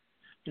in me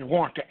and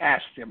want to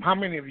ask them, how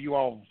many of you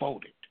all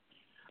voted?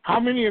 How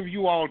many of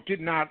you all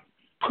could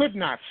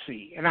not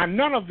see? And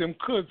none of them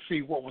could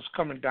see what was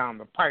coming down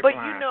the pipeline.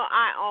 But you know,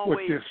 I always,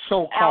 with this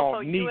so-called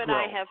ALFO, Negro you and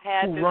I have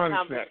had who this runs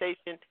conversation.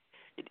 that.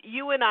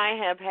 You and I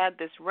have had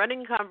this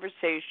running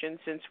conversation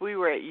since we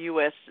were at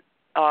U.S.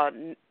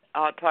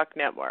 Talk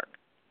Network.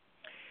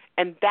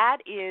 And that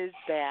is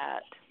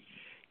that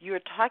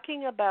you're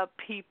talking about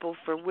people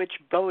for which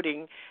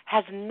voting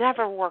has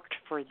never worked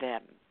for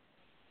them.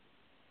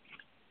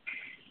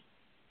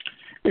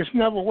 It's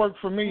never worked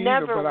for me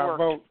either, but I vote.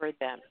 Never worked for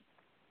them.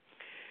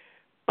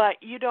 But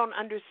you don't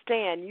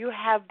understand. You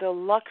have the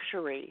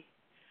luxury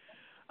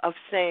of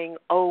saying,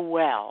 oh,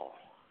 well.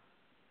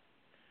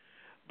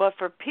 But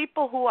for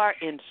people who are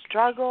in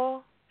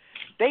struggle,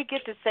 they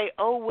get to say,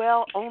 oh,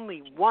 well,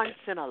 only once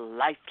in a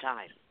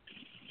lifetime.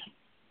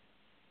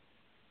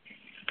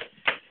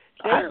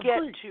 You're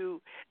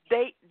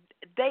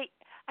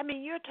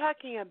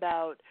talking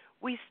about,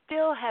 we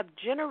still have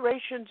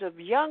generations of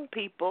young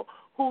people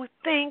who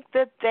think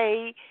that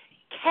they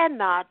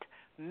cannot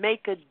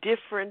make a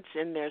difference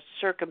in their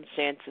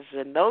circumstances,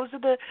 and those are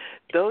the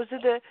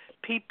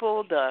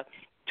people, the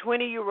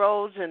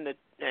 20-year-olds and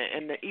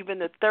even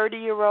the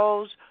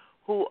 30-year-olds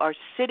who are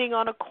sitting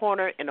on a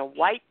corner in a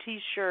white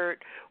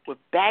T-shirt with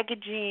baggy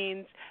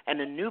jeans and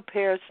a new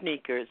pair of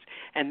sneakers,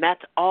 and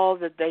that's all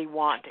that they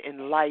want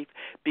in life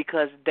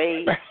because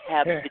they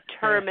have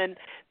determined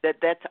that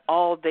that's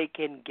all they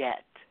can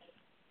get.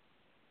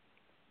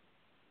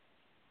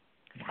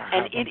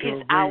 And it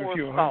is our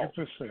fault.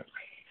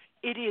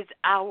 It is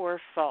our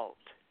fault.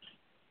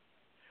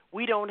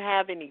 We don't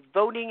have any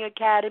voting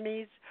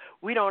academies.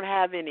 We don't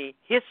have any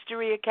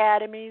history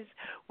academies.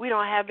 We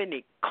don't have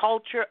any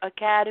culture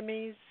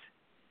academies.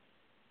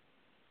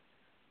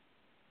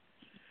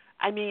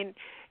 I mean,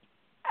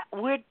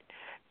 we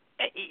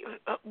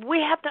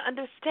have to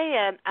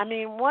understand,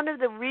 one of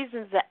the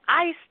reasons that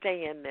I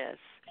stay in this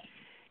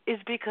is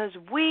because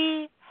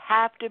we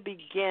have to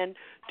begin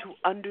to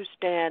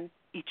understand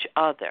each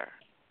other.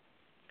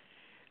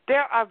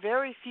 There are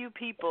very few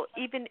people,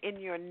 even in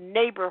your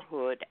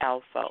neighborhood,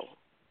 ALFO,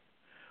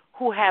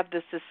 who have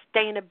the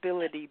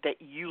sustainability that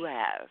you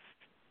have.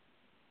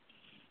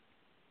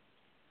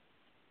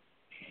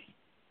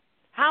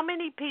 How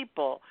many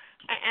people,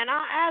 and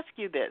I'll ask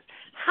you this,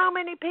 how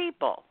many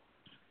people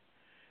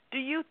do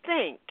you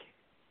think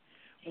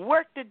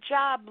worked a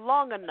job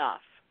long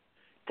enough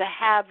to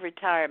have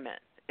retirement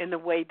in the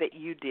way that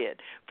you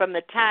did? From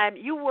the time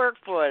you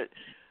worked for,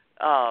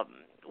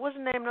 what's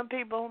the name of them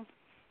people?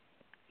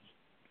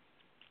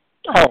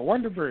 Oh,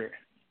 Wonder Bread.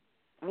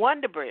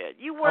 Wonder Bread.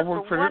 You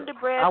worked for Wonder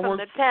Bread from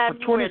the time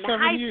you were in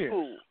high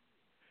school.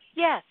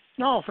 Yes.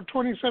 No, for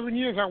 27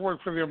 years I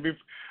worked for them.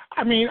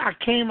 I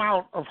came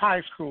out of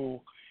high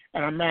school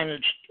and I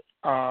managed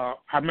a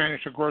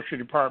grocery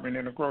department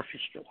in a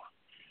grocery store.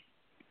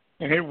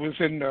 and it was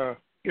in the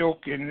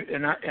ilk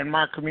in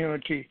my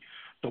community,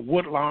 the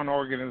Woodlawn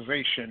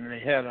organization. They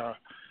had a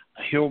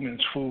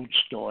Hillman's food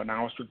store, and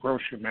I was the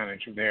grocery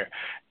manager there.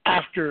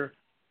 After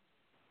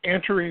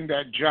entering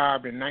that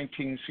job in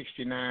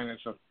 1969 as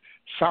a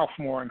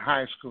sophomore in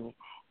high school,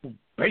 who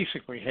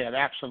basically had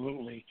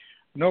absolutely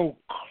no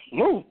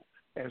clue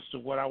as to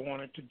what I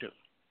wanted to do,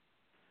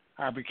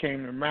 I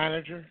became the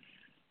manager.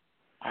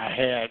 I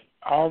had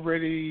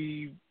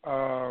already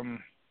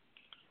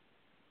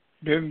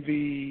been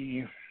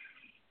the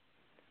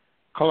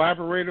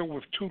collaborator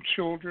with 2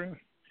 children,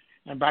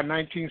 and by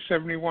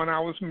 1971 I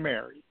was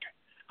married.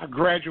 I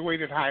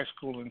graduated high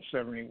school in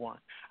 71.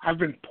 I've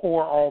been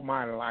poor all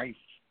my life.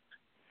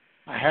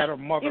 I had a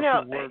mother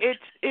who worked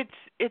it's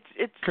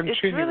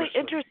really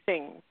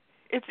interesting.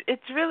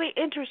 It's really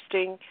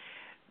interesting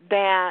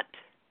that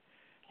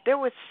there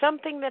was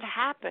something that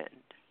happened,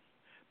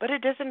 but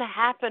it doesn't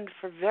happen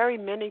for very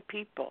many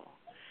people.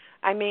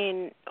 I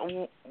mean,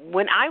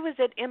 when I was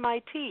at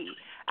MIT,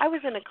 I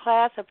was in a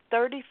class of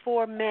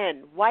 34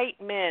 men,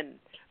 white men,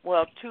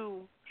 well,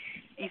 2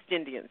 East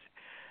Indians,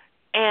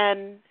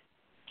 and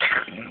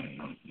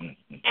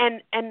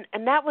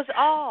that was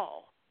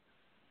all.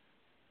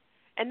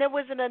 And there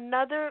wasn't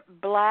another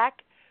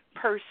black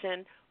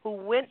person who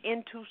went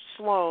into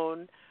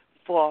Sloan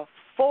for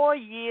 4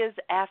 years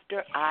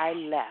after I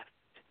left.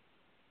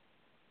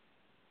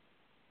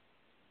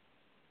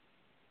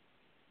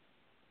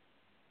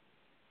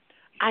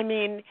 I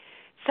mean,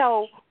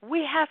 so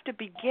we have to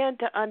begin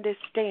to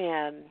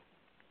understand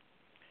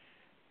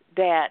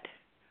that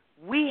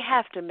we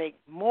have to make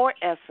more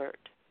effort,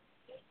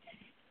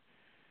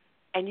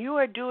 and you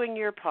are doing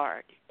your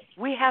part.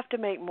 We have to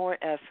make more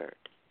effort.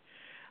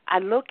 I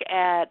look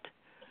at,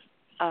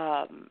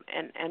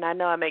 and I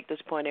know I make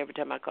this point every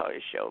time I call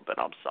your show, but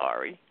I'm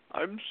sorry.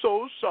 I'm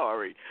so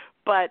sorry.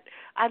 But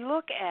I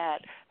look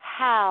at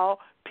how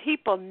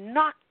people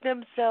knock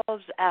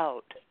themselves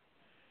out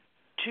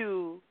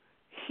to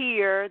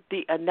hear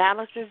the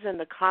analysis and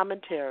the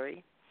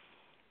commentary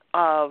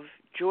of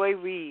Joy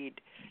Reid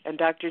and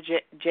Dr.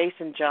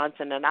 Jason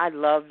Johnson, and I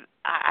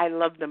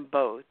love them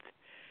both.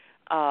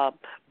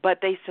 But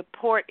they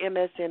support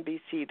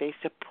MSNBC, they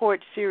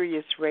support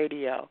Sirius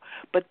Radio,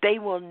 but they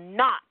will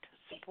not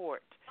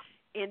support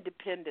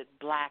independent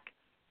black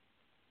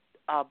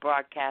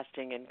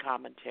broadcasting and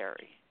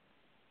commentary.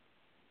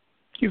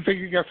 You think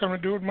you got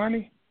something to do with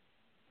money?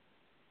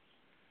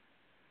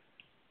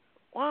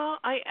 Well,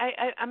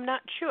 I'm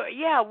not sure.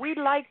 Yeah, we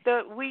like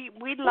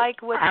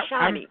what's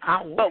shiny.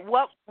 But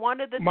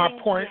one of the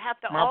things we have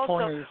to my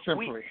point is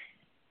simply,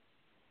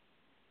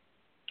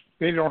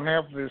 they don't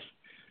have this.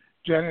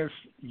 Janice,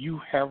 you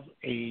have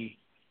a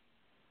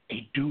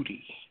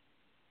duty.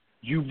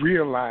 You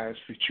realize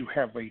that you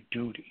have a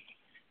duty.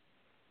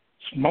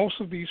 Most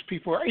of these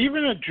people,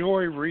 even a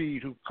Joy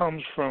Reid who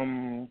comes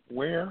from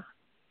where?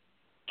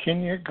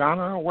 Kenya,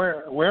 Ghana,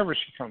 wherever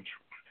she comes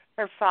from.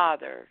 Her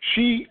father.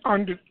 She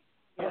understands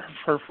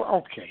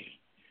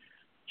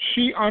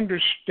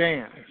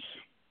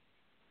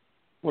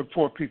what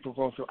poor people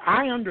go through.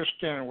 I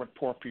understand what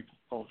poor people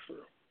go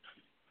through.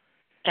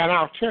 And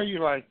I'll tell you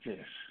like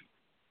this.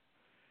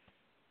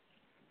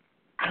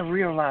 I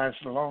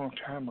realized a long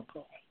time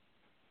ago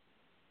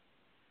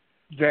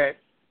that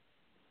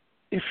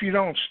if you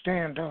don't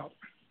stand up,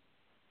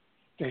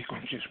 they're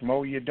going to just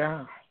mow you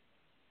down.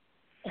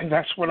 And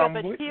that's what I'm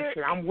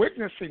witnessing. I'm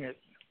witnessing it.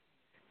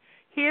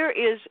 Here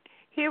is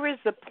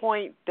the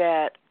point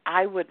that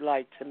I would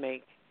like to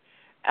make,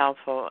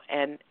 ALFO,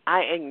 and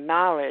I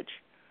acknowledge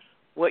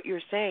what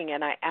you're saying,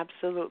 and I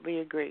absolutely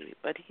agree.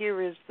 But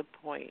here is the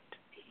point.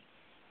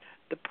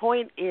 The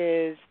point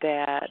is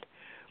that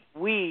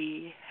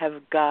we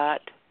have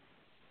got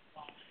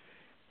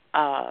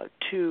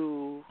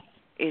to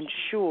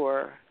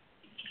ensure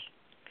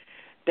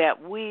that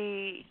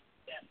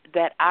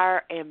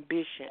our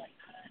ambition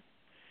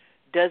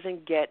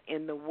doesn't get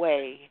in the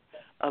way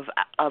of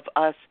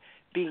us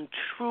being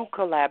true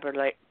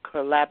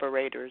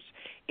collaborators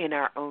in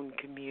our own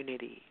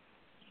community.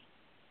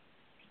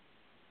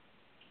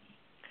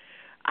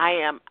 I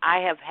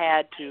have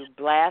had to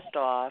blast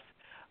off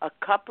a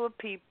couple of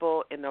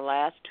people in the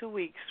last 2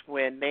 weeks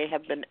when they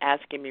have been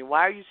asking me,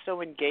 why are you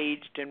so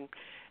engaged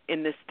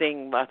in this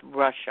thing with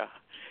Russia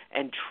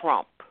and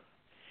Trump?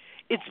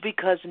 It's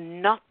because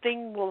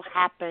nothing will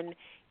happen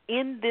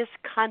in this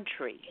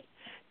country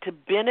to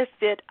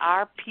benefit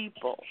our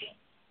people,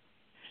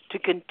 to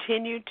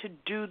continue to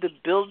do the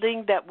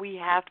building that we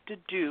have to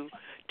do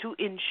to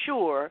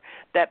ensure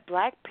that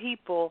black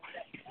people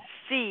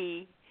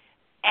see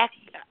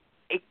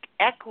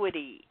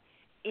equity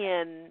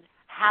in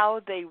how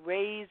they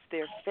raise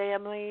their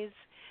families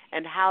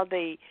and how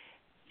they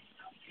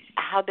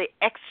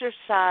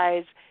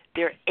exercise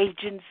their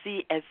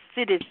agency as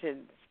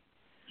citizens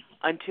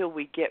until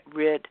we get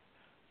rid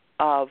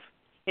of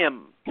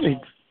him.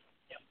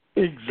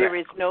 Exactly. There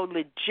is no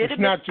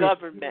legitimate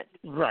government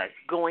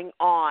going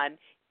on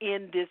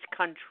in this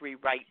country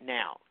right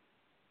now.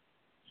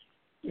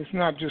 It's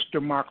not just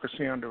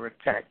democracy under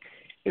attack.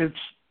 It's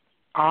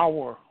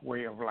our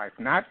way of life,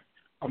 not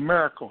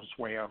America's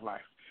way of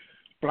life.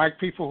 Black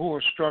people who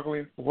are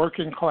struggling,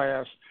 working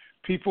class,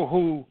 people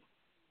who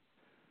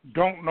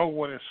don't know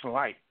what it's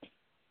like.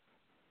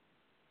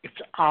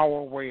 It's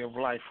our way of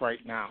life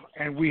right now.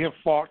 And we have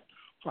fought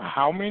for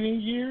how many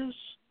years?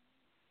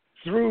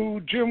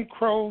 Through Jim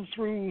Crow,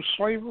 through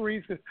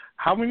slavery.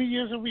 How many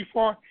years have we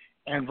fought?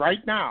 And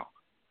right now,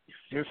 if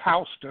this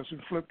House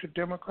doesn't flip to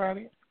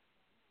Democratic,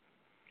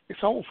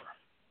 it's over.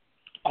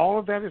 All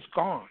of that is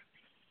gone.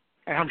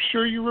 And I'm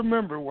sure you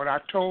remember what I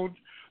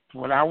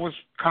was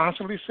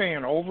constantly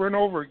saying over and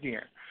over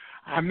again.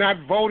 I'm not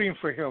voting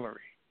for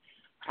Hillary.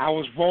 I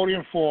was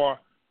voting for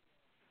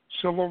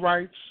civil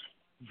rights,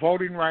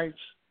 voting rights,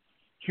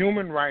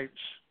 human rights,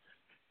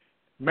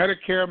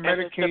 Medicare,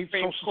 Medicaid,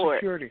 Social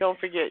Security. Don't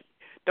forget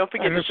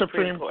and the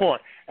Supreme Court.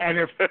 And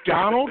if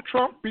Donald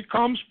Trump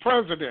becomes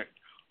president,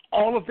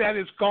 all of that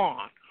is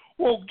gone.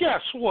 Well,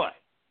 guess what?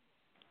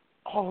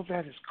 All of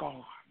that is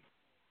gone.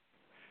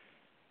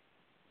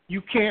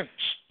 You can't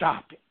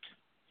stop it.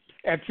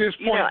 At this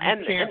point,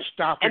 you can't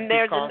stop it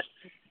because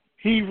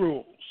he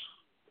rules.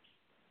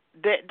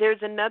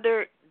 There's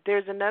another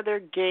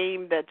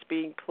game that's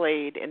being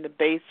played in the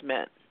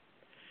basement,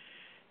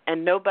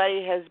 and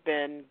nobody has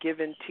been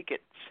given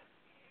tickets.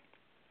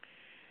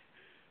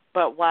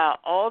 But while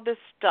all this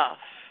stuff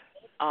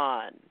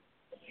on,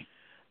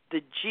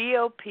 the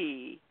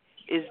GOP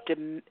is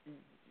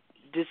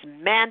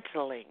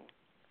dismantling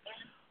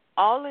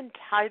all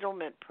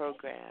entitlement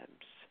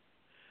programs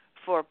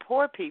for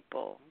poor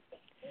people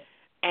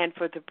and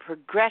for the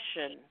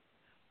progression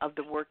of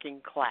the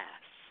working class.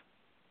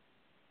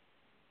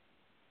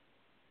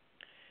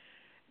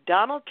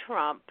 Donald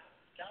Trump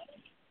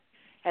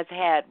has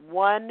had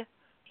one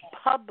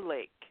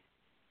public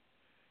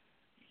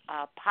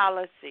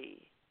policy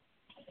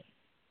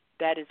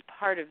that is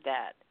part of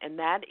that, and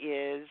that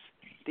is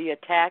the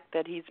attack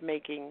that he's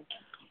making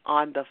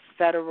on the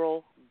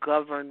federal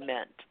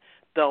government,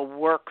 the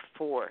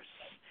workforce,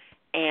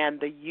 and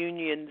the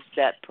unions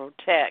that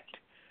protect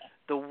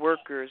the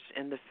workers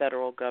in the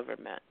federal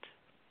government.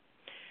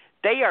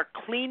 They are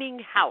cleaning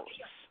house.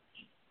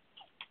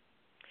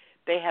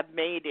 They have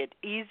made it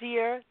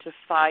easier to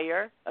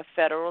fire a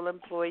federal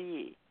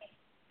employee,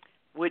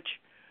 which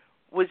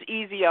was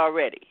easy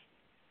already.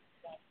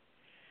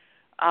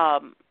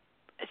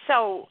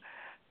 So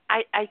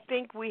I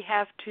think we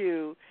have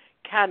to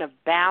kind of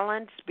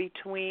balance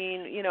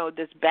between,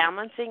 this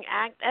balancing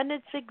act, and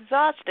it's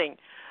exhausting.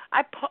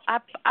 I put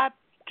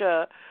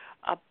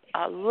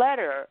a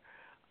letter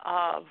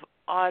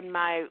on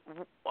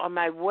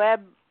my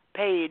web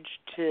page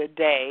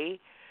today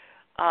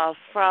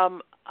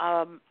from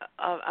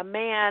a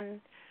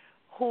man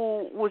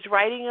who was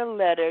writing a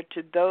letter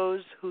to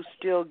those who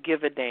still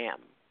give a damn.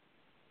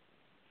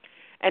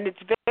 And it's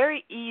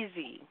very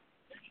easy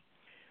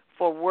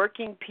for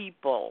working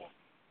people.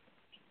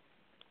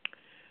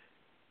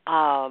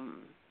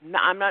 I'm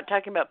not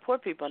talking about poor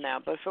people now,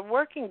 but for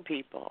working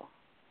people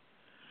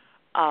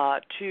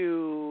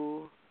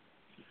to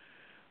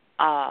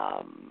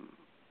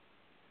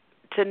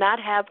not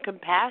have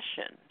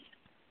compassion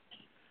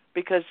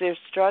because they're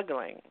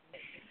struggling,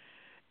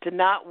 to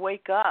not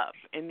wake up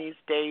in these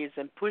days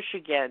and push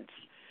against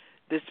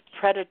this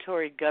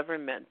predatory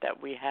government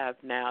that we have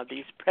now,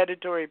 these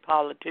predatory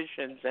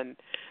politicians and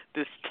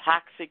this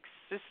toxic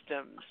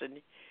systems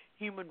and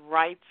human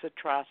rights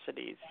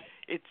atrocities.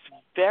 It's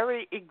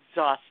very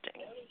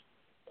exhausting.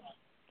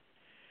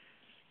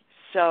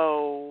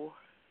 So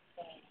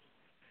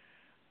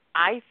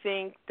I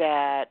think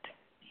that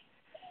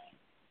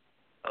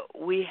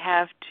we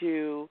have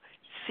to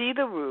see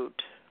the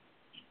root,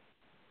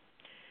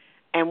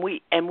 and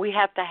we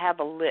have to have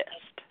a list.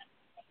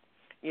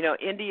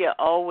 India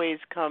always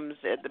comes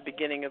at the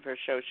beginning of her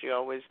show. She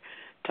always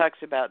talks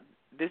about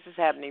this is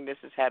happening, this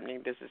is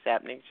happening, this is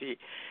happening.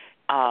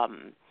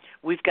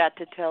 We've got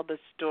to tell the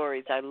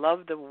stories. I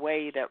love the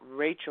way that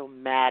Rachel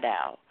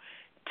Maddow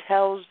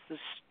tells the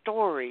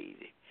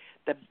story,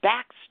 the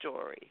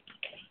backstory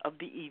of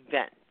the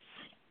events.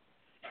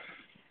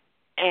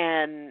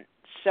 And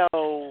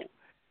so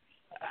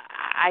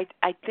I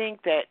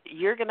think that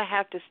you're going to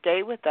have to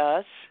stay with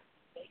us,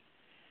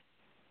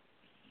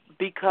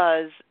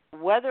 because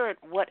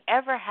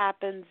whatever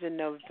happens in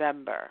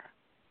November,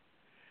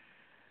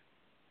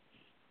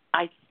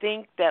 I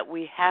think that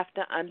we have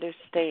to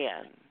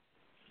understand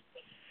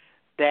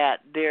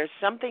that there's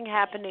something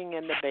happening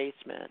in the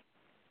basement.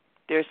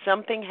 There's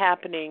something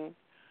happening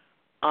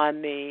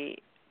on the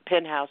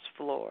penthouse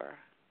floor.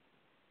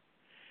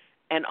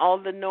 And all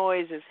the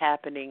noise is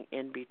happening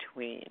in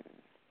between.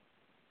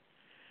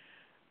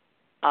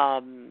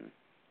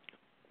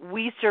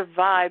 We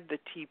survived the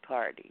Tea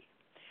Party.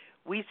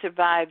 We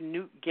survived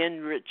Newt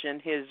Gingrich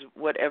and his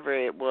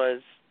whatever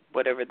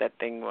that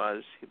thing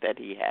was that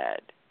he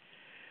had.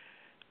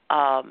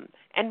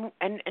 And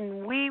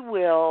we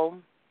will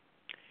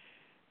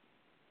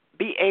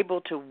be able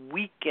to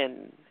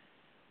weaken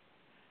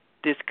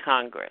this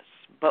Congress,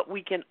 but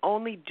we can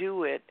only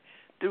do it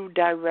through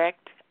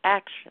direct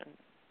action.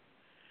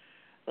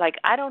 Like,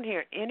 I don't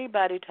hear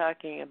anybody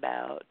talking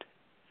about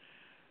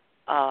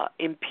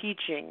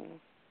impeaching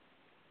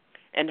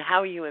and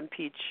how you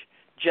impeach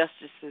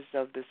justices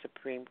of the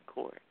Supreme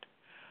Court,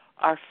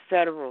 or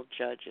federal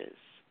judges,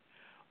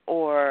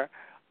 or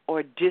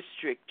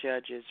district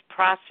judges,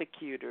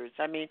 prosecutors.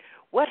 I mean,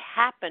 what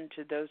happened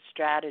to those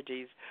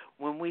strategies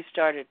when we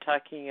started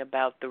talking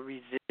about the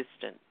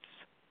resistance?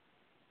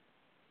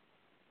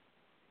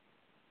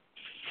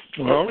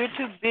 Well, we're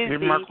too busy.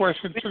 Here's my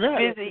question to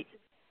that.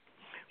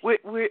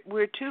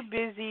 We're too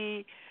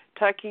busy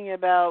talking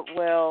about,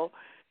 well,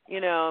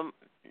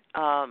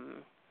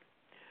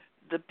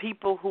 the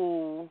people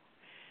who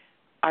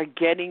are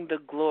getting the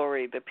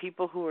glory, the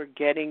people who are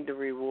getting the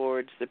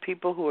rewards, the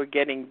people who are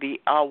getting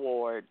the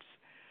awards,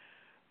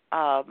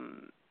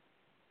 and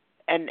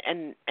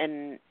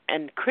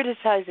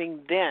criticizing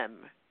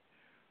them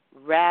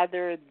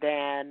rather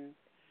than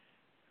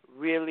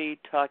really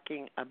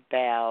talking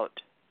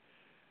about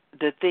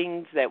the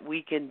things that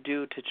we can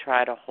do to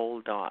try to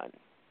hold on.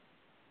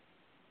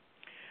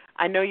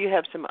 I know you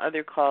have some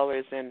other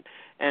callers, and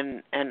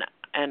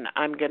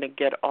I'm going to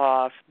get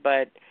off,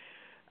 but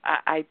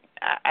I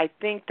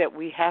think that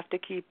we have to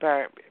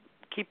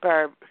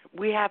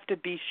we have to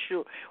be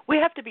sure, we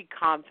have to be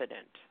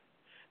confident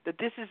that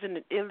this is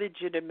an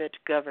illegitimate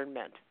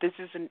government, this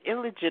is an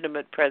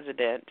illegitimate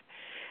president,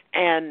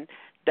 and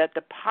that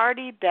the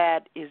party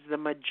that is the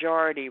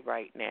majority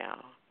right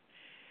now,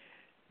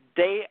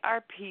 they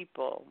are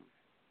people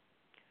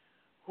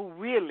who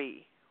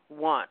really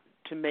want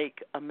to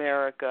make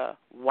America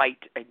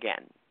white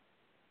again.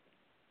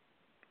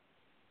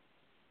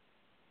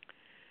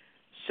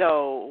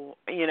 So,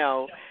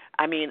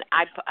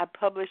 I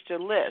published a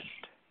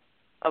list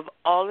of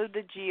all of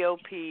the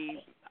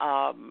GOP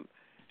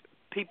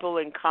people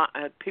in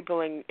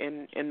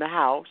the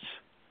House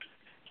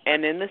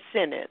and in the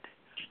Senate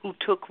who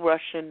took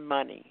Russian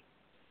money.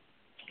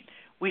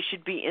 We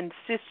should be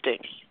insisting.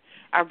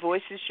 Our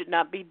voices should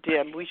not be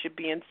dimmed. We should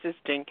be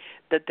insisting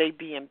that they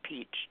be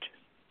impeached.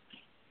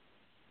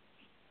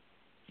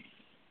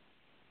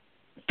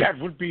 That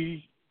would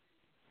be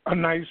a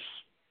nice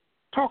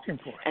talking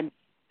point.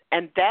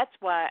 And that's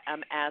why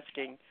I'm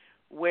asking,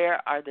 where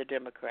are the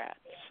Democrats?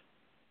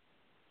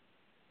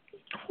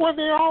 Well,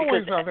 they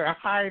always are. They're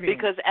hiding.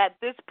 Because at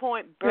this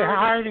point,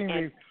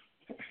 Bernie,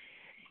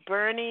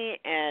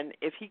 and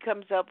if he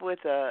comes up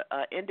with a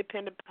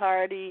independent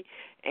party,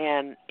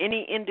 and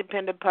any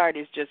independent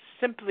party is just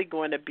simply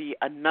going to be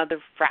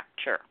another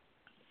fracture.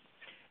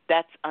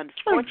 That's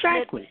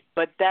unfortunate,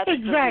 but that's the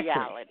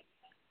reality.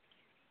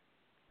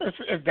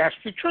 That's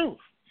the truth.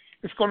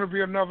 It's going to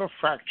be another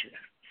fracture.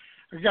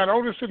 I got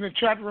Otis in the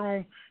chat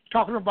room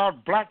talking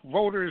about black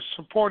voters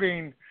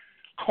supporting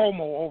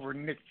Cuomo over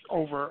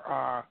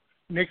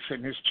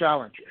Nixon, his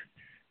challenger.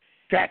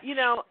 That's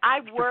the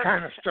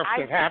kind of stuff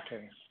that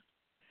happens.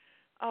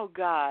 Oh,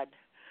 God.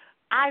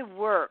 I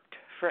worked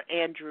for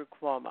Andrew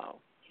Cuomo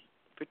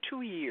for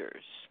 2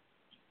 years.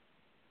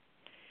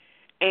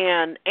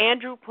 And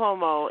Andrew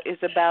Cuomo is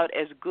about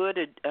as good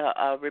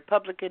a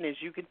Republican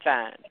as you can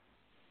find.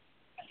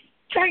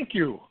 Thank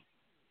you.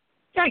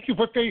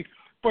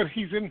 But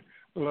he's in.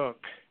 Look,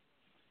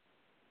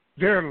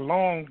 their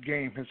long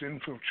game has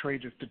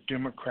infiltrated the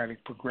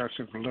Democratic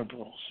progressive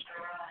liberals.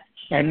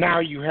 And now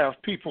you have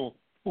people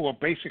who are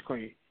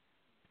basically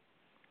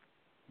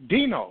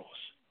dinos,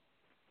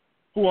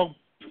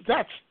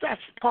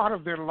 that's part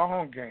of their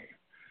long game.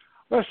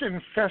 Let's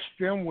infest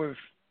them with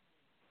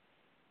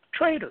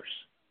traitors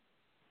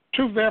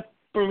to their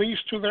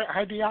beliefs, to their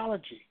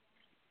ideology.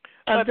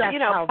 And that's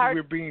how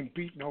we're being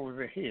beaten over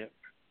the head.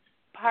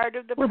 Part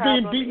of the we're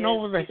problem being beaten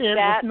over the head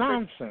with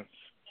nonsense.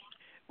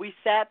 We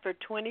sat for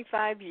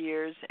 25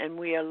 years and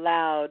we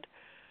allowed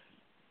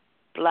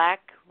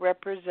black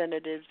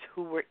representatives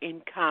who were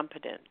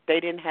incompetent. They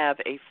didn't have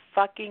a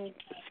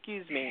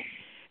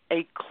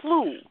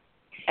clue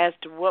as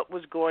to what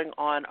was going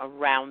on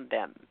around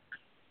them.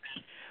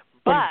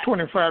 But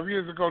 25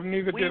 years ago,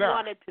 neither did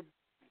I.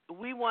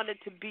 We wanted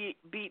to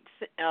beat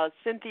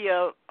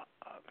Cynthia,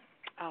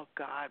 oh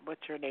God,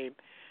 what's her name?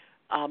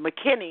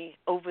 McKinney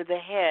over the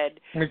head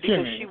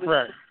because she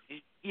was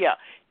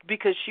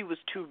because she was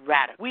too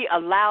radical. We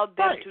allowed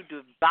them to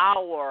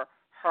devour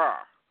her.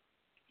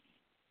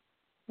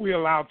 We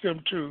allowed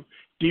them to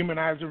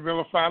demonize and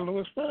vilify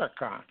Louis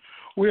Farrakhan.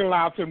 We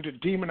allowed them to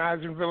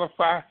demonize and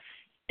vilify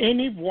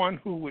anyone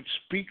who would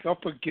speak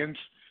up against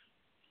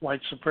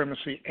white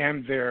supremacy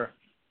and their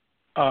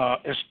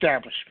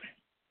establishment.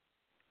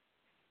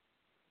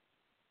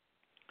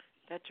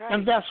 That's right.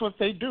 And that's what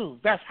they do.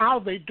 That's how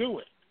they do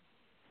it.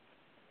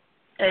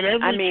 At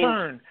every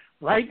turn.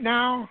 Right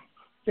now,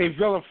 they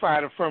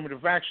vilified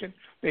affirmative action.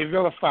 They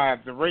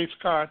vilified the race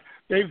card.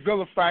 They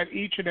vilified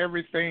each and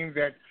everything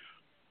that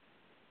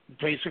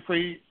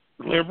basically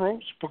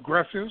liberals,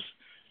 progressives,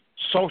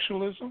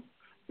 socialism,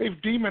 they've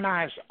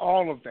demonized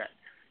all of that.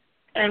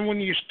 And when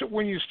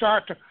you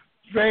start to,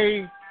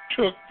 they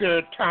took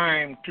their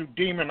time to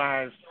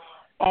demonize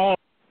all.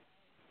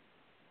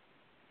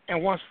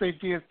 And once they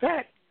did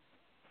that,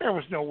 There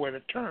was nowhere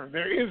to turn.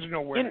 There is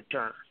nowhere to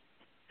turn.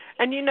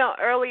 And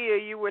earlier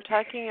you were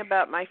talking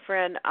about my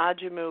friend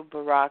Ajamu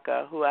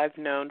Baraka, who I've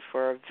known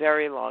for a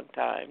very long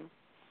time.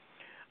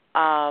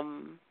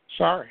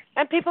 Sorry.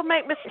 And people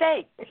make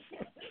mistakes.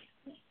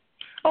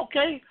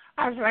 Okay.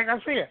 Like I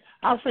said,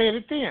 I'll say it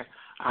again.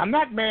 I'm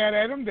not mad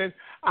at him. That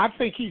I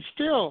think he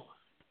still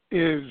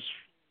is,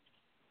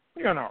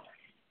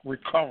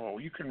 recoverable.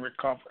 You can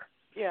recover.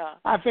 Yeah.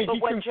 I think but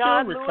he what can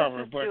John still Lewis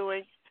recover. Is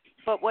doing,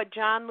 but what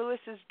John Lewis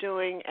is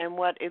doing and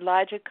what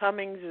Elijah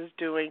Cummings is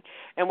doing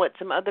and what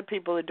some other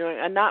people are doing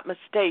are not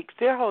mistakes.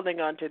 They're holding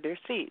on to their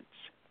seats.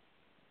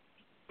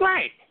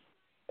 Right.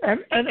 And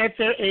at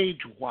their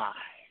age, why?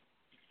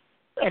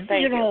 And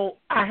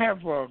I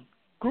have a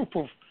group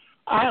of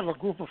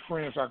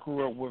friends I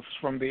grew up with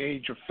from the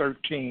age of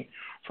 13,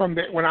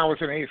 when I was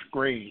in 8th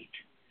grade.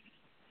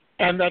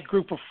 And that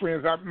group of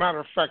friends, as a matter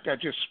of fact, I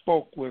just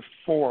spoke with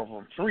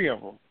 3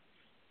 of them,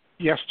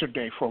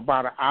 yesterday for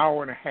about an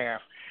hour and a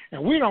half.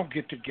 And we don't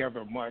get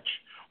together much,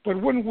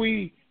 but when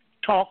we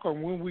talk or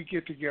when we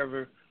get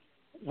together,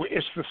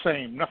 it's the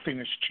same. Nothing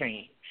has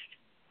changed.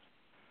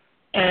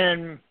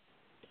 And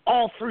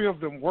all 3 of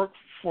them work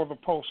for the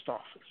post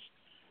office.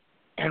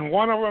 And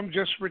one of them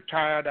just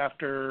retired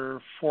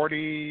after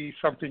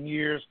 40-something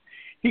years.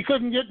 He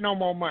couldn't get no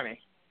more money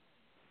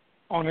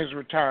on his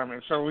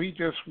retirement, so he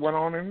just went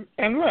on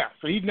and left.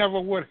 So he never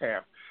would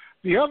have.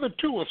 The other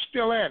 2 are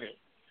still at it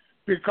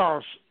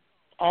because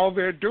all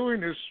they're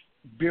doing is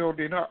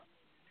building up.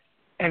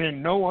 And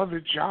in no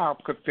other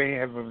job could they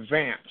have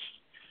advanced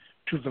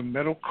to the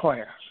middle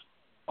class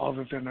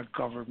other than a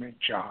government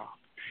job.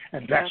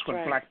 And that's what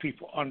right. black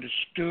people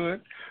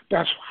understood.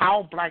 That's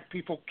how black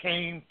people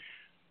came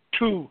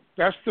to.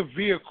 That's the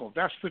vehicle.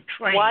 That's the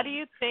train. Why do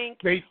you think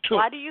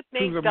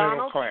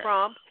Donald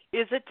Trump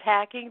is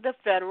attacking the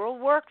federal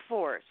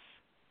workforce?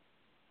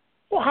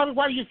 Well,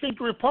 why do you think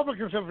the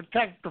Republicans have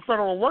attacked the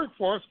federal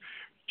workforce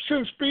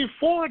since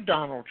before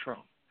Donald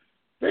Trump?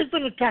 They've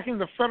been attacking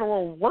the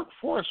federal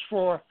workforce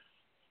for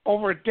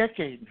over a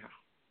decade now.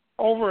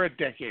 Over a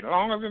decade,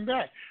 longer than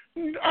that.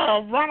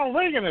 Ronald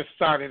Reagan has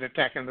started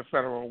attacking the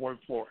federal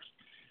workforce.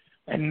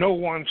 And no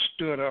one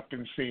stood up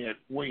and said,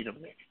 wait a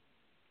minute.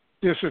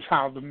 This is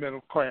how the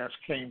middle class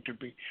came to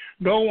be.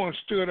 No one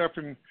stood up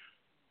and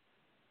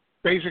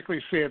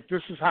basically said,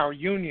 this is how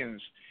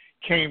unions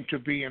came to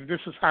be, and this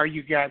is how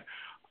you got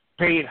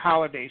paid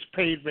holidays,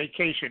 paid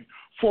vacation,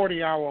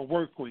 40-hour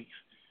work weeks,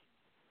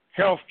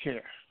 health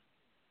care,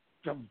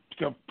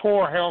 the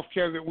poor health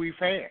care that we've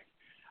had.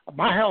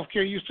 My health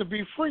care used to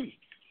be free.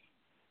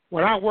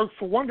 When I worked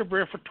for Wonder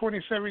Bread for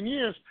 27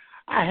 years,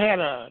 I had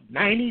a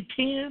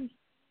 90-10.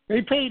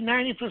 They paid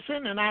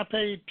 90% and I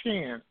paid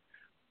 10.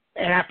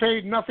 And I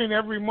paid nothing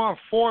every month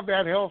for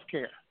that health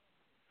care.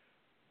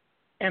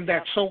 And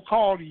that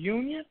so-called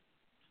union,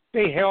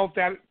 they held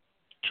that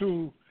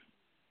to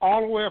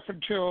all the way up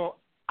until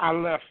I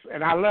left.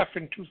 And I left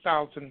in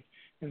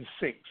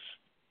 2006.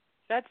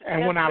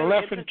 When I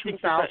left in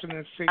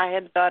 2006, I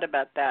hadn't thought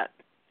about that.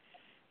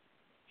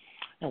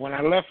 And when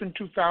I left in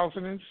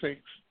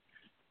 2006,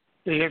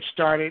 they had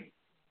started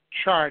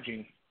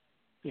charging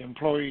the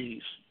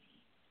employees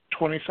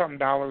 $20-something,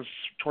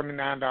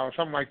 $29,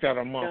 something like that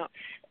a month,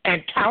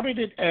 and touted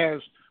it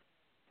as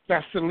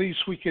that's the least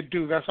we could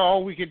do. That's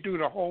all we could do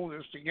to hold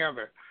this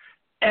together.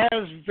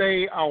 As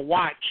they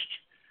watched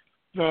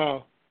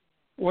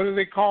what do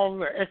they call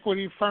the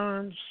equity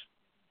firms?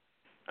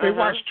 They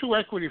watched 2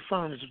 equity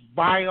firms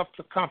buy up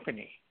the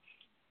company,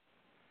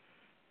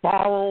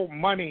 borrow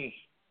money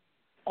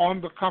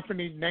on the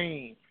company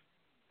name,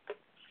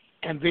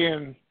 and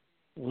then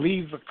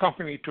leave the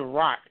company to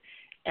rot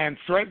and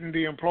threaten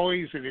the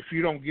employees that if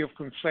you don't give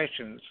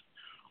concessions,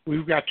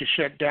 we've got to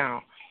shut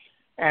down.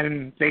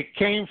 And they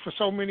came for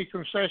so many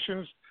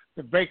concessions,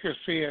 the baker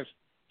says,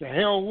 the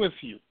hell with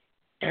you.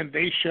 And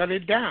they shut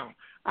it down.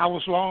 I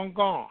was long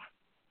gone.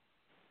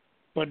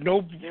 But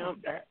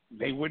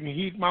they wouldn't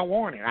heed my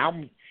warning.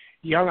 I'm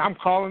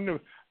calling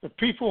the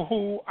people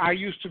who I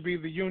used to be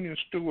the union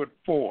steward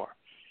for.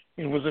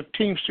 It was a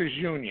Teamsters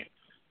union.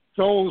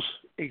 Those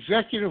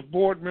executive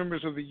board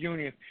members of the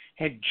union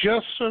had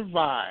just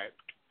survived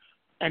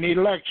an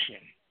election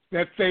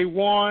that they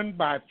won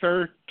by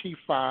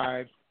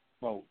 35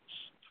 votes.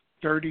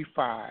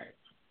 35.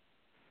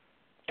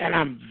 And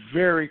I'm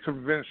very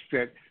convinced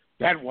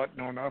that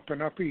wasn't on the up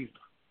and up either.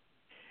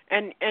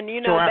 And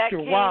so after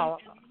a while,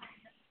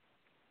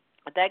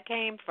 that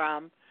came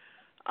from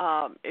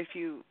if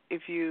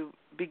you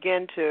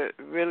begin to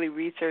really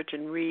research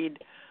and read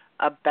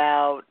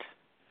about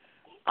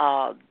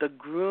the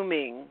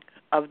grooming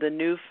of the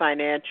new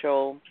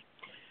financial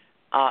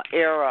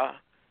era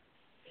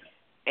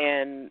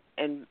and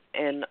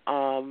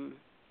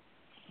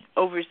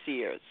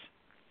overseers.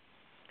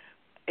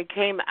 It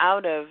came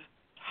out of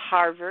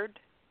Harvard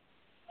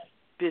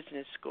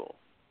Business School.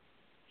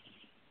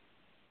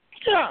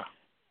 Yeah.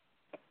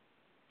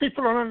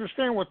 People don't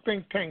understand what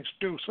think tanks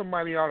do.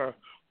 Somebody ought to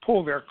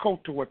pull their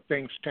coat to what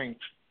think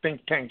tanks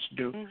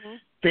do. Mm-hmm.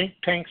 Think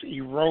tanks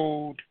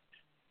erode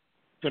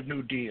the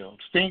New Deals.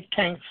 Think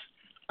tanks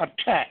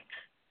attack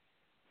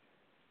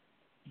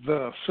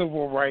the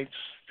civil rights,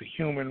 the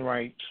human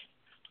rights,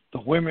 the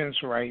women's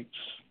rights,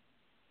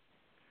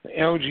 the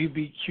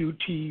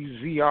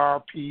LGBTQ,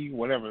 ZRP,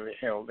 whatever the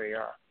hell they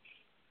are.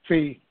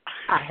 See,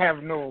 I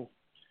have no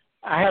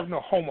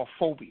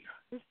homophobia.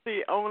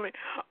 See, only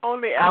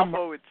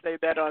ALFO would say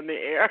that on the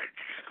air.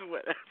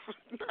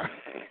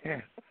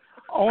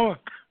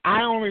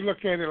 I only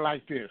look at it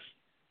like this: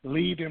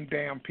 leave them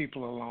damn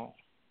people alone.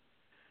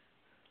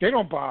 They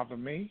don't bother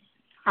me.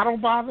 I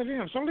don't bother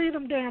them. So leave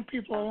them damn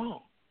people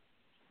alone.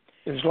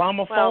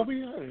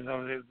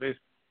 Islamophobia, the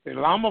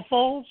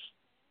Islamophobes,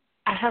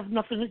 I have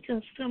nothing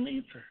against them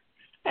either.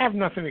 I have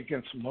nothing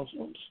against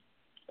Muslims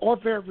or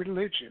their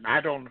religion. I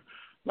have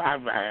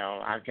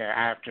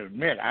to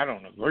admit, I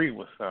don't agree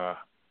with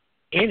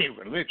any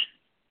religion.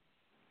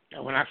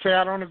 And when I say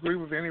I don't agree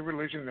with any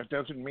religion, that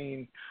doesn't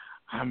mean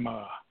I'm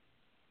a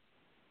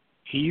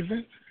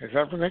heathen. Is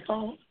that what they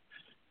call it?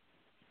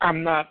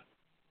 I'm a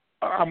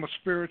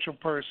spiritual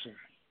person,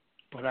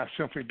 but I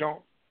simply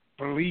don't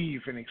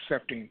believe in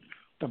accepting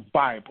the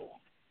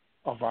Bible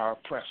of our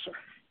oppressor.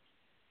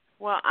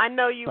 Well, I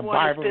know you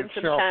want to spend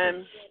some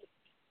time.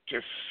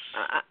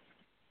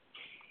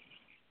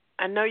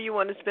 I know you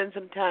want to spend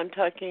some time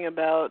talking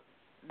about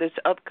this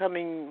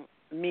upcoming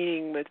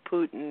meeting with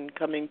Putin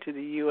coming to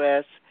the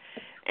U.S.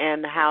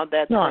 and how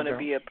that's going to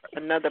be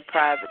another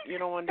private. You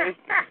don't want to?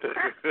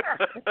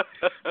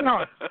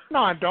 No,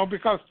 I don't,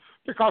 because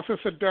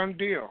it's a done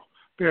deal.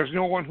 There's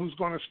no one who's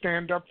going to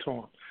stand up to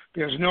him.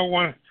 There's no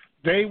one.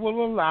 They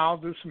will allow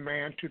this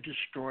man to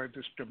destroy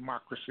this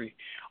democracy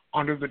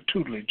under the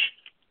tutelage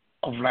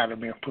of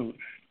Vladimir Putin.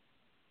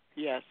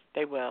 Yes,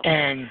 they will.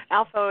 And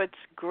ALFO, it's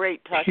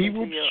great talking he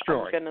will to you.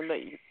 destroy. I'm going to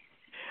let you.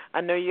 I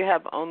know you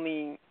have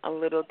only a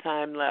little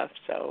time left,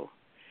 so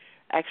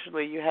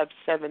actually you have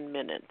 7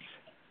 minutes.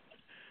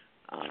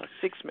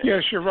 6 minutes.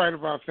 Yes, you're right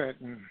about that.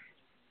 And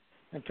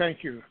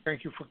thank you.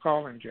 Thank you for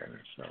calling, Janice.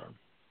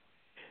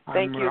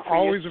 Thank you for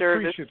always your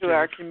service appreciative. to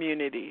our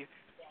community.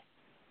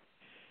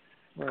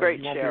 Well, Great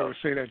you won't show. be able to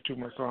say that too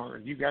much longer.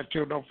 You got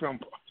till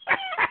November.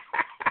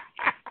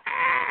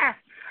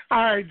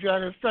 All right,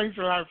 Janice. Thanks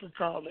a lot for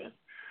calling.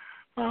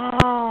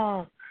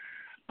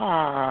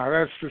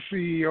 That's the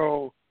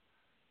CEO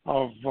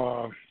of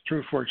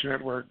TruthWorks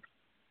Network,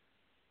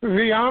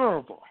 the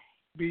Honorable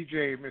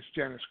BJ, Miss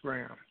Janice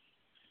Graham.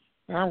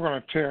 And I'm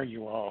going to tell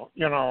you all,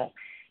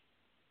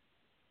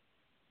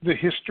 the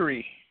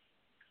history.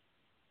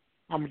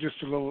 I'm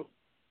just a little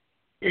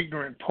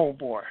ignorant po'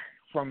 boy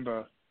from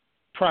the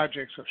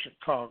projects of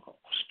Chicago,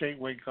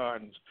 Stateway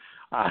Gardens,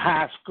 a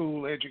high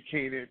school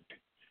educated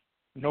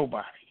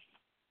nobody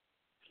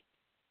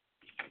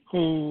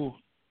who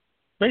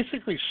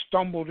basically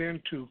stumbled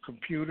into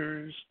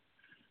computers,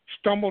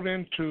 stumbled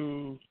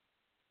into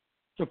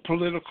the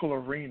political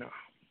arena.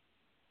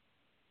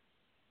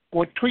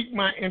 What tweaked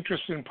my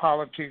interest in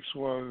politics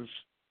was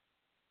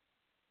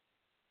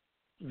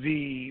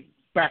the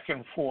back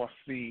and forth,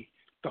 the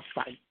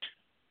fight.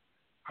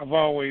 I've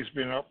always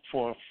been up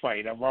for a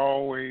fight. I've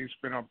always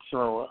been a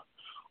thrower,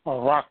 a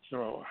rock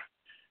thrower.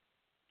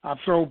 I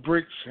throw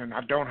bricks and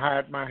I don't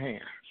hide my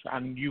hands.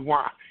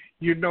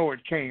 You know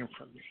it came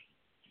from me.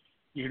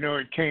 You know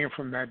it came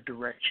from that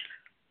direction.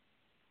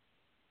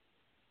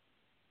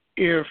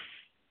 If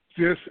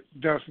this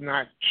does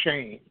not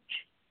change,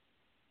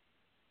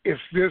 if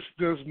this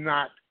does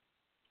not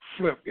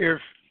flip,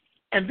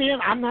 and then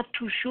I'm not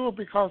too sure,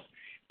 because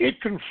it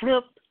can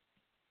flip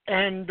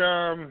and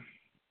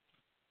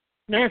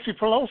Nancy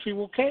Pelosi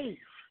will cave.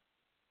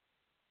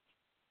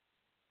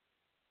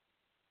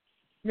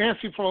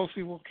 Nancy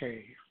Pelosi will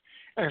cave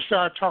and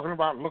start talking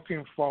about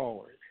looking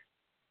forward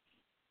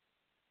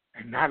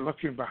and not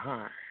looking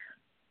behind.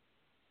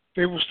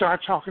 They will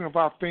start talking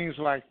about things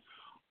like,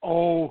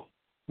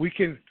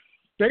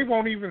 they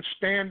won't even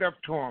stand up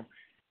to them.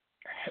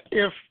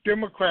 If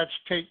Democrats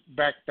take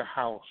back the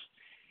House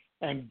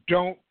and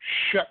don't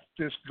shut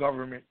this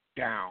government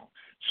down,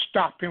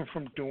 stop him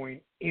from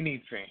doing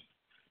anything,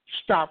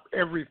 stop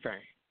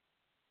everything,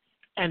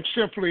 and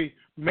simply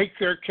make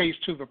their case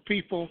to the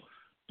people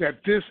that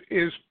this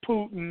is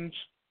Putin's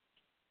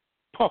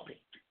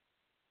puppet.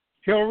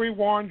 Hillary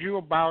warned you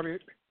about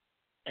it,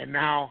 and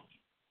now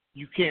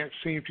you can't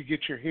seem to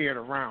get your head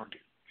around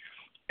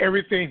it.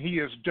 Everything he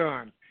has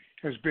done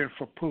has been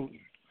for Putin.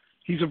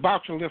 He's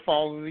about to lift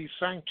all of these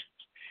sanctions.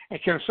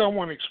 And can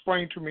someone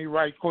explain to me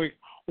right quick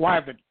why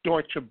the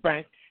Deutsche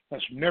Bank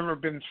has never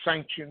been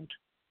sanctioned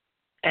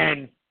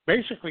and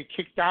basically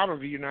kicked out of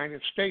the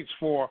United States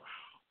for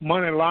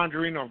money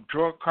laundering of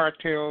drug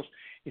cartels?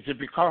 Is it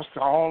because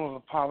all of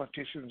the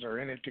politicians are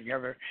in it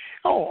together?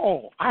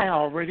 I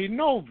already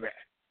know that.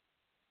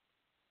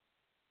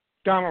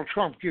 Donald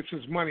Trump gets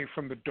his money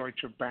from the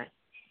Deutsche Bank.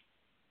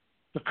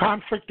 The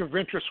conflict of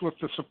interest with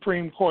the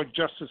Supreme Court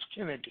Justice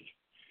Kennedy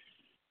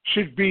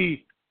should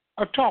be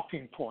a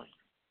talking point,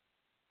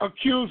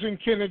 accusing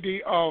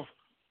Kennedy of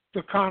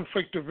the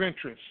conflict of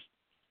interest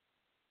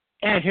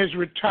and his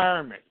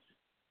retirement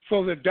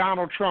so that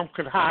Donald Trump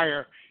could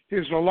hire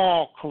his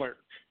law clerk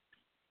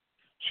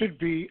should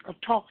be a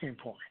talking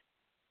point.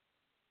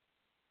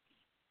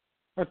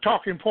 A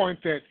talking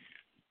point that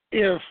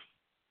if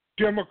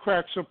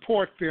Democrats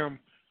support them,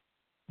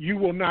 you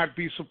will not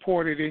be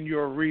supported in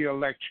your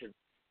re-election.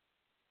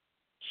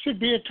 Should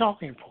be a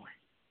talking point.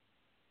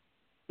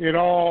 It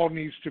all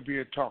needs to be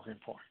a talking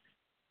point.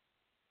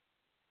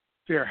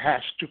 There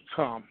has to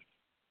come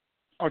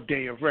a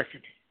day of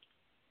reckoning.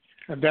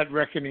 And that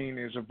reckoning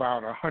is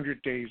about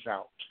 100 days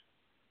out.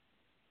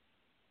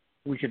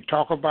 We can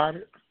talk about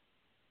it.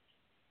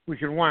 We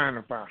can whine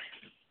about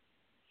it.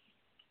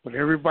 But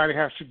everybody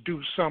has to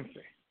do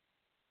something.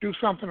 Do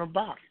something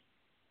about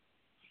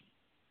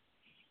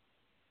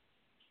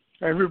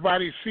it.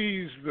 Everybody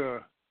sees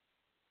the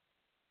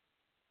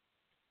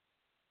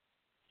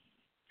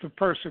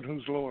person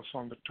who's lowest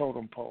on the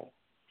totem pole,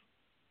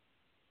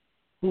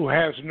 who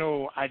has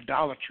no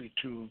idolatry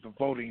to the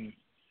voting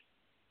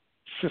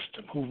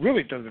system, who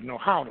really doesn't know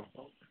how to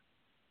vote.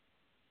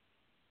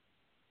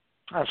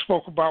 I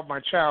spoke about my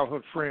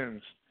childhood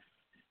friends,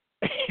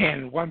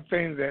 and one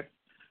thing that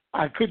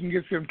I couldn't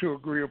get them to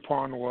agree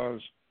upon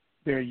was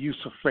their use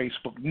of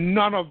Facebook.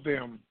 None of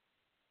them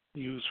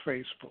use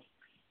Facebook.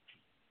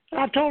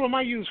 And I told them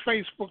I use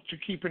Facebook to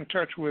keep in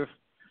touch with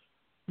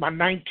my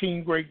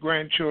 19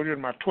 great-grandchildren,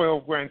 my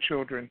 12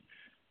 grandchildren,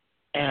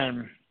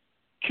 and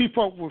keep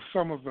up with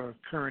some of the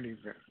current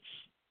events.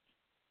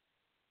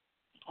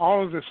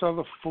 All of this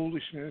other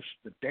foolishness,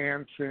 the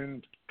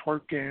dancing, the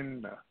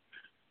twerking,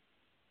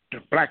 the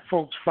black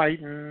folks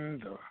fighting,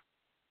 the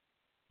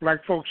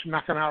black folks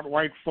knocking out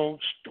white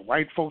folks, the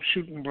white folks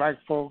shooting black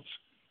folks,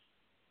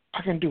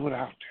 I can do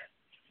without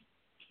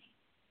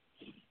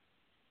that.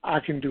 I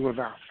can do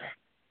without that.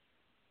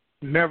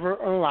 Never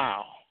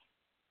allow,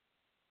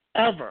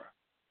 ever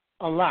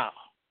allow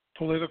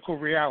political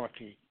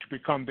reality to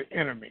become the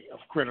enemy of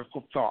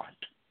critical thought.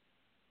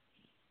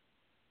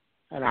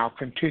 And I'll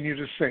continue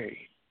to say,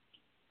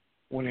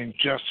 when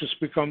injustice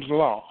becomes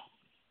law,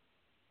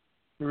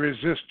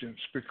 resistance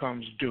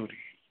becomes duty.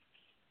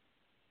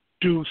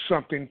 Do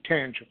something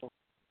tangible.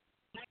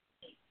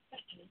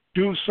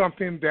 Do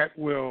something that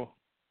will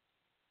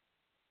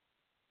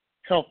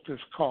help this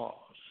cause.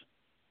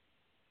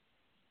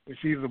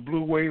 It's either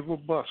blue wave or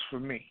bust for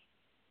me.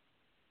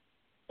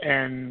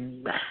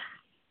 And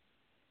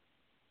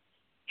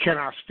can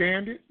I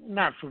stand it?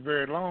 Not for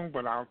very long,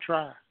 but I'll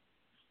try.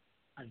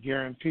 I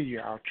guarantee you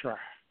I'll try.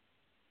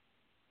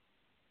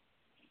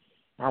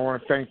 I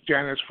want to thank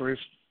Janice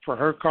for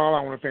her call.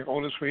 I want to thank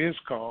Otis for his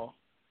call.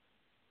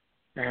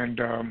 And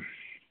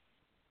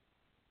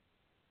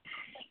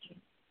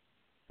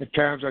at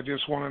times I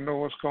just want to know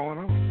what's going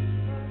on.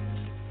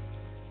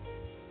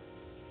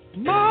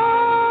 Mother,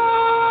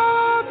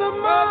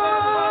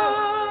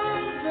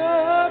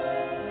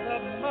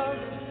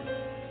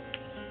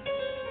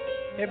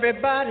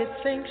 everybody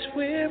thinks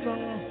we're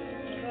wrong.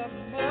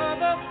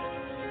 Mother,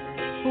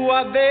 who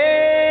are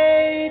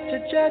they to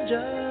judge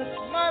us?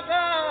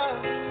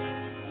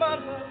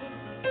 Mother,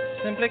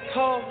 simply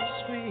call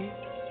us sweet,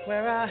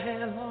 wear our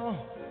hair long.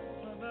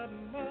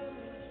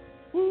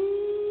 Ooh.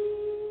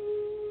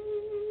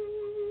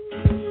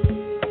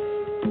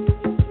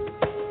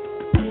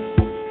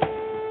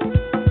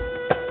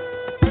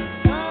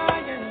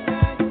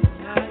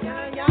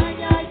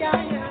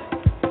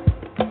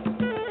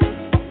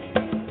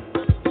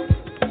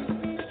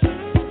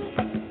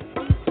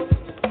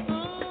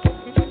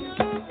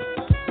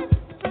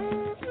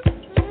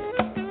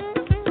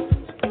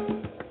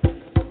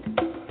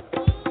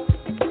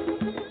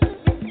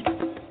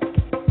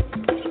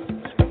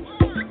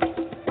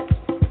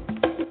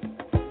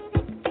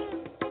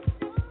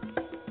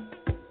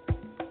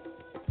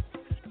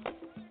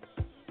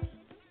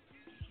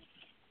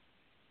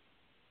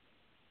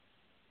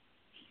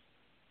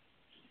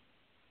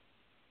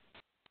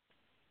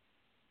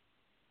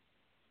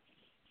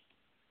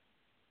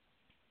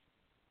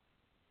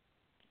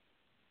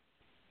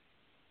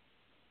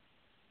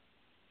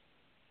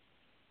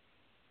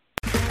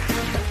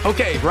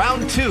 Okay,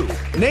 round two.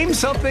 Name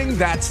something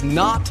that's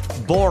not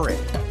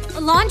boring. A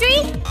laundry?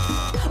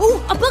 Ooh,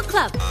 a book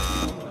club.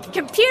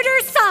 Computer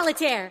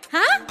solitaire,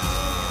 huh?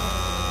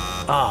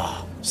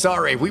 Ah, oh,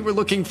 sorry, we were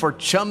looking for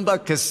Chumba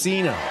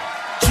Casino.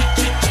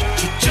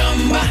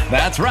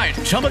 That's right,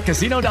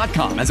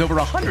 ChumbaCasino.com has over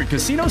 100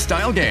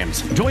 casino-style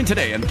games. Join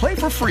today and play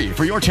for free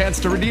for your chance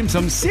to redeem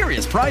some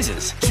serious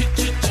prizes.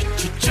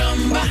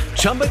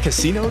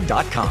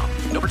 ChumbaCasino.com.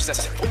 No purchase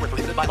necessary. Void where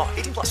prohibited by law.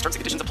 18+ terms and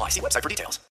conditions apply. See website for details.